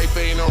 and life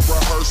ain't a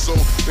rehearsal,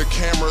 the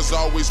camera's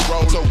always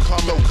roll. So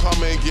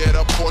come and get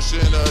a portion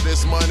of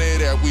this money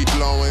that we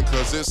blowing,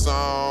 cause it's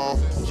on.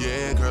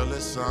 Yeah, girl,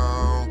 it's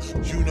on.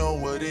 You know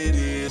what it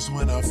is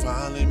when I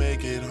finally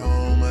make it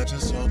home. I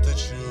just hope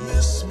that you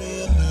miss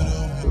me a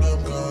little when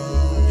I'm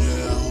gone.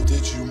 Yeah, I hope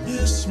that you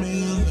miss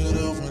me a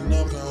little when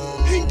I'm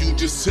gone. And you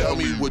just tell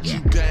me what you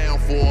down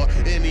for,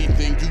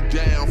 anything you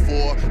down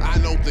for. I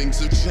know things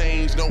have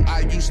changed, no,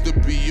 I used to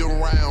be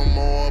around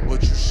more,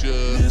 but you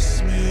should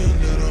miss me a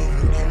little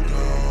when I'm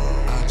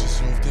gone. I just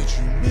hope that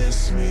you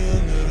miss me a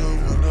little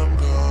when I'm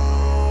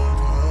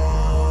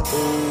gone.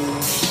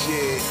 Oh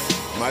shit,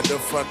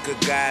 motherfucker,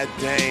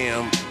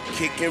 goddamn.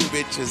 Kicking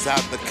bitches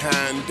out the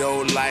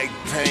condo like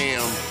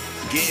Pam.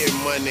 Getting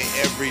money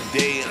every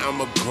day,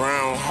 I'm a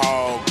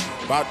groundhog.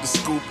 About to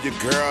scoop your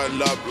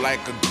girl up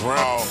like a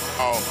ground.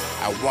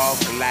 I walk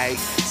light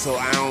so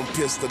I don't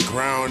piss the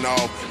ground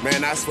off.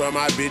 Man, I swear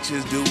my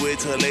bitches do it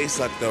till they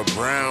suck the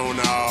brown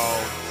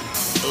off.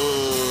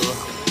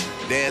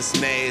 That's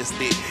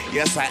nasty.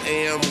 Yes, I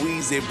am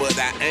wheezy, but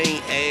I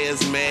ain't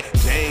as mad.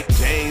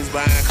 James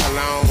buying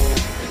cologne.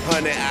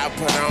 Honey, I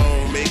put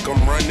on. Make them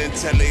run and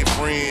tell their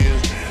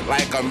friends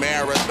like a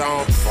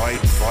marathon.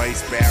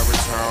 Voice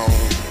baritone.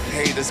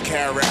 Haters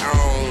carry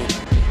on.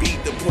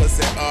 Beat the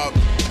pussy up.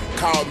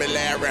 Call me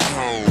Larry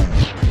Home.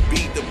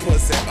 Beat the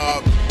pussy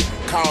up.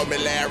 Call me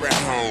Larry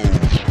Home.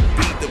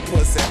 Beat the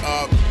pussy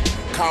up.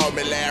 Call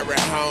me Larry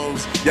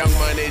Holmes. Young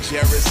Money,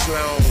 Jerry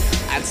Sloan.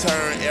 I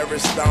turn every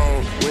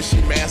stone. When she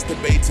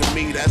masturbate to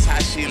me, that's how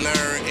she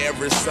learn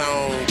every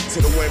song.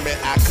 To the women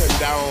I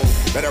condone.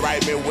 Better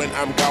write me when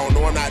I'm gone.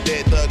 No, I'm not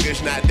that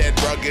thuggish, not that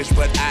ruggish,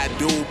 but I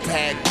do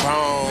pack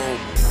bone.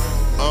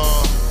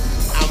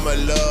 I'm a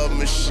love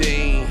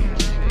machine,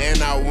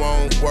 and I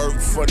won't work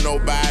for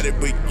nobody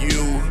but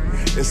you.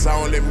 It's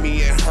only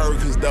me and her,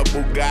 cause the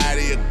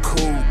Bugatti a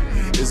coupe.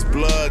 It's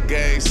blood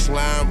gang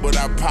slime, but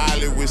I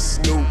pilot with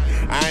Snoop.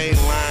 I ain't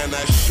lying,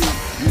 I shoot.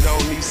 You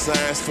don't need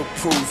signs for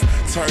proof.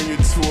 Turn you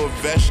to a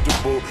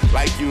vegetable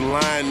like you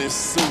lying in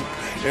soup.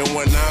 And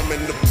when I'm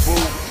in the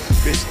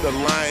booth, bitch, the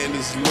lion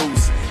is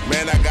loose.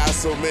 Man, I got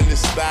so many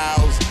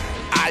styles,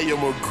 I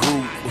am a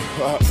group.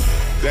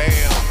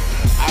 Damn.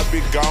 I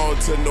be gone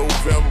to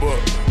November,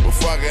 but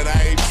fuck it,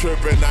 I ain't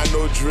trippin'. I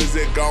know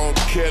Drizzy gon'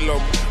 kill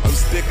him. I'm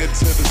sticking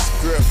to the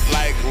script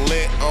like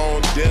lint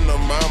on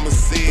denim. Mama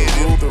said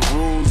the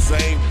rules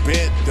ain't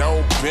bent,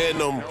 don't bend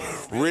them.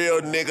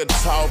 Real nigga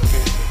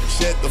talking,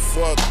 shut the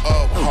fuck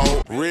up,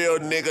 ho. Real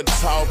nigga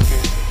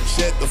talking,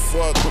 shut the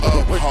fuck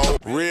up, ho.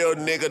 Real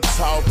nigga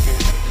talking,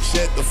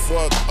 shut the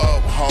fuck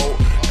up, ho.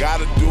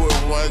 Gotta do it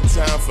one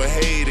time for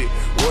hate it.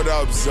 What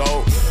up,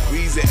 Zoe?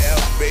 Weezy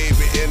F,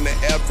 baby, and the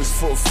F is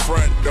for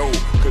front door,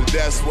 cause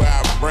that's where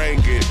I bring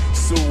it.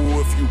 Sue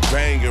if you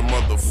bangin',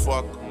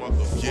 motherfucker.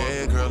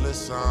 Yeah, girl,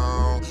 it's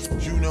on.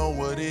 You know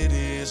what it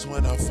is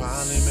when I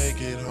finally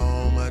make it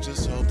home. I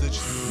just hope that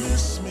you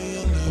miss me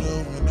a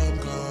little when I'm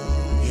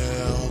gone.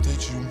 Yeah, I hope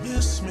that you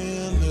miss me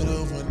a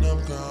little when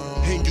I'm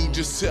gone. And you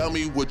just tell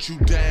me what you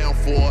down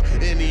for,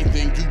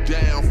 anything you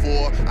down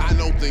for. I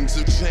know things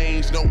have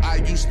changed, no, I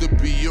used to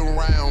be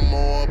around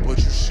more, but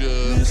you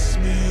should miss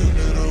me a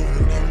little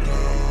when I'm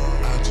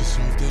gone. I just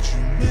hope that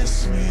you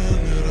miss me a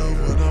little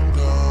when I'm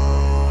gone.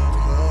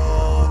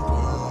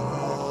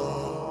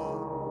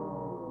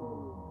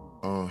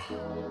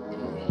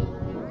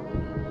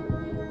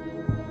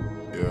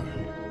 Yeah.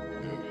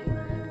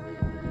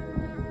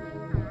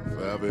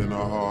 Forever in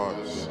our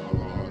hearts.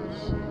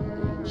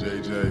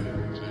 JJ,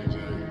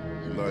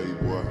 love you,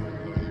 boy.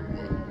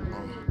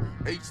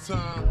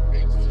 H-time.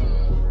 When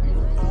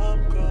I'm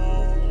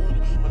gone,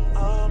 when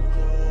I'm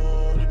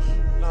gone,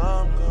 when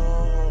I'm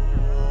gone.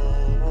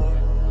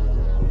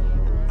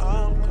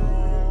 I'm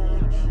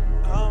gone,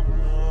 I'm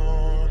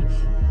gone,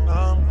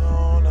 I'm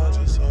gone. I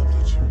just hope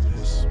that you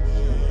miss me.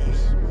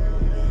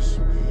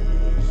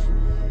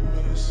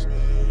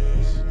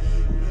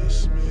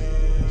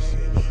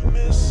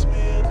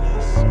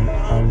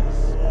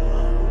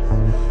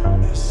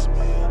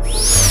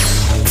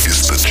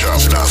 It's the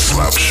Chop Not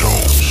Slap Show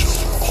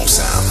on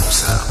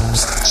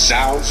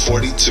Sound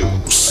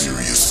 42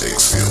 Sirius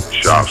XM.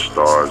 Chop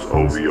Stars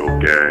OVO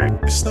gang.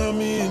 It's not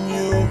me and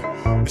you,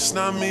 it's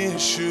not me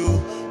and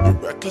you. You're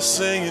reckless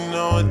and you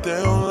know it,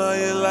 they don't love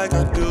you like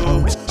I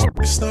do.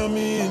 It's not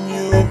me and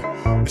you,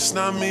 it's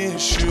not me and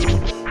you.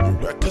 You're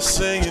reckless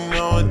and you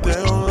know it, they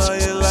don't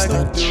love you like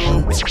I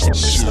do.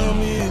 It's not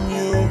me and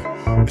you,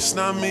 it's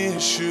not me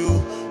and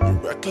you. You're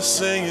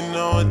reckless and you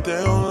know it,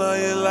 they don't love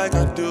you like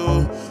I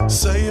do.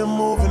 Say you're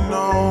moving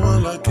on,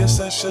 well I guess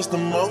that's just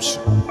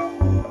emotion.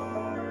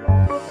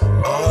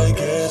 I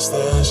guess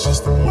that's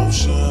just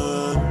emotion.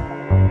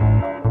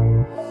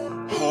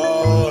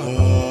 Oh,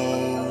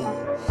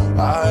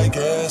 I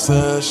guess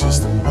that's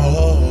just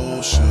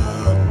emotion.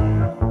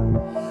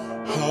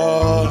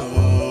 Oh,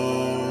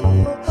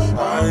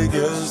 I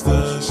guess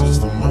that's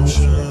just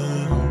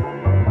emotion.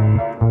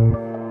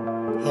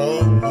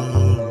 Oh,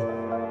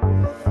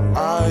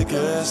 I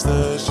guess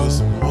that's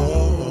just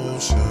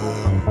emotion.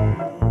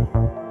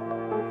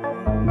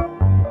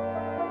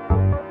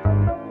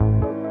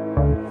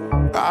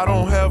 I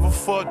don't have a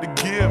fuck to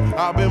give.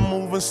 I've been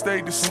moving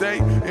state to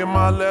state in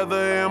my leather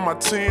and my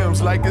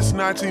Timbs like it's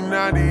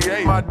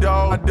 1998. My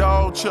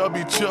dog,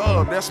 Chubby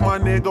Chub, that's my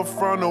nigga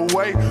from the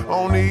way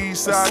on the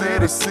east side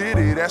of the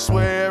city. That's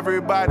where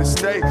everybody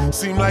stay.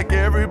 Seem like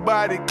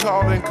everybody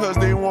calling cause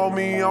they want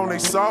me on their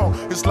song.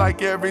 It's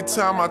like every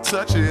time I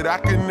touch it, I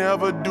can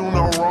never do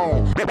no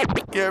wrong.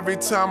 Every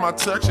time I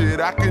touch it,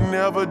 I can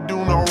never do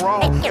no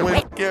wrong.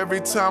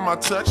 Every time I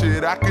touch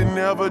it, I can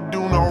never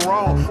do no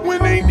wrong.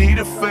 When they need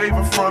a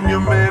favor from your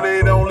man,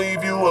 they don't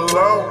leave you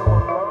alone.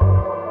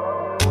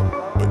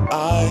 But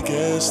I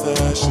guess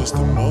that's just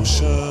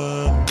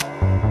emotion.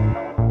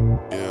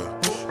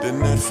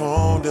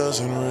 phone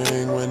doesn't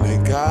ring when they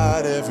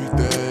got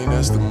everything.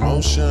 That's the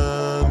motion.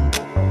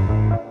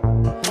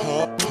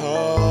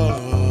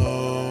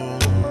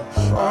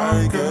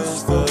 I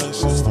guess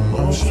that's just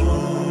emotion.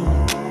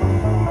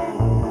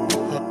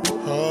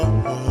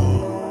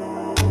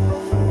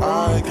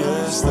 I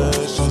guess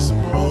that's just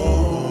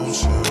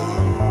emotion.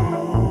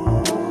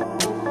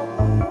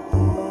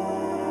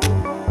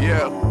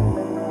 Yeah.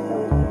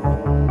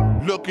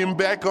 Looking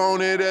back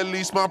on it, at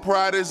least my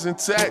pride is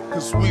intact.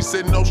 Cause we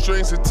said no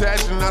strings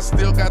attached, and I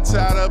still got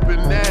tied up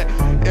in that.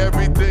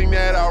 Everything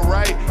that I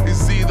write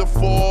is either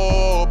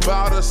for or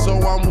about her,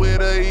 so I'm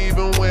with her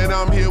even when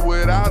I'm here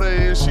without her.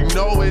 And she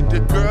know it, the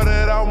girl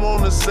that I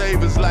wanna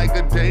save is like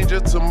a danger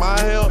to my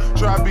health.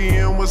 Try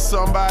being with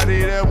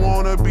somebody that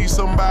wanna be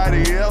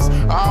somebody else.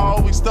 I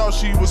always thought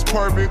she was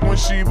perfect when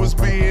she was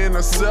being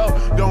herself.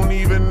 Don't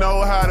even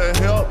know how to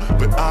help,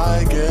 but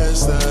I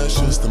guess that's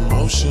just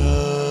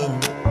emotion.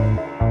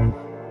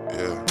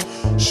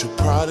 She'll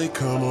probably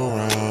come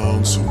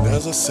around soon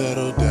as I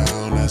settle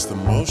down. That's the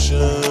motion.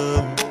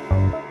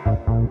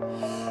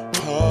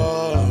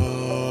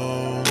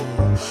 Oh,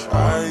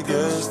 I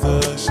guess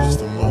that's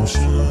just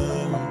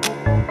emotion.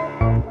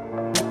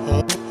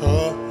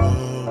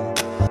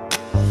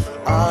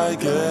 I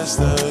guess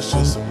that's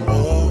just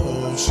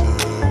emotion.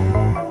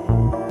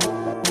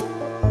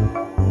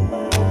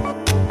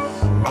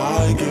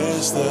 I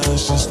guess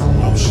that's just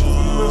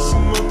emotion.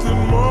 Listen,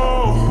 nothing more.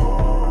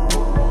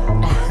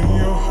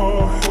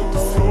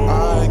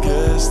 I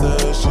guess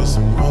that's just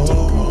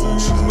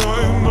emotion.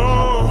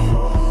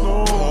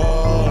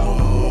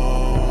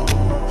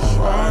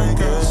 I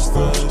guess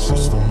that's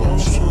just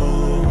emotion.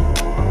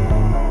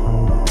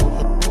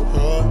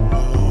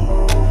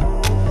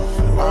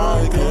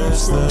 I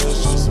guess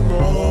that's just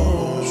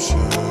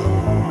emotion.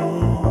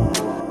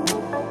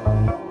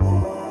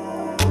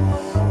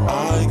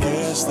 I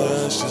guess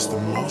that's just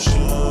emotion.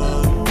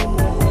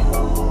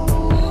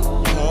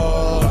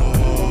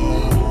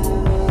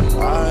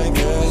 I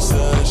guess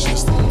that's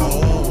just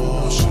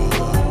emotion.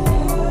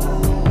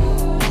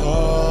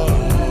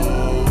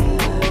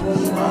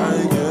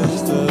 I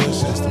guess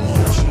that's just emotion.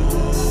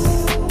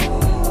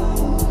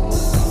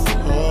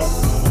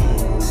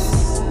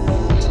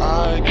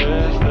 I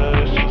guess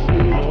that's just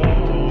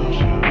emotion.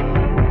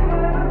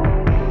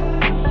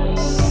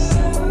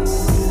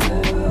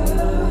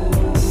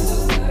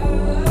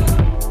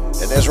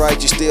 And that's right,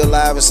 you're still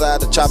live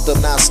inside the Chopped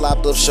Up Not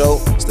Slopped Up Show.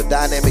 It's the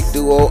dynamic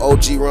duo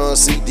OG Ron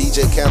C,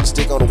 DJ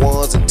Candlestick on the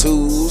ones and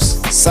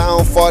twos.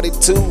 Sound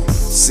 42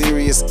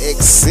 CnS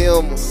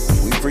XM.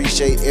 We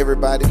appreciate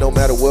everybody, no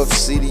matter what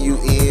city you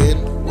in,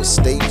 what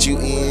state you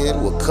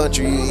in, what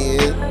country you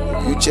in.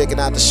 If you checking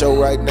out the show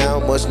right now,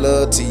 much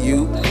love to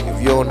you.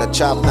 If you're on the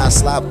Chop Not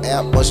Slop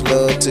app, much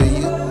love to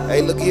you.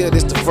 Hey, look here,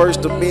 this the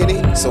first of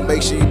many, so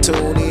make sure you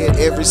tune in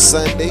every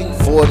Sunday,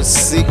 4 to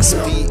 6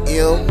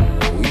 p.m.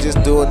 We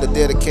just doing the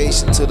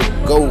dedication to the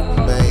GOAT,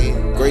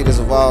 man. Greatest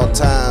of all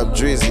time,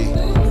 Drizzy.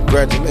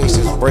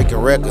 Congratulations, breaking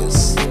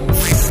records.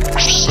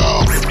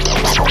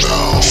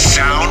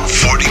 Sound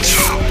 42.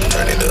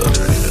 Turn it up.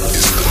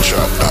 It's the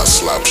Chop Not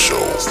Slop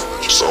Show.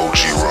 It's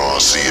OG Ron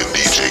C and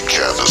DJ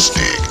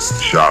Candlestick.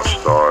 Chop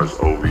Stars,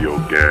 OVO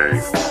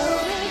Gang.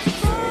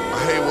 I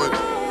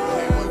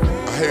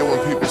hate when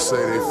people say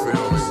they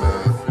feel me,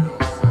 man.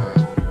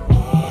 I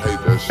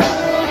hate that shit.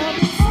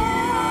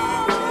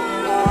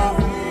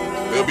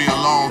 It'll be a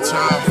long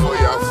time before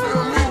y'all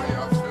feel me.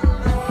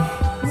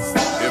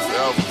 If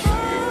ever.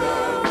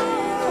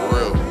 For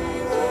real.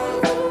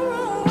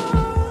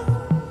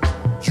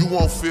 You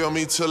won't feel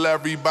me till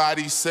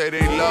everybody say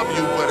they love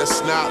you, but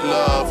it's not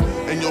love.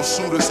 And your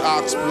suit is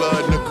ox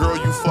blood, and the girl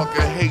you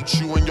fucking hate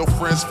you, and your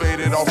friends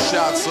faded off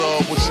shots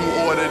of what you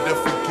ordered to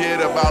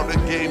forget about the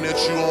game that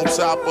you on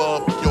top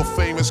of. Your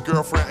famous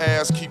girlfriend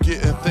ass keep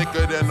getting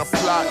thicker than the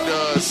plot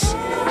does.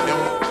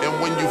 And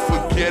when you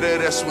forget her,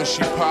 that's when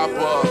she pop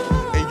up.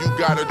 And you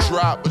got a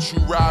drop, but you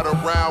ride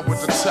around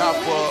with the top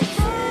up.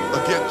 Or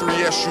get 3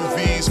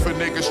 SUVs for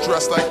niggas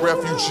dressed like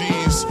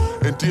refugees,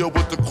 and deal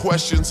with the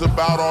questions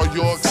about all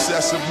your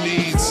excessive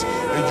needs.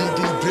 And you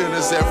do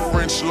dinners at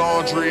French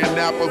Laundry in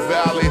Napa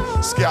Valley.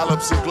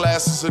 Scallops and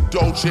glasses of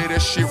Dolce,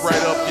 that shit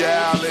right up your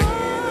alley.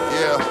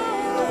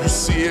 Yeah, you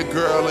see a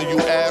girl and you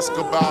ask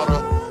about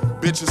her.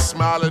 Bitches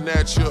smiling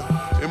at you,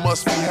 it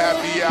must be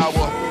happy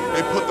hour.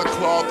 They put the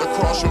cloth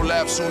across your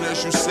lap soon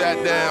as you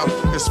sat down.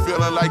 It's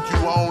feeling like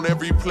you own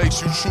every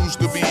place you choose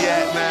to be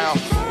at now.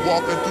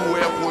 Walking through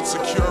airport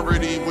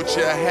security with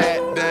your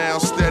hat down,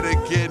 instead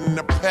of getting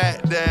the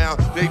pat down.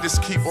 They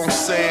just keep on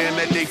saying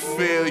that they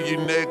feel you,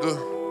 nigga.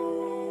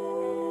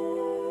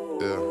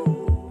 Yeah.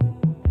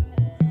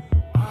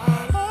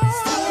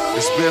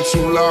 It's been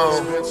too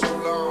long.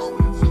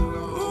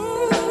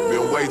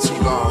 Been way too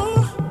long.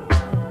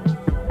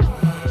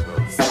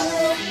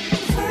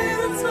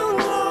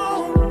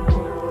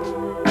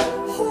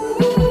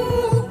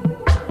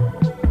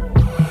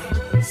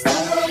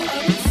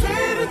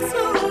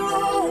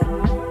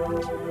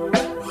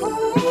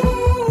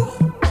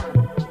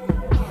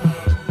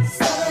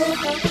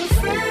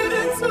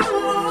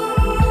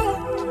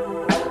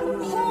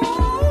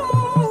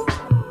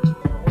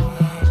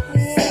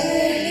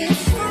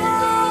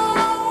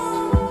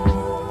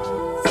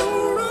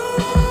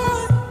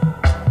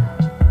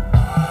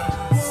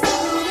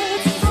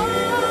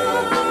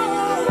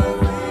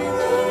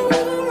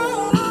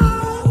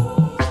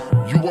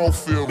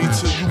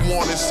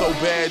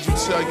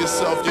 tell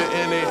yourself you're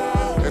in it.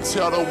 And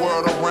tell the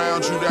world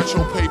around you that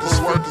your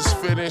paperwork is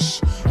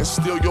finished. And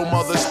steal your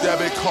mother's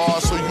debit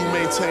card so you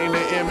maintain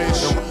the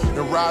image.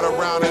 And ride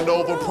around in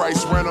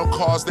overpriced rental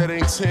cars that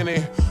ain't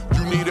tinted.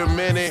 You need a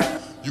minute,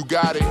 you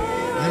got it.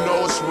 You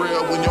know it's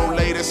real when your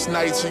latest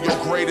nights are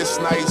your greatest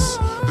nights.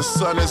 The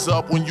sun is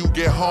up when you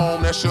get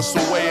home, that's just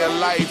a way of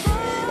life.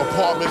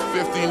 Apartment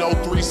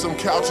 1503, some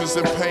couches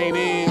and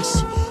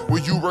paintings.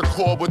 Where you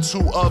record with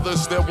two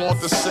others that want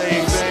the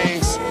same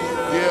things.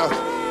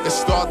 Yeah. It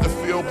start to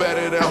feel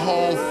better than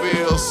home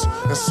feels.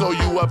 And so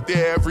you up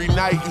there every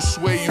night, you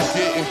swear you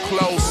getting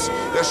close.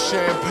 That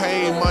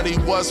champagne money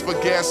was for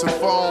gas and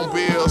phone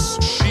bills.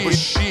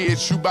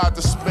 Shit, you about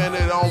to spend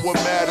it on what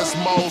matters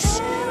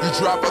most. You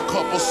drop a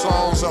couple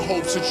songs in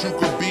hopes that you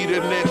could beat a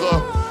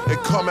nigga. And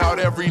come out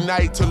every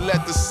night to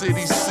let the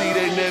city see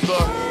they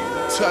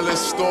nigga. Telling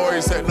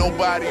stories that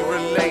nobody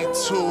relate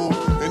to.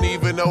 And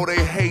even though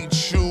they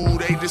hate you,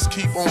 they just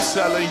keep on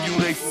telling you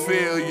they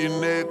feel you,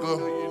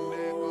 nigga.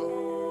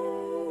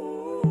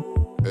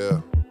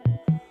 Yeah.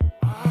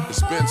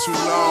 It's been too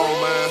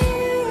long,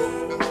 man.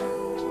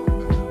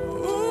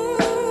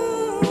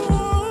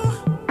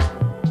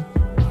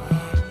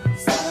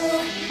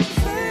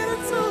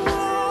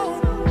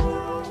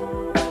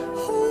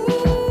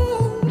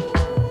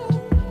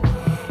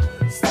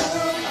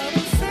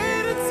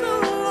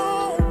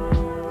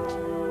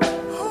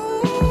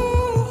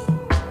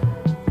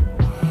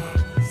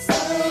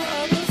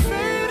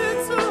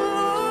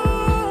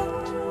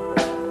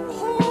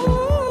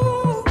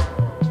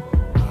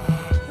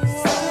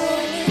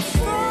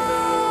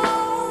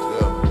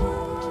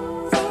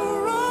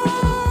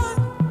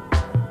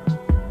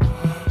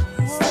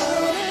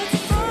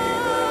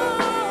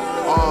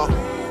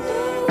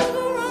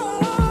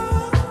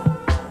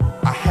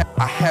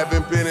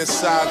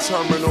 Inside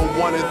Terminal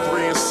 1 and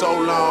 3 in so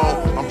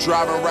long. I'm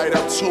driving right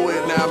up to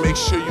it now, make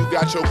sure you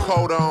got your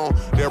coat on.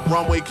 That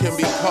runway can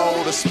be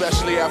cold,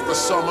 especially after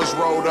summer's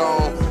rolled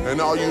on. And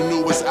all you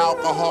knew was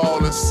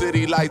alcohol and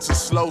city lights and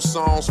slow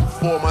songs. For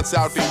 4 months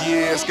out the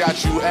years,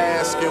 got you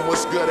asking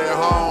what's good at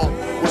home?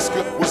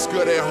 What's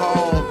good at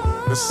home?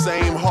 The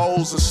same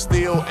hoes are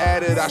still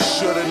at it, I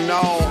should've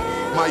known.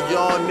 My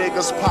young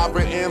niggas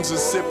popping M's and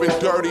sipping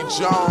Dirty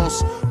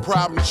Jones.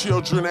 Problem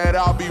children that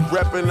I'll be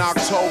reppin'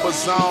 October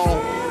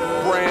Zone.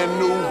 Brand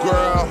new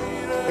girl,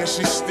 and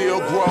she's still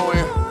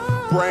growing.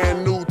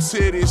 Brand new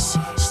titties,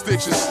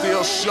 stitches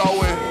still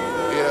showing.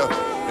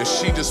 Yeah, and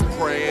she just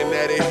praying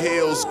that it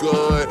heals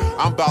good.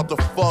 I'm about to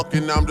fuck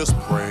and I'm just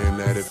praying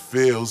that it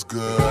feels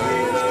good.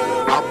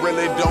 I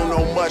really don't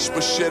know much,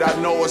 but shit, I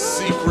know a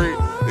secret.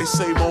 They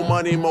say more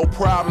money, more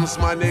problems,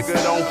 my nigga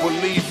don't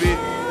believe it.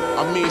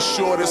 I mean,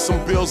 sure, there's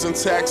some bills and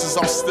taxes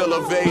I'm still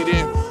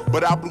evading,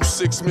 but I blew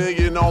 $6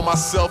 million on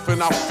myself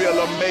and I feel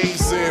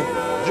amazing.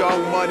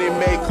 Young money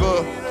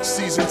maker,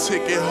 season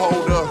ticket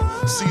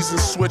holder, season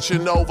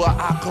switching over.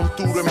 I come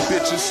through them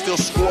bitches still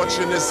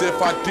scorching as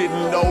if I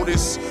didn't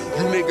notice.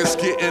 You niggas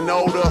getting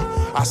older,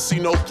 I see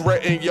no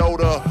threat in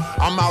Yoda.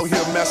 I'm out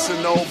here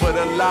messing over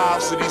the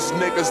lives of these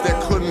niggas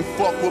that couldn't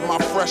fuck with my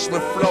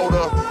freshman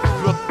floater.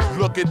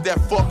 Look at that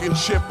fucking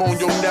chip on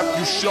your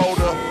nephew's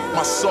shoulder.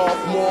 My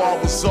sophomore,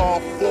 I was all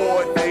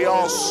for it, they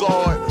all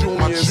saw it.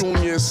 My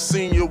junior and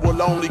senior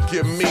will only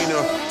get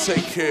meaner.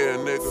 Take care,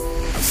 nigga.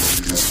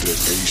 It's that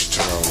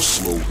H-Town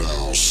slow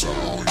down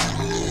sound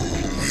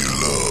you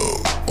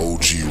love.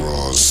 OG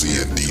Ron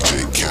C and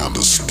DJ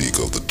Candlestick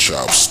of the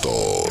Chop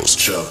Stars.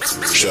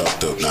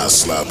 Chopped up, not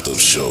slapped up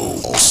show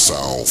on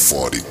Sound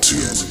 42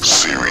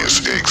 Sirius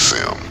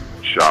XM.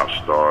 Chop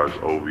Stars,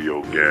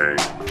 OVO gang.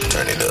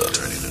 Turn it up.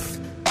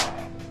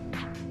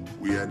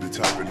 We had the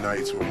type of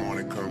nights where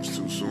morning comes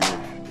too soon.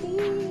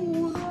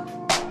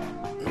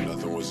 And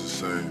nothing was the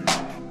same.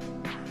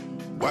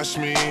 Watch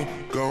me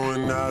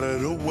going out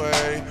of the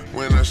way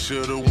when I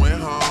should've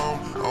went home.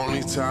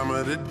 Only time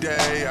of the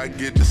day I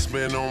get to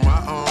spend on my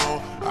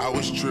own. I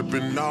was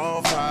tripping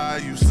off high,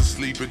 used to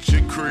sleep at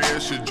your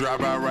crib. Should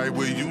drive out right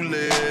where you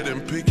live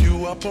and pick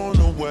you up on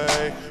the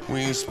way. We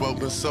ain't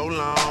spoken so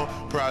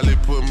long, probably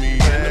put me in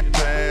the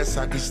past.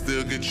 I can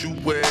still get you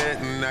wet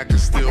and I can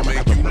still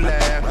make you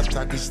laugh.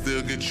 I can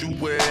still get you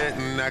wet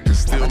and I can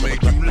still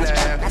make you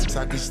laugh.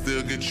 I can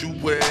still get you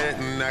wet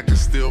and I can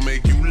still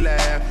make you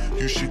laugh.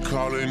 You should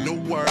call in to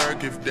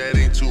work if that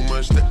ain't too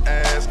much to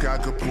ask. I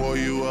could pour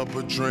you up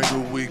a drink or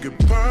we could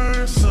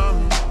burn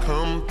some.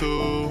 Come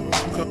through,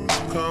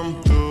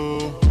 come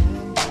through,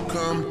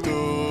 come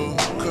through,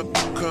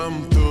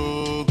 come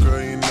through.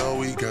 Girl, you know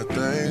we got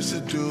things to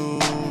do.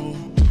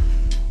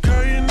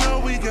 Girl, you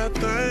know we got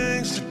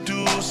things to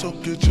do. So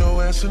get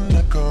your ass in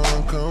the car,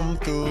 come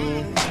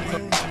through,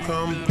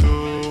 come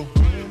through,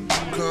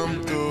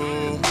 come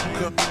through,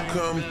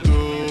 come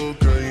through.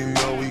 Girl, you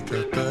know we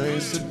got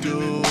things to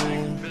do.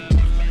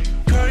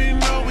 Girl, you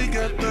know we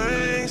got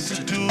things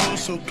to do.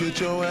 So get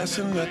your ass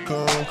in the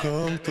car,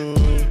 come through.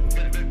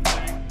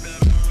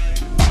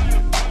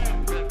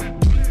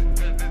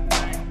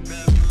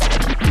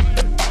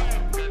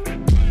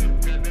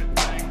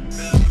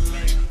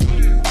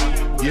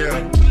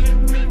 Yeah.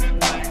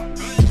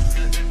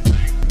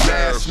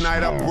 Last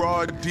night I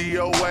brought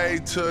DOA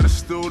to the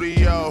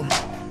studio.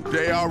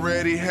 They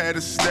already had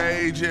a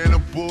stage and a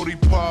booty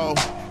pole.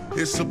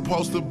 It's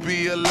supposed to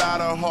be a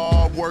lot of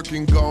hard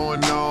working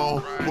going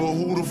on. But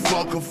who the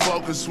fuck can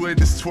focus with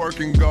this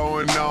twerking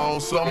going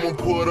on? Someone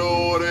put an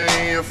order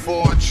in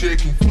for a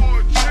chicken.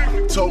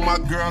 Told my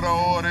girl to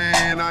order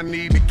in, I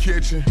need the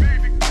kitchen.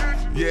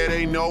 Yeah,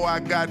 they know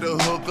I got the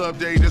hook up,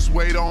 they just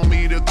wait on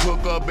me to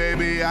cook up,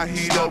 baby. I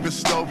heat up the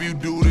stove, you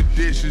do the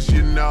dishes,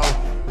 you know.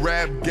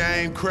 Rap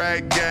game,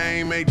 crack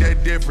game, ain't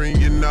that different,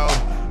 you know.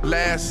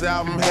 Last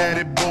album had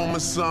it booming,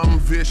 something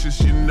vicious,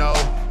 you know.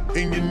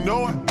 And you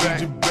know I got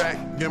you back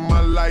in my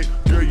life.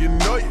 Girl, you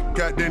know you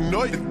got that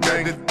noise, the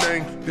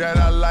thing that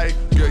I like.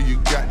 Girl, you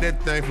got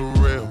that thing for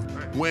real.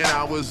 When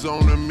I was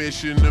on a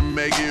mission to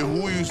make it,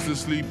 who used to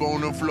sleep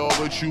on the floor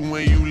but you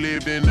when you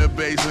lived in the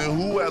basement?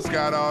 Who else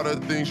got all the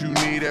things you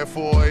need at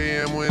 4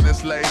 a.m. when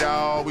it's late? I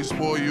always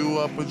pour you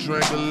up a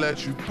drink to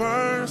let you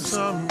burn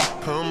some.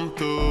 Come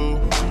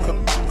through,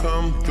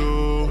 come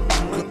through,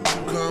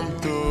 come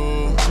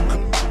through,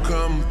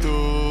 come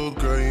through.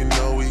 Girl, you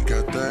know we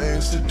got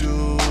things to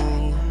do.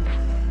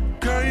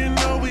 Girl, you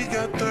know we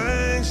got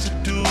things to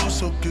do.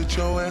 So get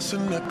your ass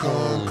in the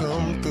car,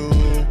 come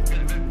through.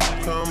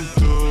 Come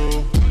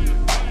through,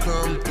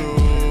 come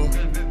through,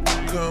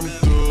 come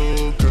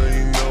through. Girl,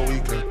 you know we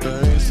got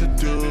things to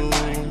do.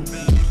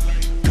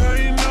 Girl,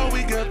 you know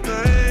we got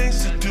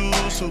things to do.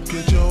 So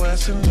get your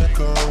ass in the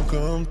car,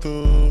 come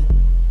through.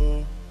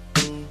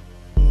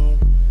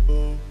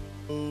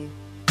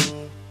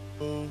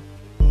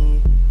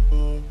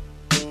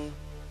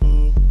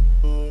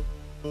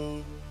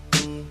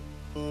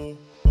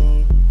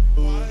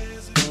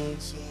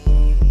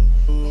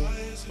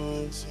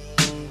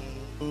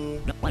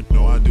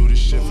 No, I do this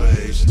shit for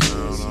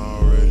H-Town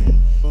already.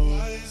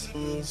 Why is it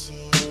been so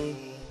long?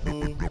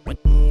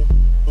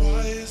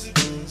 Why is it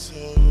been so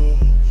long?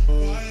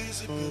 Why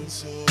is it been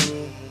so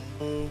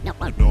long?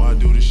 No, I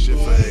do this shit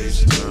for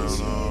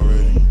H-Town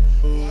already.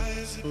 Why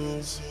is it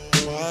been so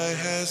long? Why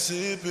has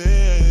it been?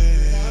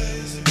 Why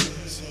is it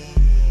been so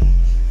long?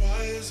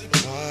 Why is it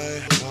been?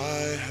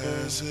 Why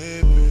has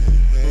it been?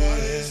 Why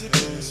has it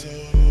been so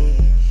long?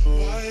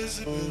 Why has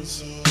it been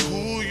so long?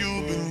 Who you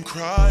been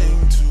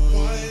crying to?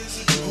 Why is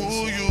it been who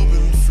you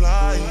been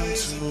flying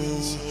to?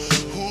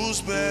 Whose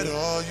bed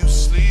are you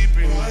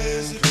sleeping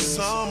in? 'Cause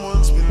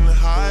someone's been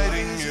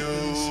hiding you.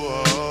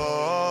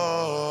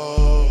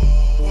 Oh.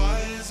 Why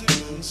has it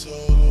been so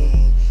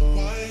long?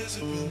 Why has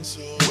it been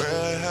so long?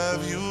 Where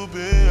have you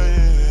been?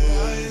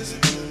 Why has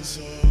it been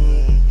so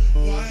long?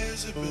 Why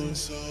has it been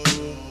so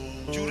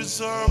long? You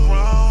deserve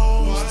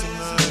rounds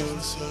tonight.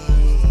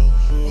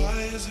 Why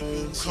has it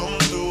been so long? Come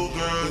through,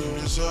 girl, you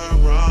deserve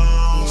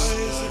rounds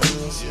tonight.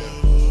 Yeah.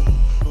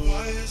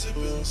 Why has it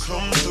been so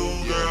long? Come through,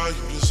 girl,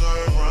 you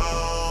deserve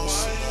rounds.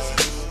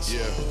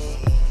 Yeah.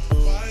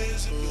 Why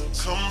has it been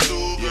so long? Come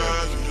through,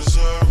 girl, you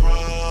deserve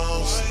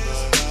rounds.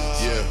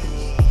 Yeah.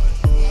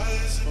 Why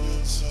has it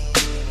been so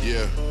long?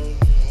 Yeah.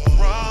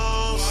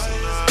 Rounds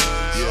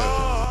tonight. Yeah.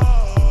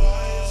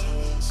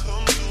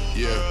 Come through,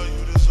 girl,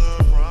 you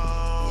deserve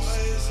rounds.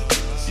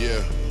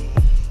 Yeah.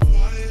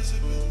 Why has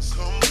it been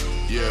so long? Come through,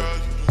 girl,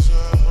 you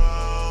deserve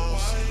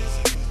rounds.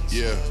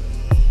 Yeah.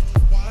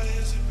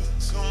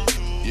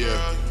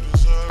 Yeah.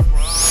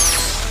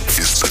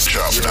 It's the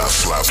Chop Not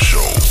Slap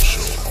Show.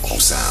 On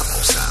Sound.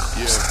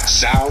 Yeah.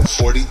 Sound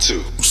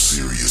 42.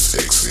 Sirius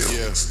XM.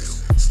 Yeah.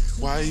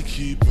 Why you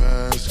keep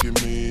asking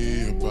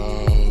me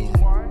about?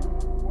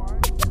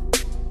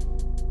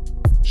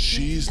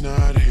 She's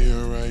not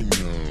here right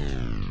now.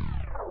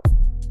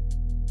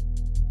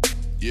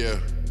 Yeah.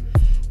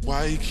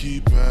 Why you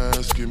keep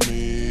asking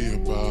me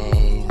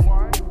about?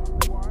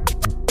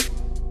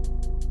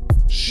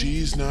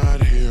 She's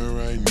not here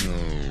right now.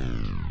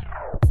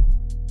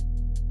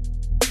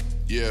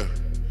 Yeah.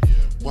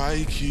 Why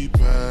you keep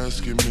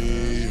asking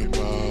me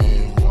about?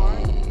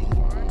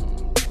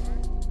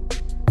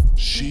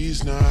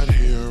 She's not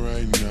here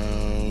right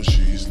now.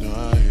 She's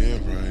not here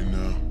right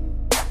now.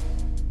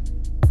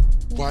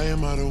 Why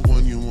am I the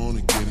one you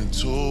wanna get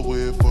into it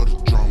with for the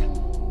drama?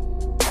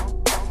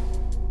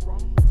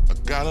 I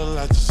got a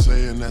lot to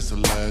say and that's the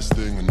last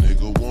thing a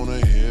nigga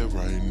wanna hear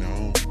right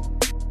now.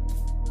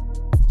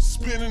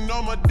 Spending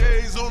all my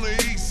days on the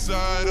east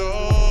side,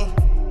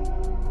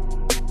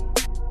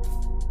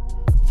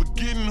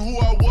 forgetting who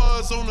I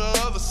was on the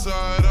other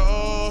side,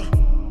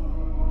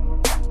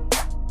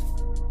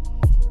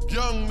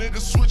 young nigga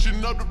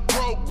switching up the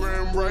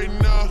program right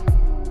now.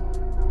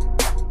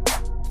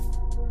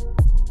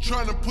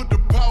 Trying to put the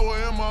power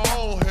in my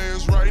own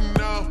hands right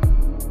now.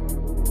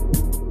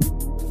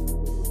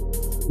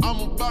 I'm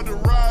about to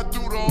ride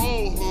through the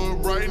whole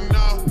hood right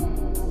now.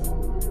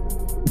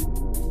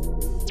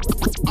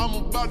 I'm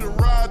about to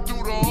ride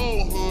through the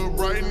whole hood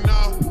right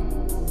now.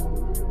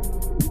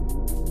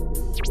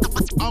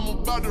 I'm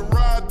about to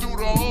ride through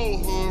the whole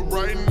hood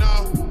right now.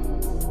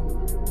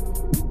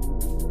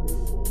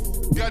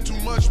 Got too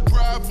much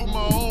pride for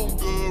my own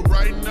good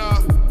right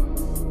now.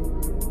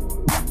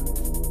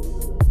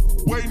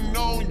 Waiting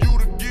on you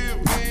to give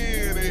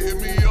in and hit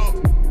me up.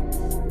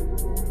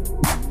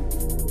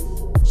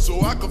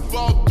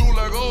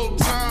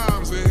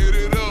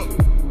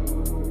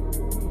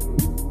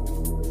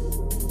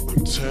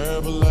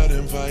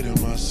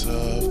 inviting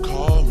myself,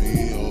 call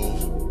me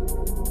over.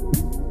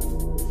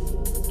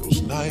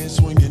 Those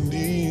nights when you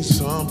need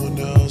someone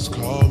else,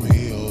 call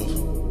me over.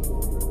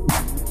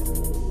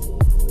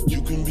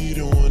 You can be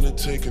the one to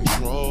take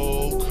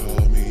control,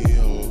 call me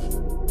over.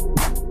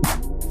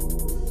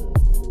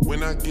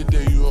 When I get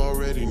there, you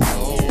already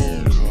know,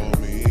 call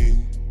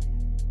me.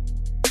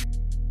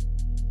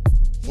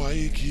 Why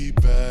you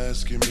keep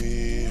asking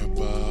me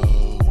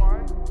about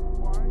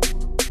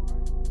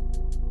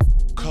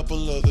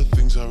couple other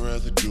things I'd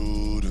rather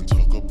do than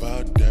talk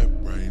about that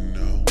right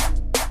now.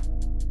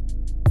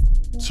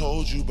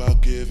 Told you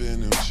about giving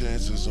him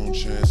chances on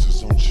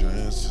chances on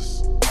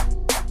chances.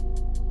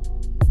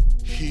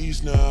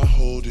 He's not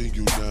holding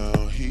you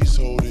down, he's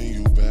holding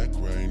you back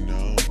right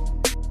now.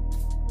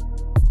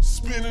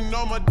 Spending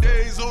all my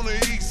days on the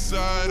east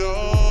side,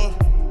 oh.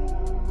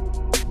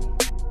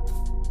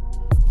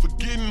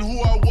 Forgetting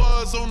who I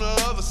was on the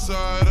other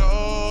side,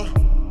 oh.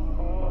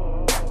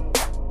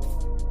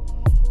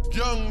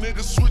 Young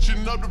niggas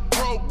switching up the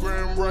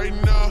program right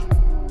now.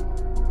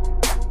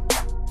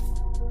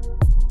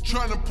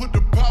 Trying to put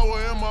the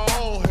power in my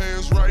own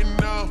hands right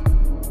now.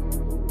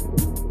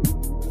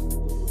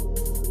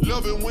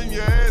 Love it when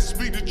your ass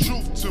speak the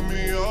truth to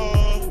me,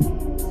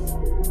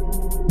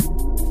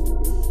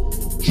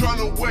 Trying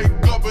to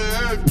wake up and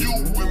have you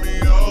with me,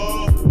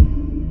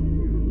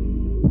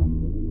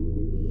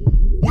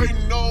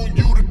 Waiting on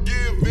you to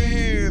give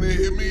in and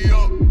hit me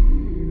up,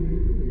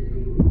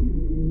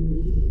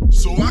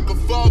 so I can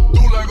fall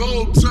through like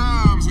old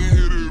times and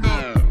hit it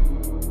up.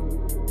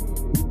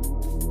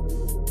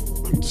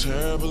 I'm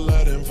terrible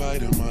at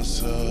inviting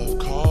myself,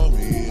 call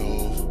me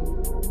over.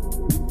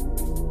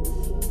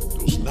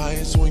 Those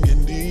nights when you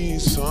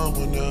need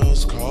someone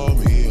else, call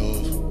me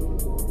over.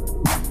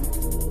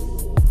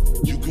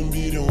 You can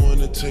be the one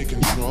to take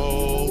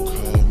control,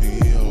 call me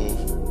over.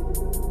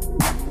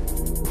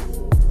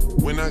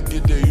 When I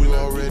get there, you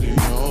already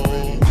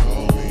know,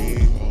 call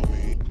me.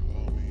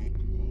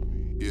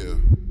 Yeah.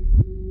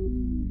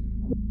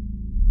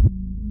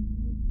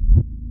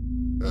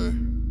 Hey.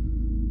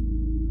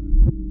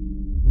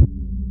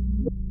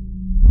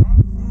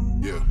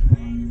 Yeah.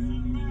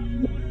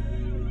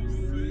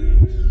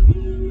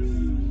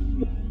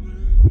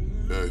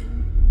 Hey.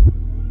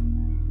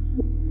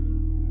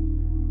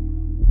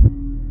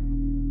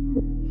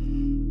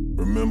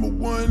 Remember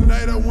one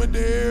night I went to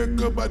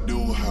Erica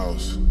Badu's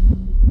house.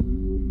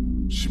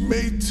 She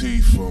made tea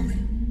for me.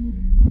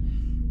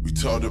 We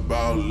talked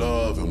about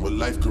love and what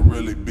life could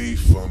really be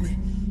for me.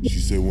 She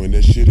said when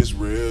that shit is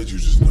real, you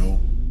just know.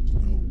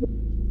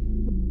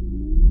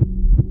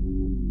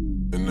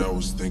 And I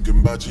was thinking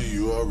about you,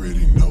 you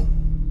already know.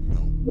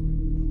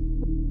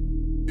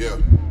 Yeah.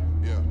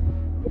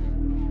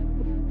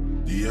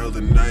 The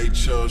other night,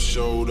 Chubb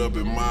showed up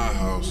at my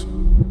house.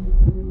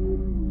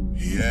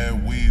 He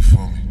had weed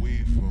for me.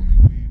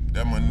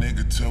 That my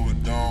nigga till we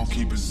gone,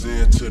 keep his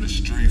ear to the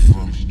street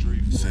for me.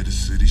 Say the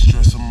city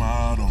stress him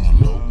out on the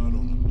low.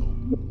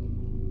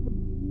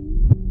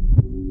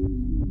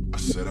 I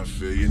said I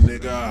feel you,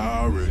 nigga, I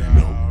already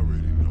know.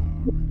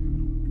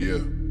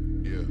 Yeah,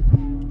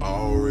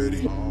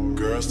 already.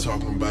 Girls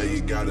talking about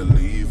you gotta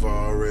leave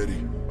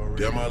already.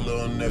 Damn, my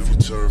little nephew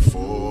turned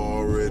 4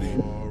 already.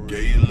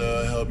 Gave you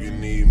little help, you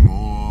need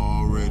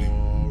more already.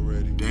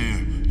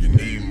 Damn, you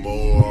need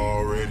more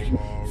already.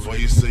 Before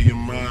you say you're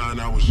mine,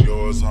 I was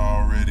yours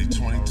already.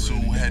 22,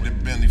 had the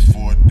Bentley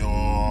for a door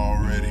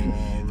already.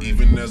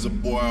 Even as a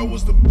boy, I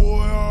was the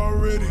boy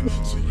already.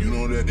 So you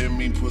know that in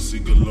me pussy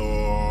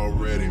galore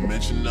already.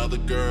 Mention other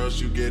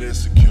girls, you get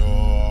insecure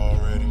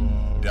already.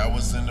 That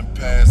was in the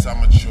past, I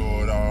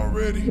matured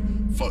already.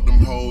 Fuck them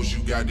hoes,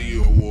 you got the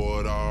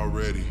award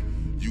already.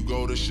 You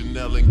go to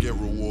Chanel and get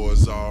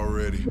rewards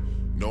already.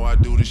 No, I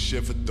do this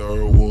shit for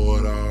Third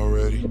Ward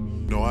already.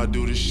 No, I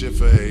do this shit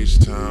for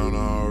H-Town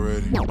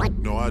already.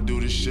 No, I do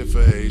this shit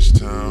for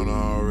H-Town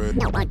already.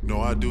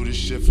 No, I do this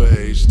shit for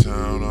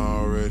H-Town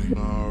already.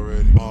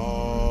 Already.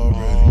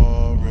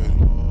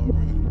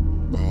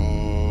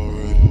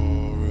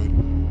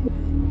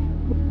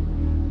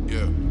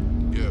 Yeah.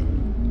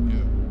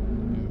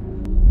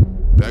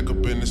 Back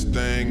up in this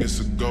thing, it's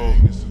a go.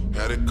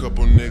 Had a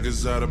couple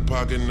niggas out of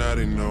pocket, now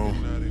they know.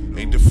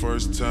 Ain't the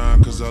first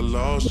time, cause I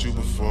lost you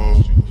before.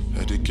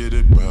 Had to get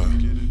it back,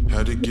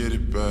 had to get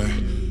it back.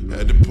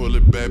 Had to pull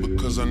it back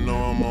because I know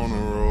I'm on the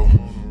road.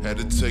 Had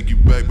to take you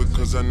back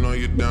because I know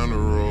you're down the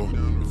road.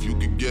 If you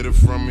could get it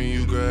from me,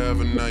 you could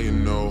have it, now you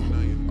know.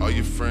 All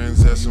your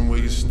friends asking where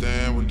you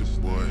stand with the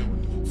boy.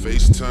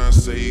 FaceTime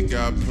say you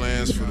got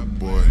plans for the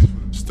boy.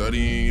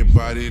 Studying your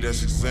body,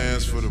 that's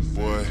exams for the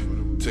boy.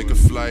 Take a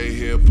flight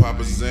here, pop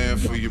a Zan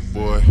for your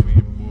boy.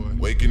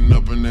 Waking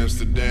up in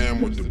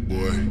Amsterdam with the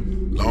boy.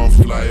 Long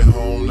flight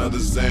home, another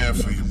Zan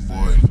for your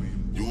boy.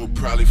 You would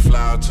probably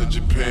fly out to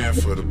Japan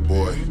for the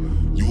boy.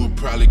 You would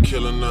probably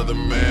kill another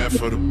man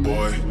for the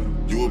boy.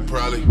 You would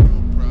probably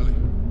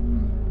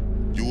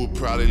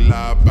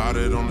lie about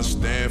it on the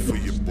stand for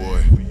your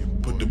boy.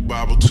 Put the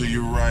Bible to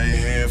your right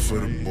hand for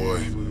the boy.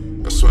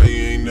 That's why you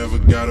ain't never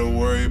gotta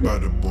worry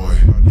about the boy.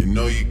 You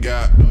know you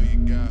got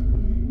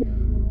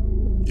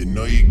You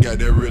know you got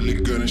that really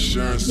good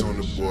insurance on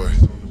the boy.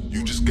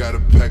 You just gotta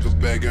pack a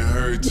bag and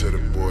hurry to the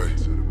boy.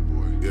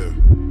 Yeah.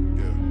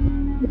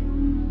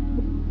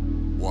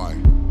 Why?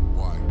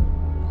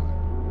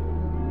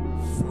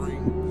 Free.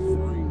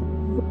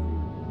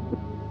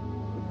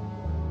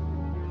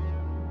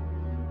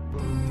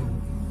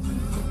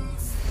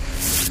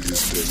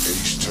 It's that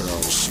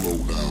H-Town slow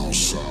down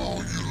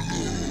sound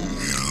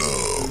you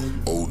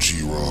love. OG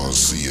Ron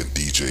Z and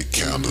DJ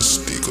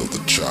Candlestick of the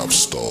Chop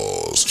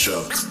Stars.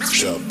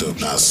 Chopped up,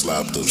 not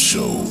slapped up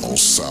show on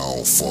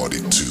Sound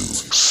 42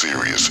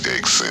 Sirius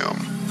XM.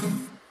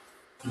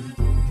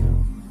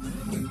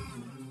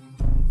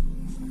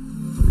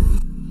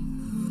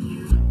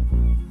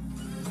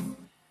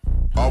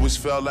 Always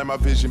felt like my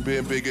vision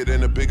been bigger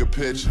than a bigger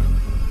picture.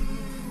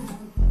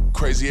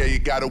 Crazy how you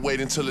gotta wait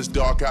until it's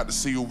dark out to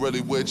see who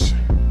really with you.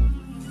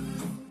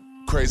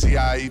 Crazy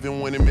how even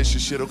when it miss you,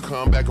 shit'll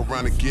come back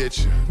around to get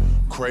you.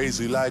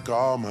 Crazy like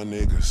all my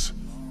niggas.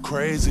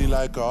 Crazy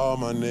like all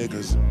my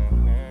niggas.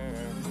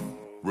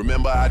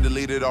 Remember I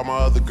deleted all my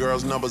other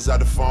girls' numbers out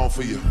the phone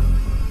for you.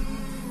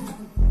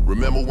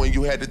 Remember when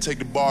you had to take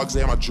the bar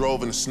exam I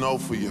drove in the snow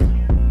for you.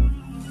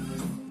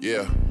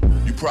 Yeah,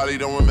 you probably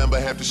don't remember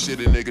half the shit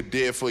a nigga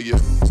did for you.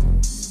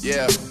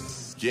 Yeah,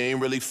 you ain't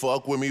really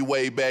fuck with me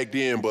way back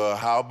then, but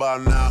how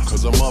about now?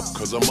 Cause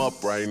I'm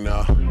up right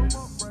now.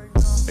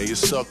 And you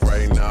suck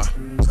right now.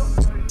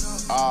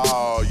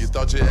 Oh, you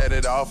thought you had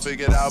it all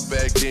figured out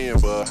back then,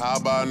 but how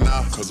about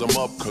now? Cause I'm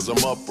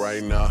up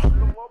right now.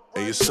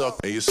 And you suck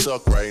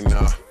right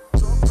now.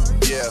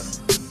 Yeah,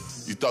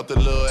 you thought the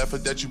little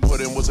effort that you put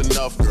in was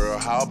enough, girl.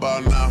 How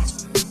about now?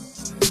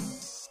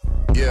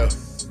 Yeah,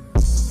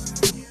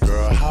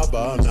 girl, how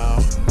about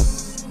now?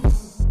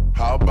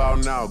 How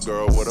about now,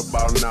 girl? What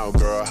about now,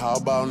 girl? How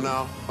about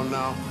now?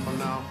 Now.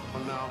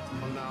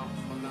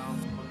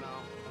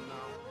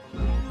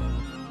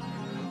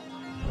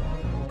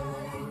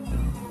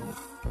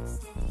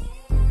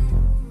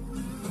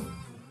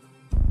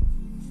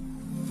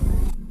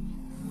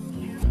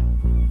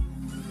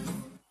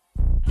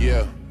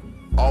 Yeah,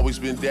 always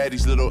been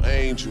daddy's little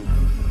angel.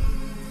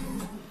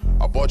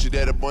 I bought your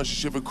dad a bunch of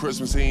shit for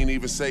Christmas, he ain't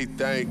even say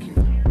thank you.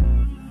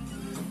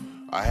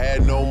 I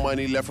had no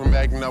money left from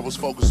acting, I was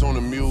focused on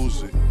the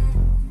music.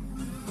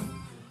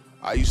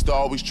 I used to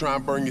always try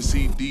and burn your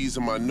CDs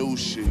and my new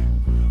shit.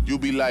 You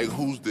be like,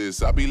 who's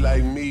this? I be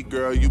like, me,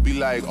 girl. You be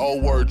like, oh,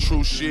 word,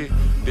 true shit.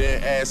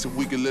 Then ask if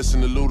we could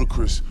listen to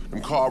Ludacris.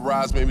 Them car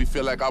rides made me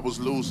feel like I was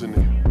losing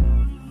it.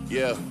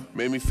 Yeah,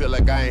 made me feel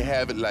like I ain't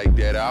have it like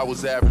that. I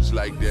was average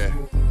like that.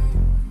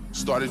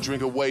 Started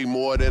drinking way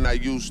more than I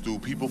used to.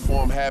 People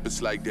form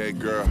habits like that,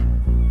 girl.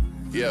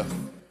 Yeah.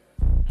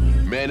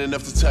 Man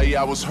enough to tell you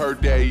I was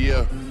hurt that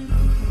year.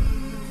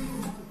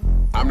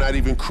 I'm not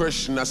even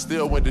Christian, I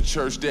still went to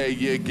church that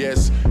year.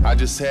 Guess I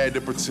just had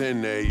to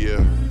pretend that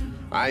year.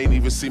 I ain't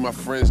even see my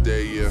friends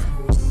that year.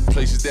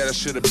 Places that I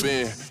should have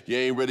been. You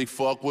ain't really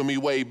fuck with me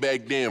way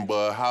back then,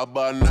 but how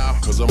about now?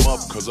 Cause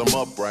I'm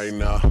up right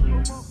now.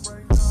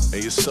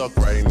 And you suck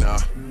right now.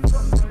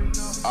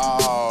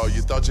 Oh,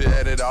 you thought you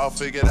had it all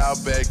figured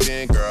out back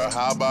then, girl.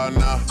 How about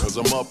now? Cause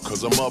I'm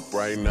up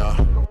right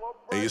now.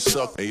 And you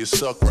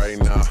suck right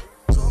now.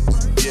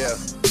 Yeah,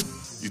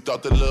 you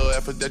thought the little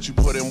effort that you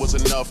put in was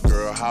enough,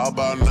 girl. How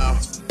about now?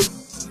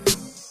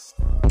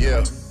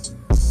 Yeah,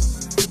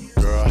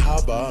 girl, how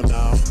about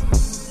now?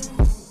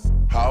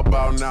 How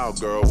about now,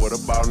 girl? What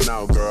about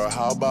now, girl?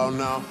 How about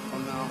now?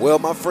 Well,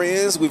 my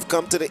friends, we've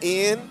come to the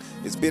end.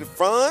 It's been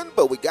fun,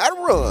 but we gotta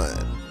run.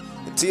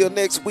 Until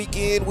next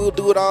weekend, we'll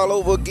do it all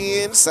over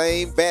again.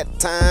 Same bat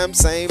time,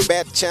 same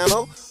bat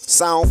channel.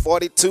 Sound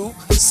 42,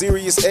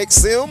 Sirius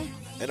XM.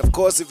 And of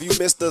course, if you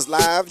missed us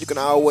live, you can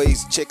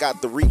always check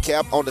out the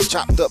recap on the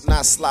Chopped Up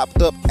Not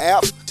Slopped Up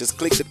app. Just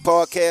click the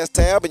podcast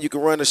tab and you can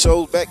run the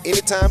shows back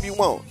anytime you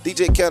want.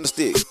 DJ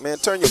Candlestick, man,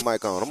 turn your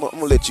mic on. I'm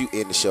gonna let you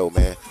end the show,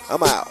 man.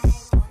 I'm out.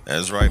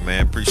 That's right,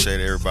 man. Appreciate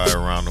everybody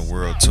around the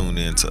world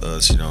tuning in to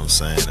us, you know what I'm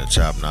saying? The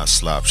Chop Not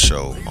Slop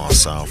Show on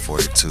Sound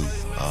 42.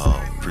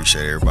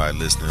 Appreciate everybody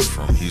listening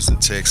from Houston,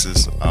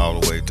 Texas, all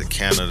the way to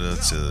Canada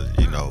to,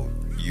 you know,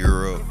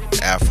 Europe,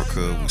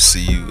 Africa. We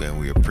see you and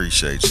we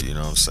appreciate you, you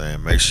know what I'm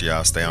saying? Make sure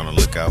y'all stay on the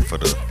lookout for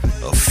the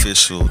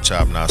official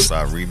Chop Not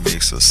Slop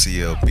remix of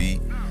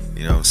CLB,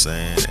 you know what I'm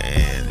saying?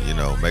 And, you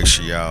know, make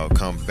sure y'all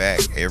come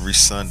back every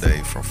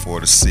Sunday from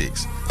 4 to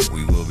 6.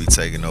 We will be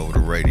taking over the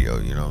radio,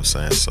 you know what I'm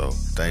saying? So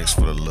thanks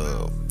for the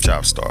love.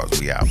 Chop Stars,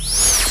 we out.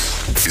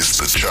 It's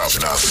the Chop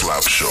Not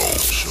Slop Show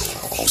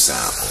on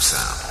Sound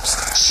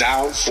 42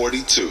 Sound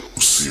 42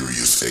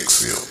 Sirius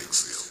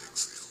XM.